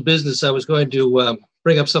old and new business, I was going to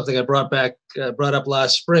bring up something I brought up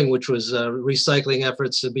last spring, which was recycling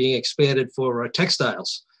efforts being expanded for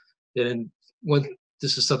textiles. And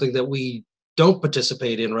this is something that we don't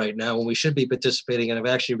participate in right now, and we should be participating. And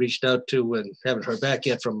I've actually reached out to, and haven't heard back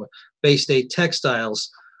yet, from Bay State Textiles.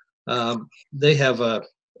 They have a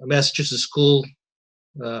Massachusetts school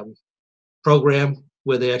program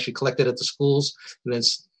where they actually collect it at the schools and then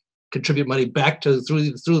contribute money back to through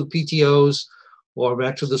the PTOs or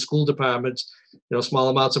back to the school departments. Small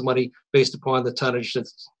amounts of money based upon the tonnage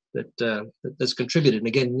that's contributed. And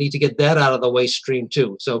again, you need to get that out of the waste stream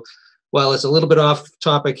too. So while it's a little bit off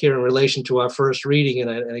topic here in relation to our first reading,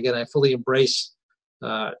 and again, I fully embrace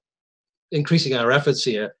increasing our efforts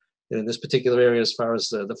here in this particular area as far as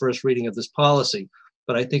the first reading of this policy.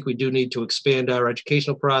 But I think we do need to expand our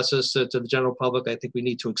educational process to the general public. I think we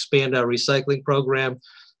need to expand our recycling program.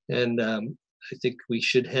 And I think we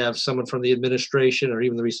should have someone from the administration or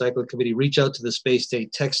even the recycling committee reach out to the Bay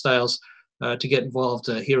State Textiles to get involved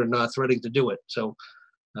here in North Reading to do it. So,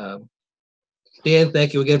 Dan,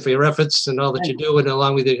 thank you again for your efforts and all that you do, and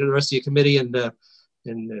along with the rest of your committee and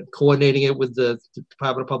coordinating it with the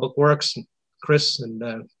Department of Public Works, and Chris, and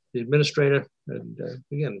the administrator. And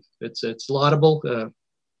again, it's laudable.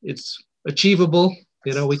 It's achievable.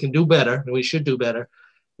 You know, we can do better, and we should do better.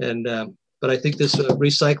 And but I think this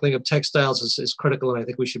recycling of textiles is critical, and I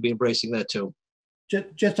think we should be embracing that too.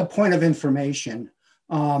 Just a point of information.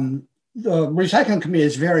 The recycling committee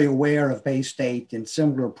is very aware of Bay State and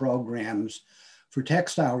similar programs for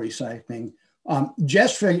textile recycling.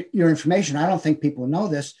 Just for your information, I don't think people know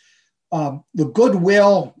this. The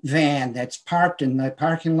Goodwill van that's parked in the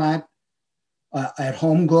parking lot at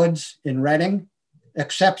Home Goods in Reading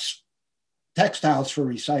accepts textiles for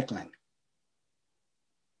recycling.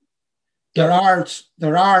 There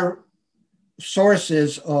are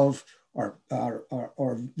sources of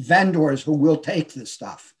or vendors who will take this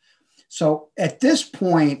stuff. So at this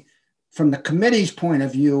point, from the committee's point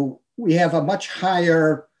of view, we have a much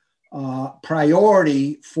higher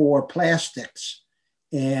priority for plastics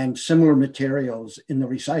and similar materials in the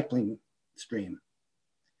recycling stream.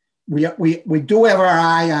 We do have our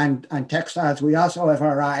eye on textiles. We also have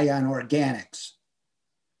our eye on organics.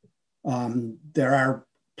 There are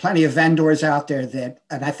plenty of vendors out there that,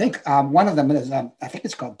 and I think one of them is, I think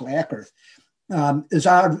it's called Black Earth, is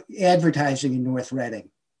out advertising in North Reading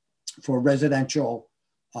for residential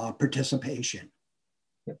participation.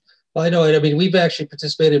 Well, I know. I mean, we've actually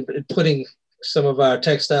participated in putting some of our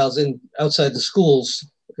textiles in outside the schools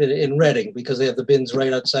in Reading because they have the bins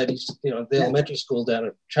right outside, the elementary school down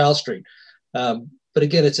at Charles Street. But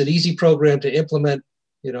again, it's an easy program to implement.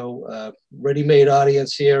 Ready-made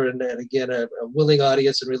audience here, and again, a willing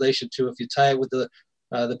audience in relation to if you tie it with the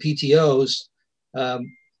PTOs,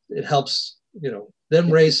 it helps them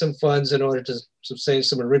raise some funds in order to sustain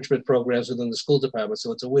some enrichment programs within the school department.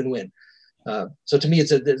 So it's a win-win. So to me,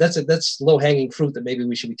 that's low-hanging fruit that maybe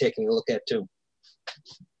we should be taking a look at too.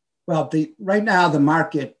 Well, right now the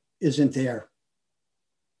market isn't there.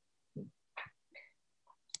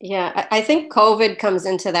 Yeah, I think COVID comes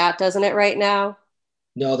into that, doesn't it? Right now.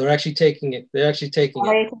 No, they're actually taking it. They're actually taking it.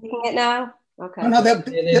 Are they taking it now? Okay. No, there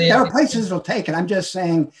are places that'll take it. I'm just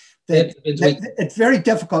saying that it's very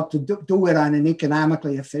difficult to do it on an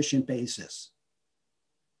economically efficient basis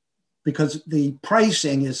because the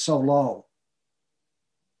pricing is so low.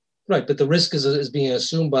 Right, but the risk is being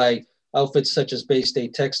assumed by outfits such as Bay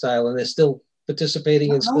State Textile, and they're still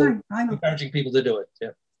participating and still encouraging people to do it. Yeah.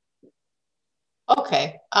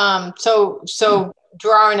 Okay. So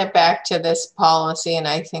drawing it back to this policy, and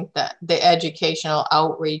I think that the educational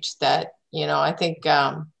outreach that, I think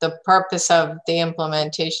the purpose of the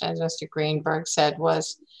implementation, as Mr. Greenberg said,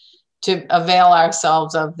 was to avail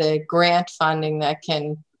ourselves of the grant funding that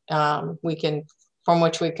from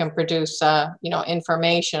which we can produce,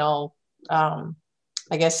 informational,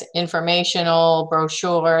 informational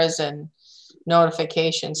brochures and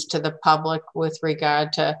notifications to the public with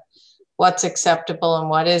regard to what's acceptable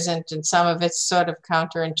and what isn't. And some of it's sort of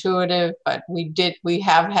counterintuitive, but we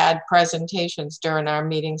have had presentations during our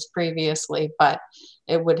meetings previously, but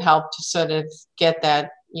it would help to sort of get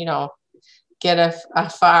that,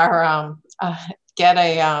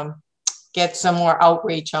 get some more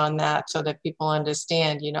outreach on that so that people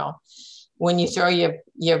understand, when you throw your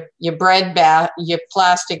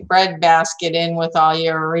plastic bread basket in with all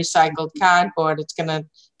your recycled cardboard, it's going to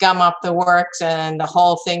gum up the works and the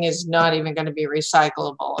whole thing is not even going to be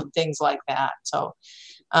recyclable and things like that. So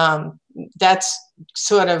that's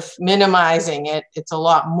sort of minimizing it. It's a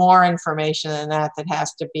lot more information than that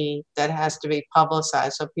has to be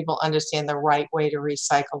publicized so people understand the right way to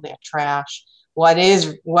recycle their trash. What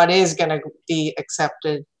is going to be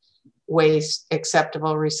acceptable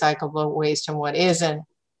recyclable waste and what isn't.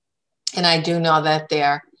 And I do know that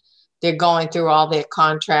they're going through all their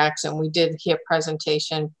contracts, and we did hear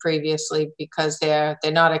presentation previously because they're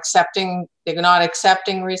not accepting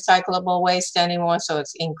recyclable waste anymore. So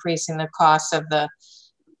it's increasing the cost of the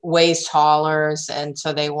waste haulers, and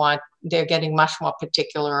so they're getting much more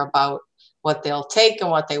particular about what they'll take and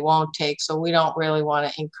what they won't take. So we don't really want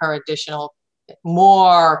to incur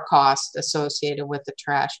more cost associated with the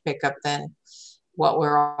trash pickup than what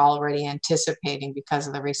we're already anticipating because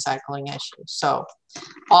of the recycling issue. So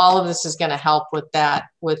all of this is going to help with that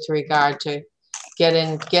with regard to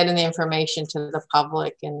getting the information to the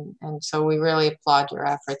public. And so we really applaud your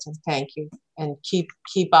efforts and thank you. And keep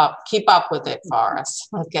up with it for us.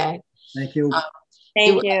 Okay. Thank you.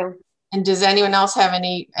 Thank you. And does anyone else have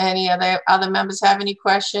any other members have any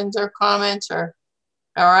questions or comments or,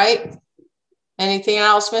 all right. Anything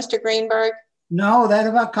else, Mr. Greenberg? No, that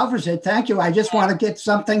about covers it. Thank you. I just want to get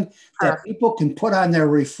something that people can put on their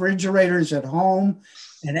refrigerators at home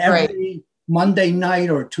and every Monday night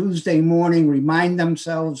or Tuesday morning, remind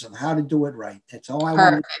themselves of how to do it right. That's all I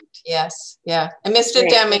want. Perfect. Yes. Yeah. And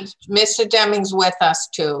Mr. Deming's with us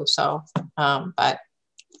too. So, but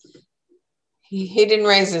he didn't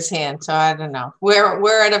raise his hand, so I don't know.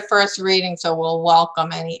 We're at a first reading, so we'll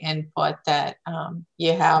welcome any input that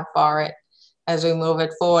you have for it as we move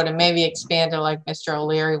it forward, and maybe expand it like Mr.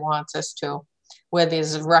 O'Leary wants us to. Where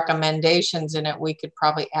there's recommendations in it, we could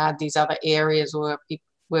probably add these other areas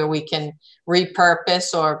where we can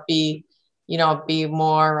repurpose or be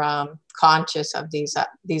more conscious of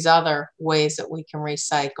these other ways that we can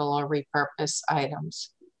recycle or repurpose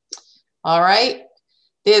items. All right.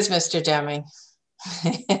 There's Mr. Deming.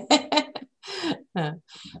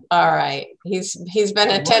 All right. He's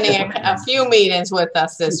been attending a few meetings with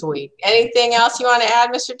us this week. Anything else you want to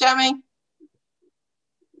add, Mr. Deming?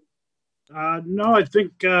 No, I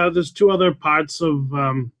think there's two other parts of,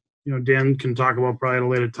 Dan can talk about probably at a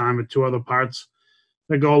later time, but two other parts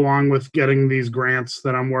that go along with getting these grants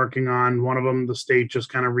that I'm working on. One of them, the state just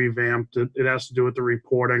kind of revamped. It has to do with the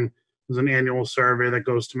reporting. There's an annual survey that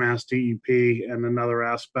goes to Mass DEP, and another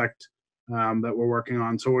aspect that we're working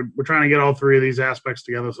on. So we're trying to get all three of these aspects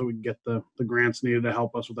together so we can get the grants needed to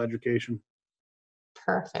help us with education.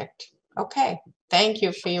 Perfect. Okay. Thank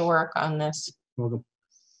you for your work on this. Welcome.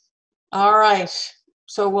 All right.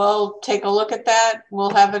 So we'll take a look at that. We'll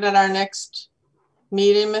have it at our next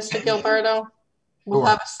meeting, Mr. Gilberto. We'll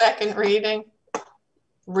have a second reading,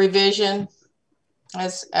 revision,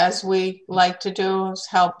 as we like to do, is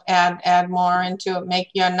help add more into it, make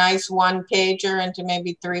your nice one pager into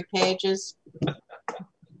maybe 3 pages.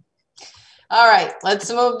 All right,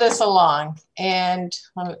 let's move this along. And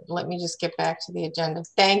let me just get back to the agenda.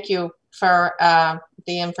 Thank you for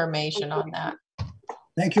the information on that.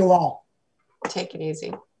 Thank you all. Take it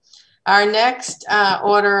easy. Our next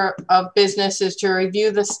order of business is to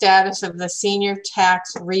review the status of the senior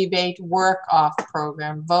tax rebate work-off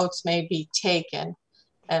program. Votes may be taken.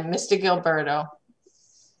 And Mr. Gilberto.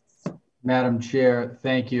 Madam Chair,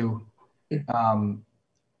 thank you. Due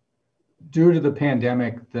to the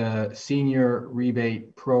pandemic, the senior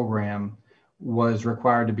rebate program was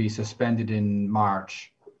required to be suspended in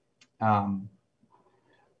March.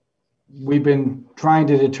 We've been trying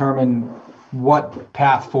to determine what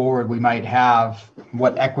path forward we might have,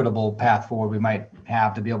 what equitable path forward we might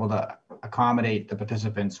have to be able to accommodate the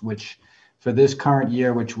participants, which for this current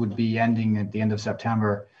year, which would be ending at the end of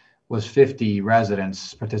September, was 50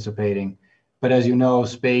 residents participating. But as you know,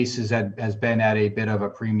 space has been at a bit of a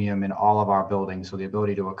premium in all of our buildings. So the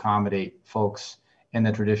ability to accommodate folks in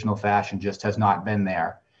the traditional fashion just has not been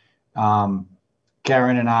there.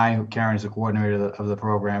 Karen and I, Karen is the coordinator of the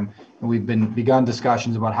program, and we've begun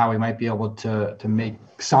discussions about how we might be able to make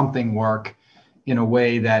something work in a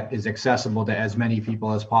way that is accessible to as many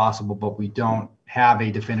people as possible, but we don't have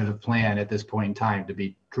a definitive plan at this point in time, to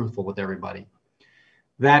be truthful with everybody.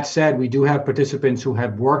 That said, we do have participants who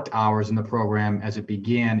had worked hours in the program as it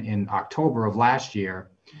began in October of last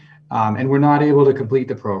year, and were not able to complete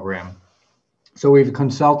the program. So we've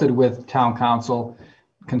consulted with town council,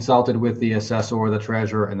 consulted with the assessor, the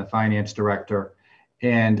treasurer, and the finance director.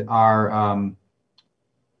 And our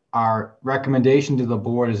recommendation to the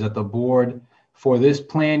board is that the board, for this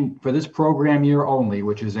program year only,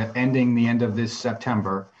 which is ending the end of this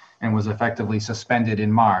September and was effectively suspended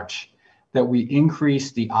in March, that we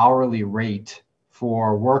increase the hourly rate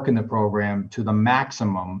for work in the program to the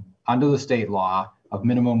maximum under the state law of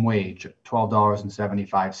minimum wage,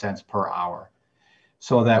 $12.75 per hour,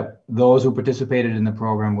 so that those who participated in the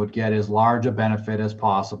program would get as large a benefit as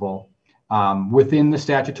possible within the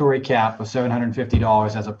statutory cap of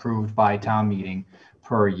 $750 as approved by town meeting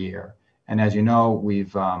per year. And as you know, we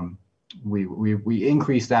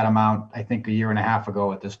increased that amount, I think, a year and a half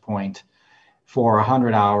ago at this point, for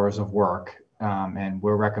 100 hours of work. And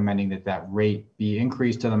we're recommending that rate be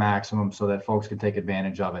increased to the maximum so that folks can take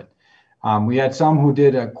advantage of it. We had some who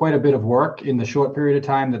did quite a bit of work in the short period of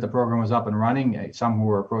time that the program was up and running, some who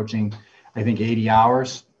were approaching, I think, 80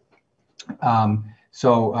 hours.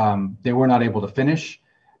 So they were not able to finish,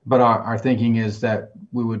 but our thinking is that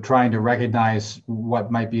we would trying to recognize what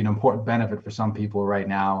might be an important benefit for some people right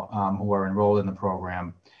now who are enrolled in the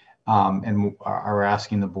program. and are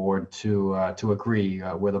asking the board to agree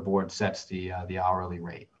where the board sets the hourly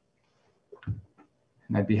rate.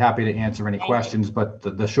 And I'd be happy to answer any questions, but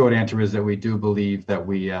the short answer is that we do believe that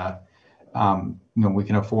we we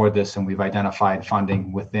can afford this, and we've identified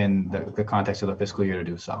funding within the context of the fiscal year to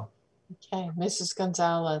do so. Okay, Mrs.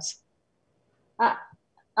 Gonzalez.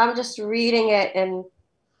 I'm just reading it, and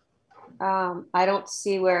I don't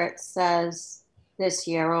see where it says this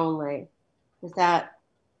year only. Is that?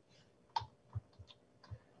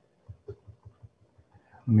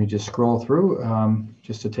 Let me just scroll through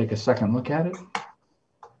just to take a second look at it.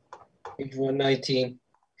 Page 119.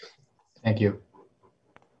 Thank you.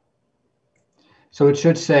 So it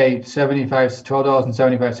should say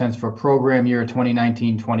 $12.75 for program year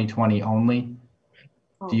 2019-2020 only.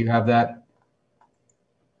 Do you have that?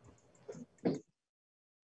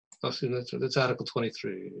 I'll see, that's Article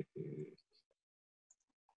 23.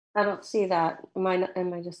 I don't see that. Am I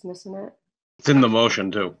just missing it? It's in the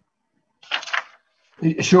motion too.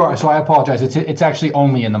 Sure. So I apologize. It's actually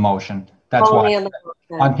only in the motion. That's only why. In the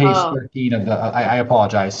motion. On page 13 of the. I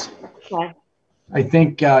apologize. Okay. I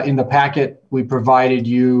think in the packet we provided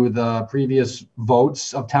you the previous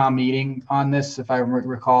votes of town meeting on this. If I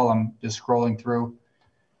recall, I'm just scrolling through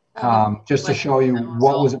just to show you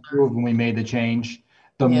what was approved when we made the change.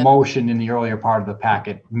 The motion in the earlier part of the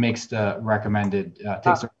packet makes the recommended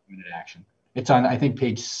takes the recommended action. It's on, I think,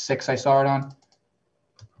 page 6. I saw it on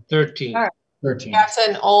 13. 13.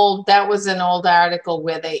 That was an old article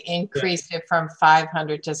where they increased it from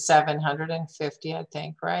 500 to 750, I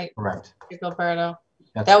think, right? Correct. Gilberto?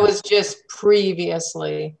 That's that correct. was just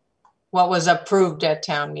previously what was approved at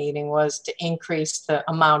town meeting was to increase the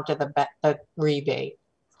amount of the rebate.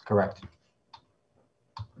 Correct.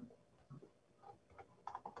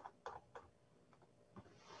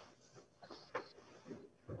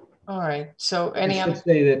 All right, so I should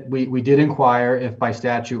say that we did inquire if by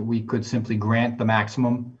statute we could simply grant the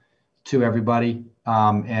maximum to everybody.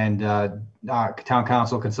 And our town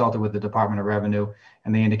council consulted with the Department of Revenue,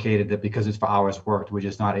 and they indicated that because it's for hours worked, we're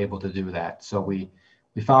just not able to do that. So we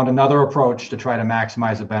found another approach to try to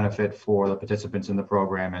maximize the benefit for the participants in the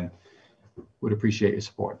program, and would appreciate your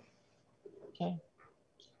support. Okay.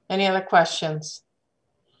 Any other questions?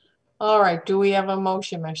 All right, do we have a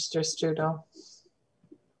motion, Mr. Studo?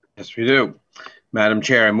 Yes, we do. Madam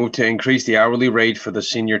Chair, I move to increase the hourly rate for the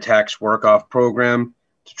senior tax work-off program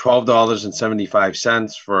to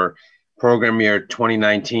 $12.75 for program year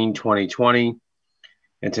 2019-2020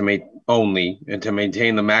 and to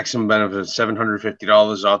maintain the maximum benefit of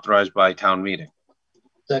 $750 authorized by town meeting.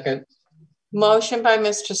 Second. Motion by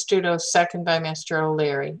Mr. Studo, second by Mr.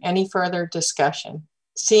 O'Leary. Any further discussion?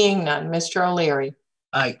 Seeing none. Mr. O'Leary.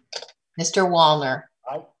 Aye. Mr. Wallner.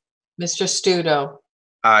 Aye. Mr. Studo.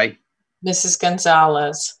 Aye. Mrs.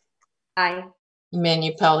 Gonzalez. Aye.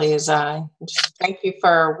 Manu Pelley is aye. Thank you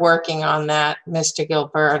for working on that, Mr.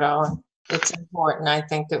 Gilberto. It's important. I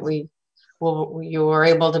think that you were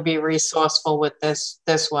able to be resourceful with this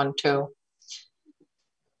one too.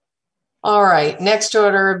 All right, next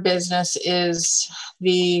order of business is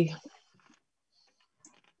the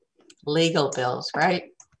legal bills,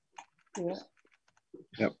 right? Yeah.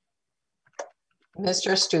 Yep.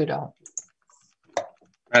 Mr. Studo.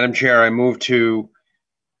 Madam Chair, I move to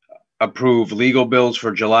approve legal bills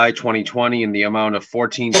for July 2020 in the amount of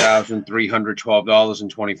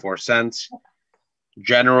 $14,312.24.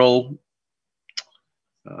 General,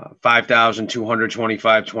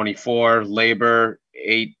 $5,225.24. Labor,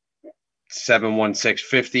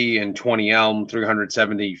 $8,716.50, and 20 Elm,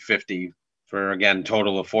 $370.50 for again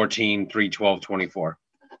total of $14,312.24.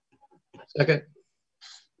 Second.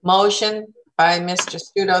 Motion by Mr.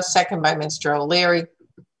 Studo, second by Mr. O'Leary.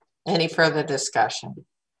 Any further discussion?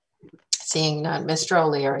 Seeing none. Mr.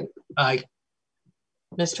 O'Leary. Aye.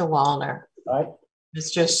 Mr. Wallner. Aye.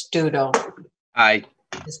 Mr. Studo. Aye.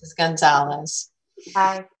 Mrs. Gonzalez.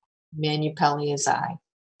 Aye. Manu Pelley is aye.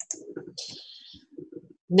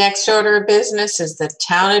 Next order of business is the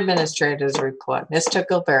town administrator's report. Mr.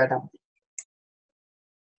 Gilberto.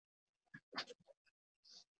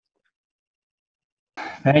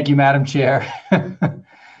 Thank you, Madam Chair.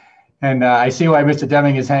 And I see why Mr.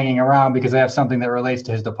 Deming is hanging around, because I have something that relates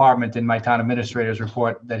to his department in my town administrator's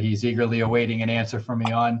report that he's eagerly awaiting an answer from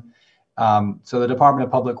me on. So the Department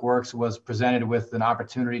of Public Works was presented with an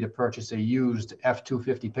opportunity to purchase a used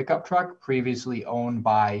F-250 pickup truck previously owned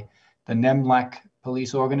by the NEMLEC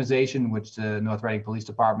police organization, which the North Reading Police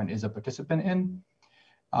Department is a participant in.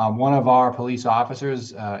 One of our police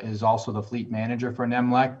officers is also the fleet manager for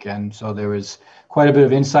NEMLEC, and so there is quite a bit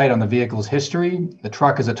of insight on the vehicle's history. The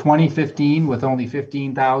truck is a 2015 with only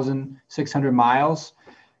 15,600 miles.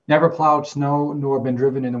 never plowed snow nor been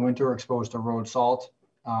driven in the winter or exposed to road salt.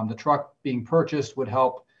 The truck being purchased would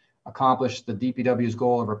help accomplish the DPW's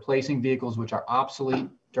goal of replacing vehicles which are obsolete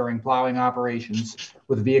during plowing operations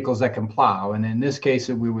with vehicles that can plow. And in this case,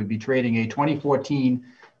 we would be trading a 2014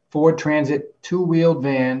 Ford Transit two-wheel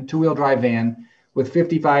drive van with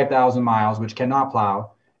 55,000 miles, which cannot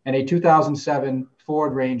plow, and a 2007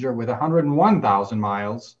 Ford Ranger with 101,000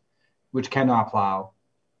 miles, which cannot plow,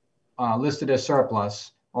 listed as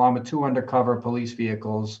surplus, along with 2 undercover police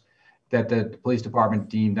vehicles that the police department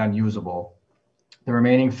deemed unusable. The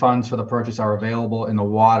remaining funds for the purchase are available in the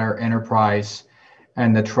water enterprise,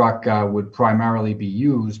 and the truck would primarily be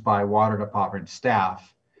used by water department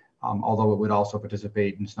staff, although it would also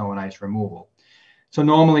participate in snow and ice removal. So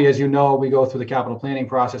normally, as you know, we go through the capital planning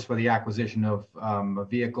process for the acquisition of a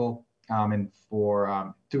vehicle. And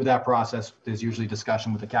through that process, there's usually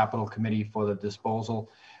discussion with the capital committee for the disposal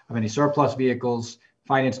of any surplus vehicles.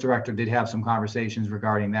 Finance director did have some conversations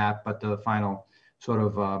regarding that, but the final sort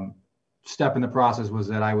of step in the process was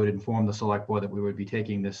that I would inform the select board that we would be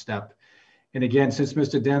taking this step. And again, since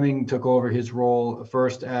Mr. Deming took over his role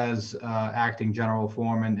first as acting general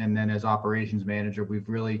foreman and then as operations manager, we've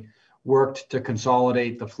really worked to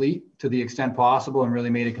consolidate the fleet to the extent possible and really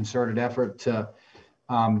made a concerted effort to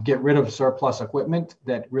get rid of surplus equipment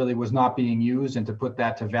that really was not being used and to put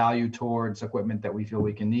that to value towards equipment that we feel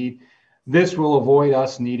we can need. This will avoid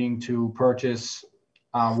us needing to purchase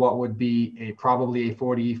what would be probably a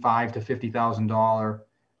 $45,000 to $50,000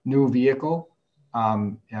 new vehicle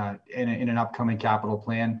in an upcoming capital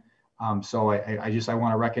plan. So I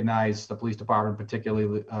want to recognize the police department, particularly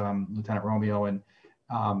Lieutenant Romeo and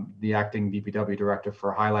the acting DPW director,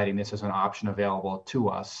 for highlighting this as an option available to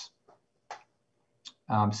us.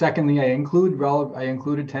 Secondly, I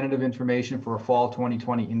included tentative information for fall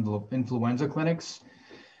 2020 influenza clinics.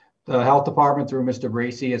 The health department, through Mr.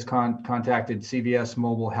 Bracey, has contacted CVS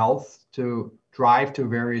Mobile Health to drive to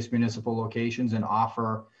various municipal locations and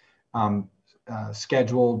offer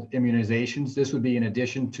scheduled immunizations. This would be in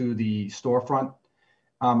addition to the storefront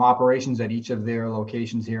operations at each of their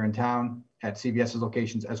locations here in town, at CVS's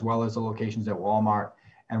locations, as well as the locations at Walmart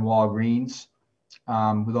and Walgreens.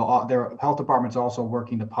 Their health department's also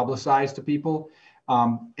working to publicize to people.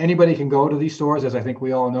 Anybody can go to these stores, as I think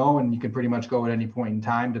we all know, and you can pretty much go at any point in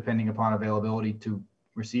time, depending upon availability to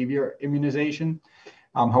receive your immunization.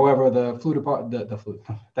 However, the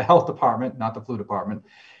health department, not the flu department,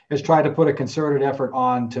 has tried to put a concerted effort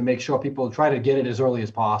on to make sure people try to get it as early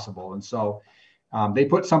as possible. And so they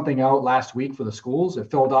put something out last week for the schools. It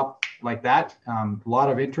filled up like that. A lot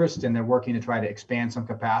of interest, and they're working to try to expand some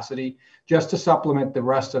capacity just to supplement the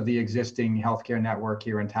rest of the existing healthcare network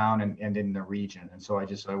here in town and in the region. And so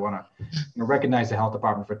I want to recognize the health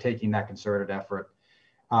department for taking that concerted effort.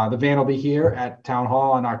 The van will be here at Town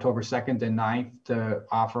Hall on October 2nd and 9th to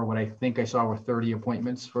offer what I think I saw were 30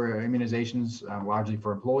 appointments for immunizations, largely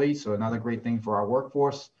for employees. So another great thing for our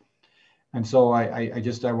workforce. And so I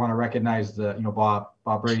want to recognize Bob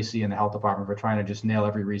Bracey and the health department for trying to just nail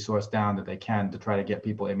every resource down that they can to try to get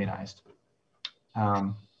people immunized.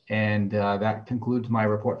 That concludes my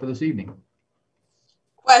report for this evening.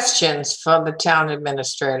 Questions for the town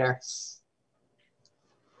administrator?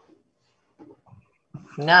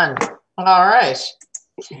 None. All right.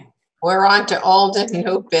 We're on to old and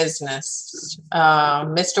new business.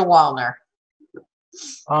 Mr. Wallner.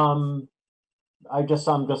 I'm just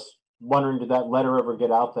wondering, did that letter ever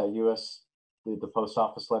get out, that the post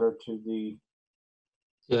office letter to the?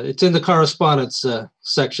 Yeah, it's in the correspondence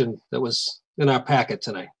section that was in our packet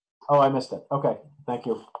tonight. Oh, I missed it. Okay, thank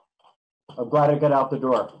you. I'm glad I got out the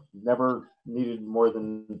door. Never needed more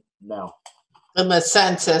than now. And the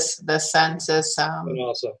census, And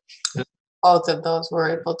also, both of those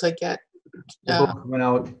were able to get. They both went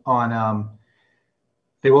out on.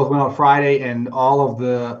 They both went out Friday, and all of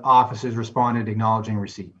the officers responded acknowledging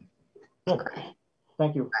receipt. Good.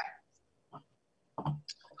 Thank you.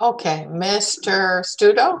 Okay, Mr.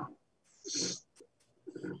 Studo.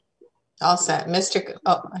 All set. Mr.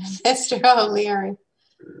 O'Leary.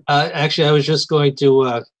 Actually, I was just going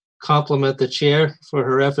to compliment the chair for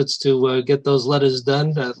her efforts to get those letters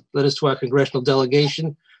done, letters to our congressional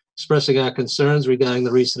delegation, expressing our concerns regarding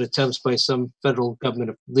the recent attempts by some federal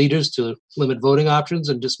government leaders to limit voting options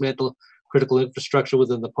and dismantle critical infrastructure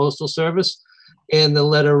within the Postal Service, and the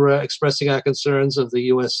letter expressing our concerns of the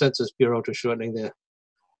U.S. Census Bureau to shortening their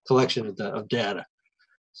collection of data.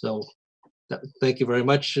 So thank you very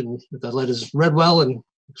much. And the letters read well and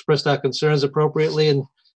expressed our concerns appropriately, and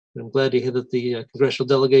I'm glad to hear that the congressional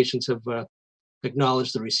delegations have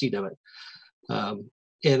acknowledged the receipt of it.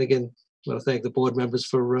 And again, I want to thank the board members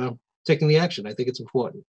for taking the action. I think it's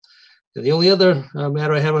important. The only other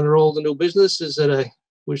matter I have on the roll of the new business is that I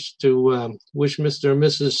wish to wish Mr. and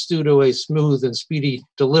Mrs. Studo a smooth and speedy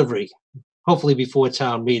delivery, hopefully before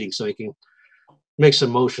town meeting, so he can make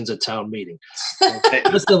some motions at town meeting.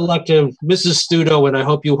 Best of luck to Mrs. Studo, and I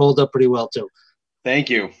hope you hold up pretty well too. Thank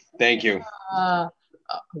you. Thank you. I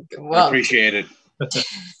Well, appreciate it.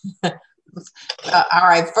 all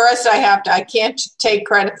right. First, I can't take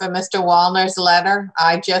credit for Mr. Wallner's letter.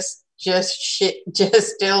 I just did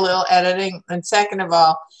a little editing. And second of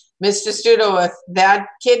all, Mr. Studo, if that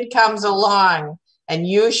kid comes along and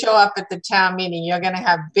you show up at the town meeting, you're going to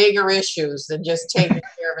have bigger issues than just taking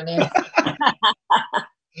care of an infant.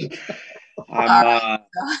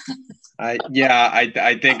 I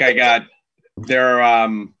think I got there.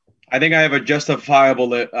 I think I have a justifiable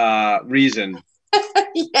reason.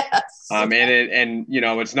 Yes. And you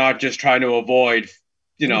know, it's not just trying to avoid,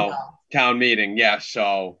 you know, town meeting. Yes.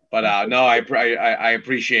 So, but no, I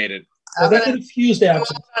appreciate it. Well, that's an excused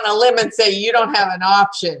absence. On a limb and say you don't have an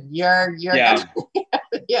option. You're yeah.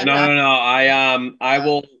 No.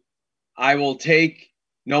 I will take,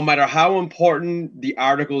 no matter how important the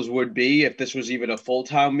articles would be, if this was even a full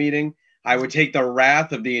town meeting, I would take the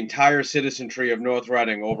wrath of the entire citizenry of North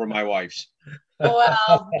Reading over my wife's.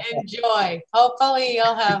 Well, enjoy. Hopefully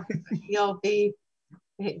you'll be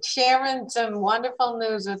sharing some wonderful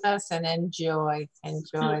news with us, and enjoy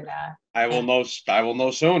that. I will know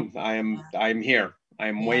soon. I'm here.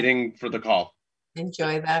 I'm waiting for the call.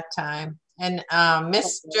 Enjoy that time. And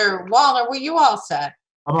Mr. Wallner, were you all set?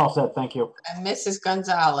 I'm all set, thank you. And Mrs.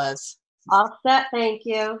 Gonzalez? All set, thank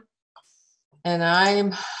you. And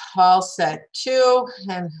I'm all set too.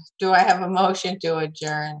 And do I have a motion to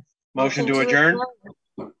adjourn? Motion to adjourn?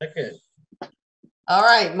 Okay. All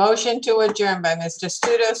right, motion to adjourn by Mr.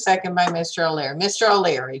 Studo, second by Mr. O'Leary. Mr.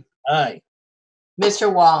 O'Leary. Aye.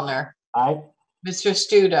 Mr. Wallner. Aye. Mr.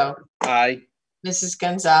 Studo. Aye. Mrs.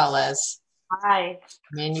 Gonzalez. Aye.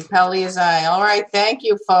 Manu Pelley is aye. All right, thank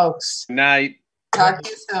you, folks. Good night. Talk to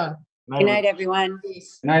you soon. Good night, everyone.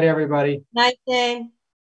 Peace. Good night, everybody. Night, Jane.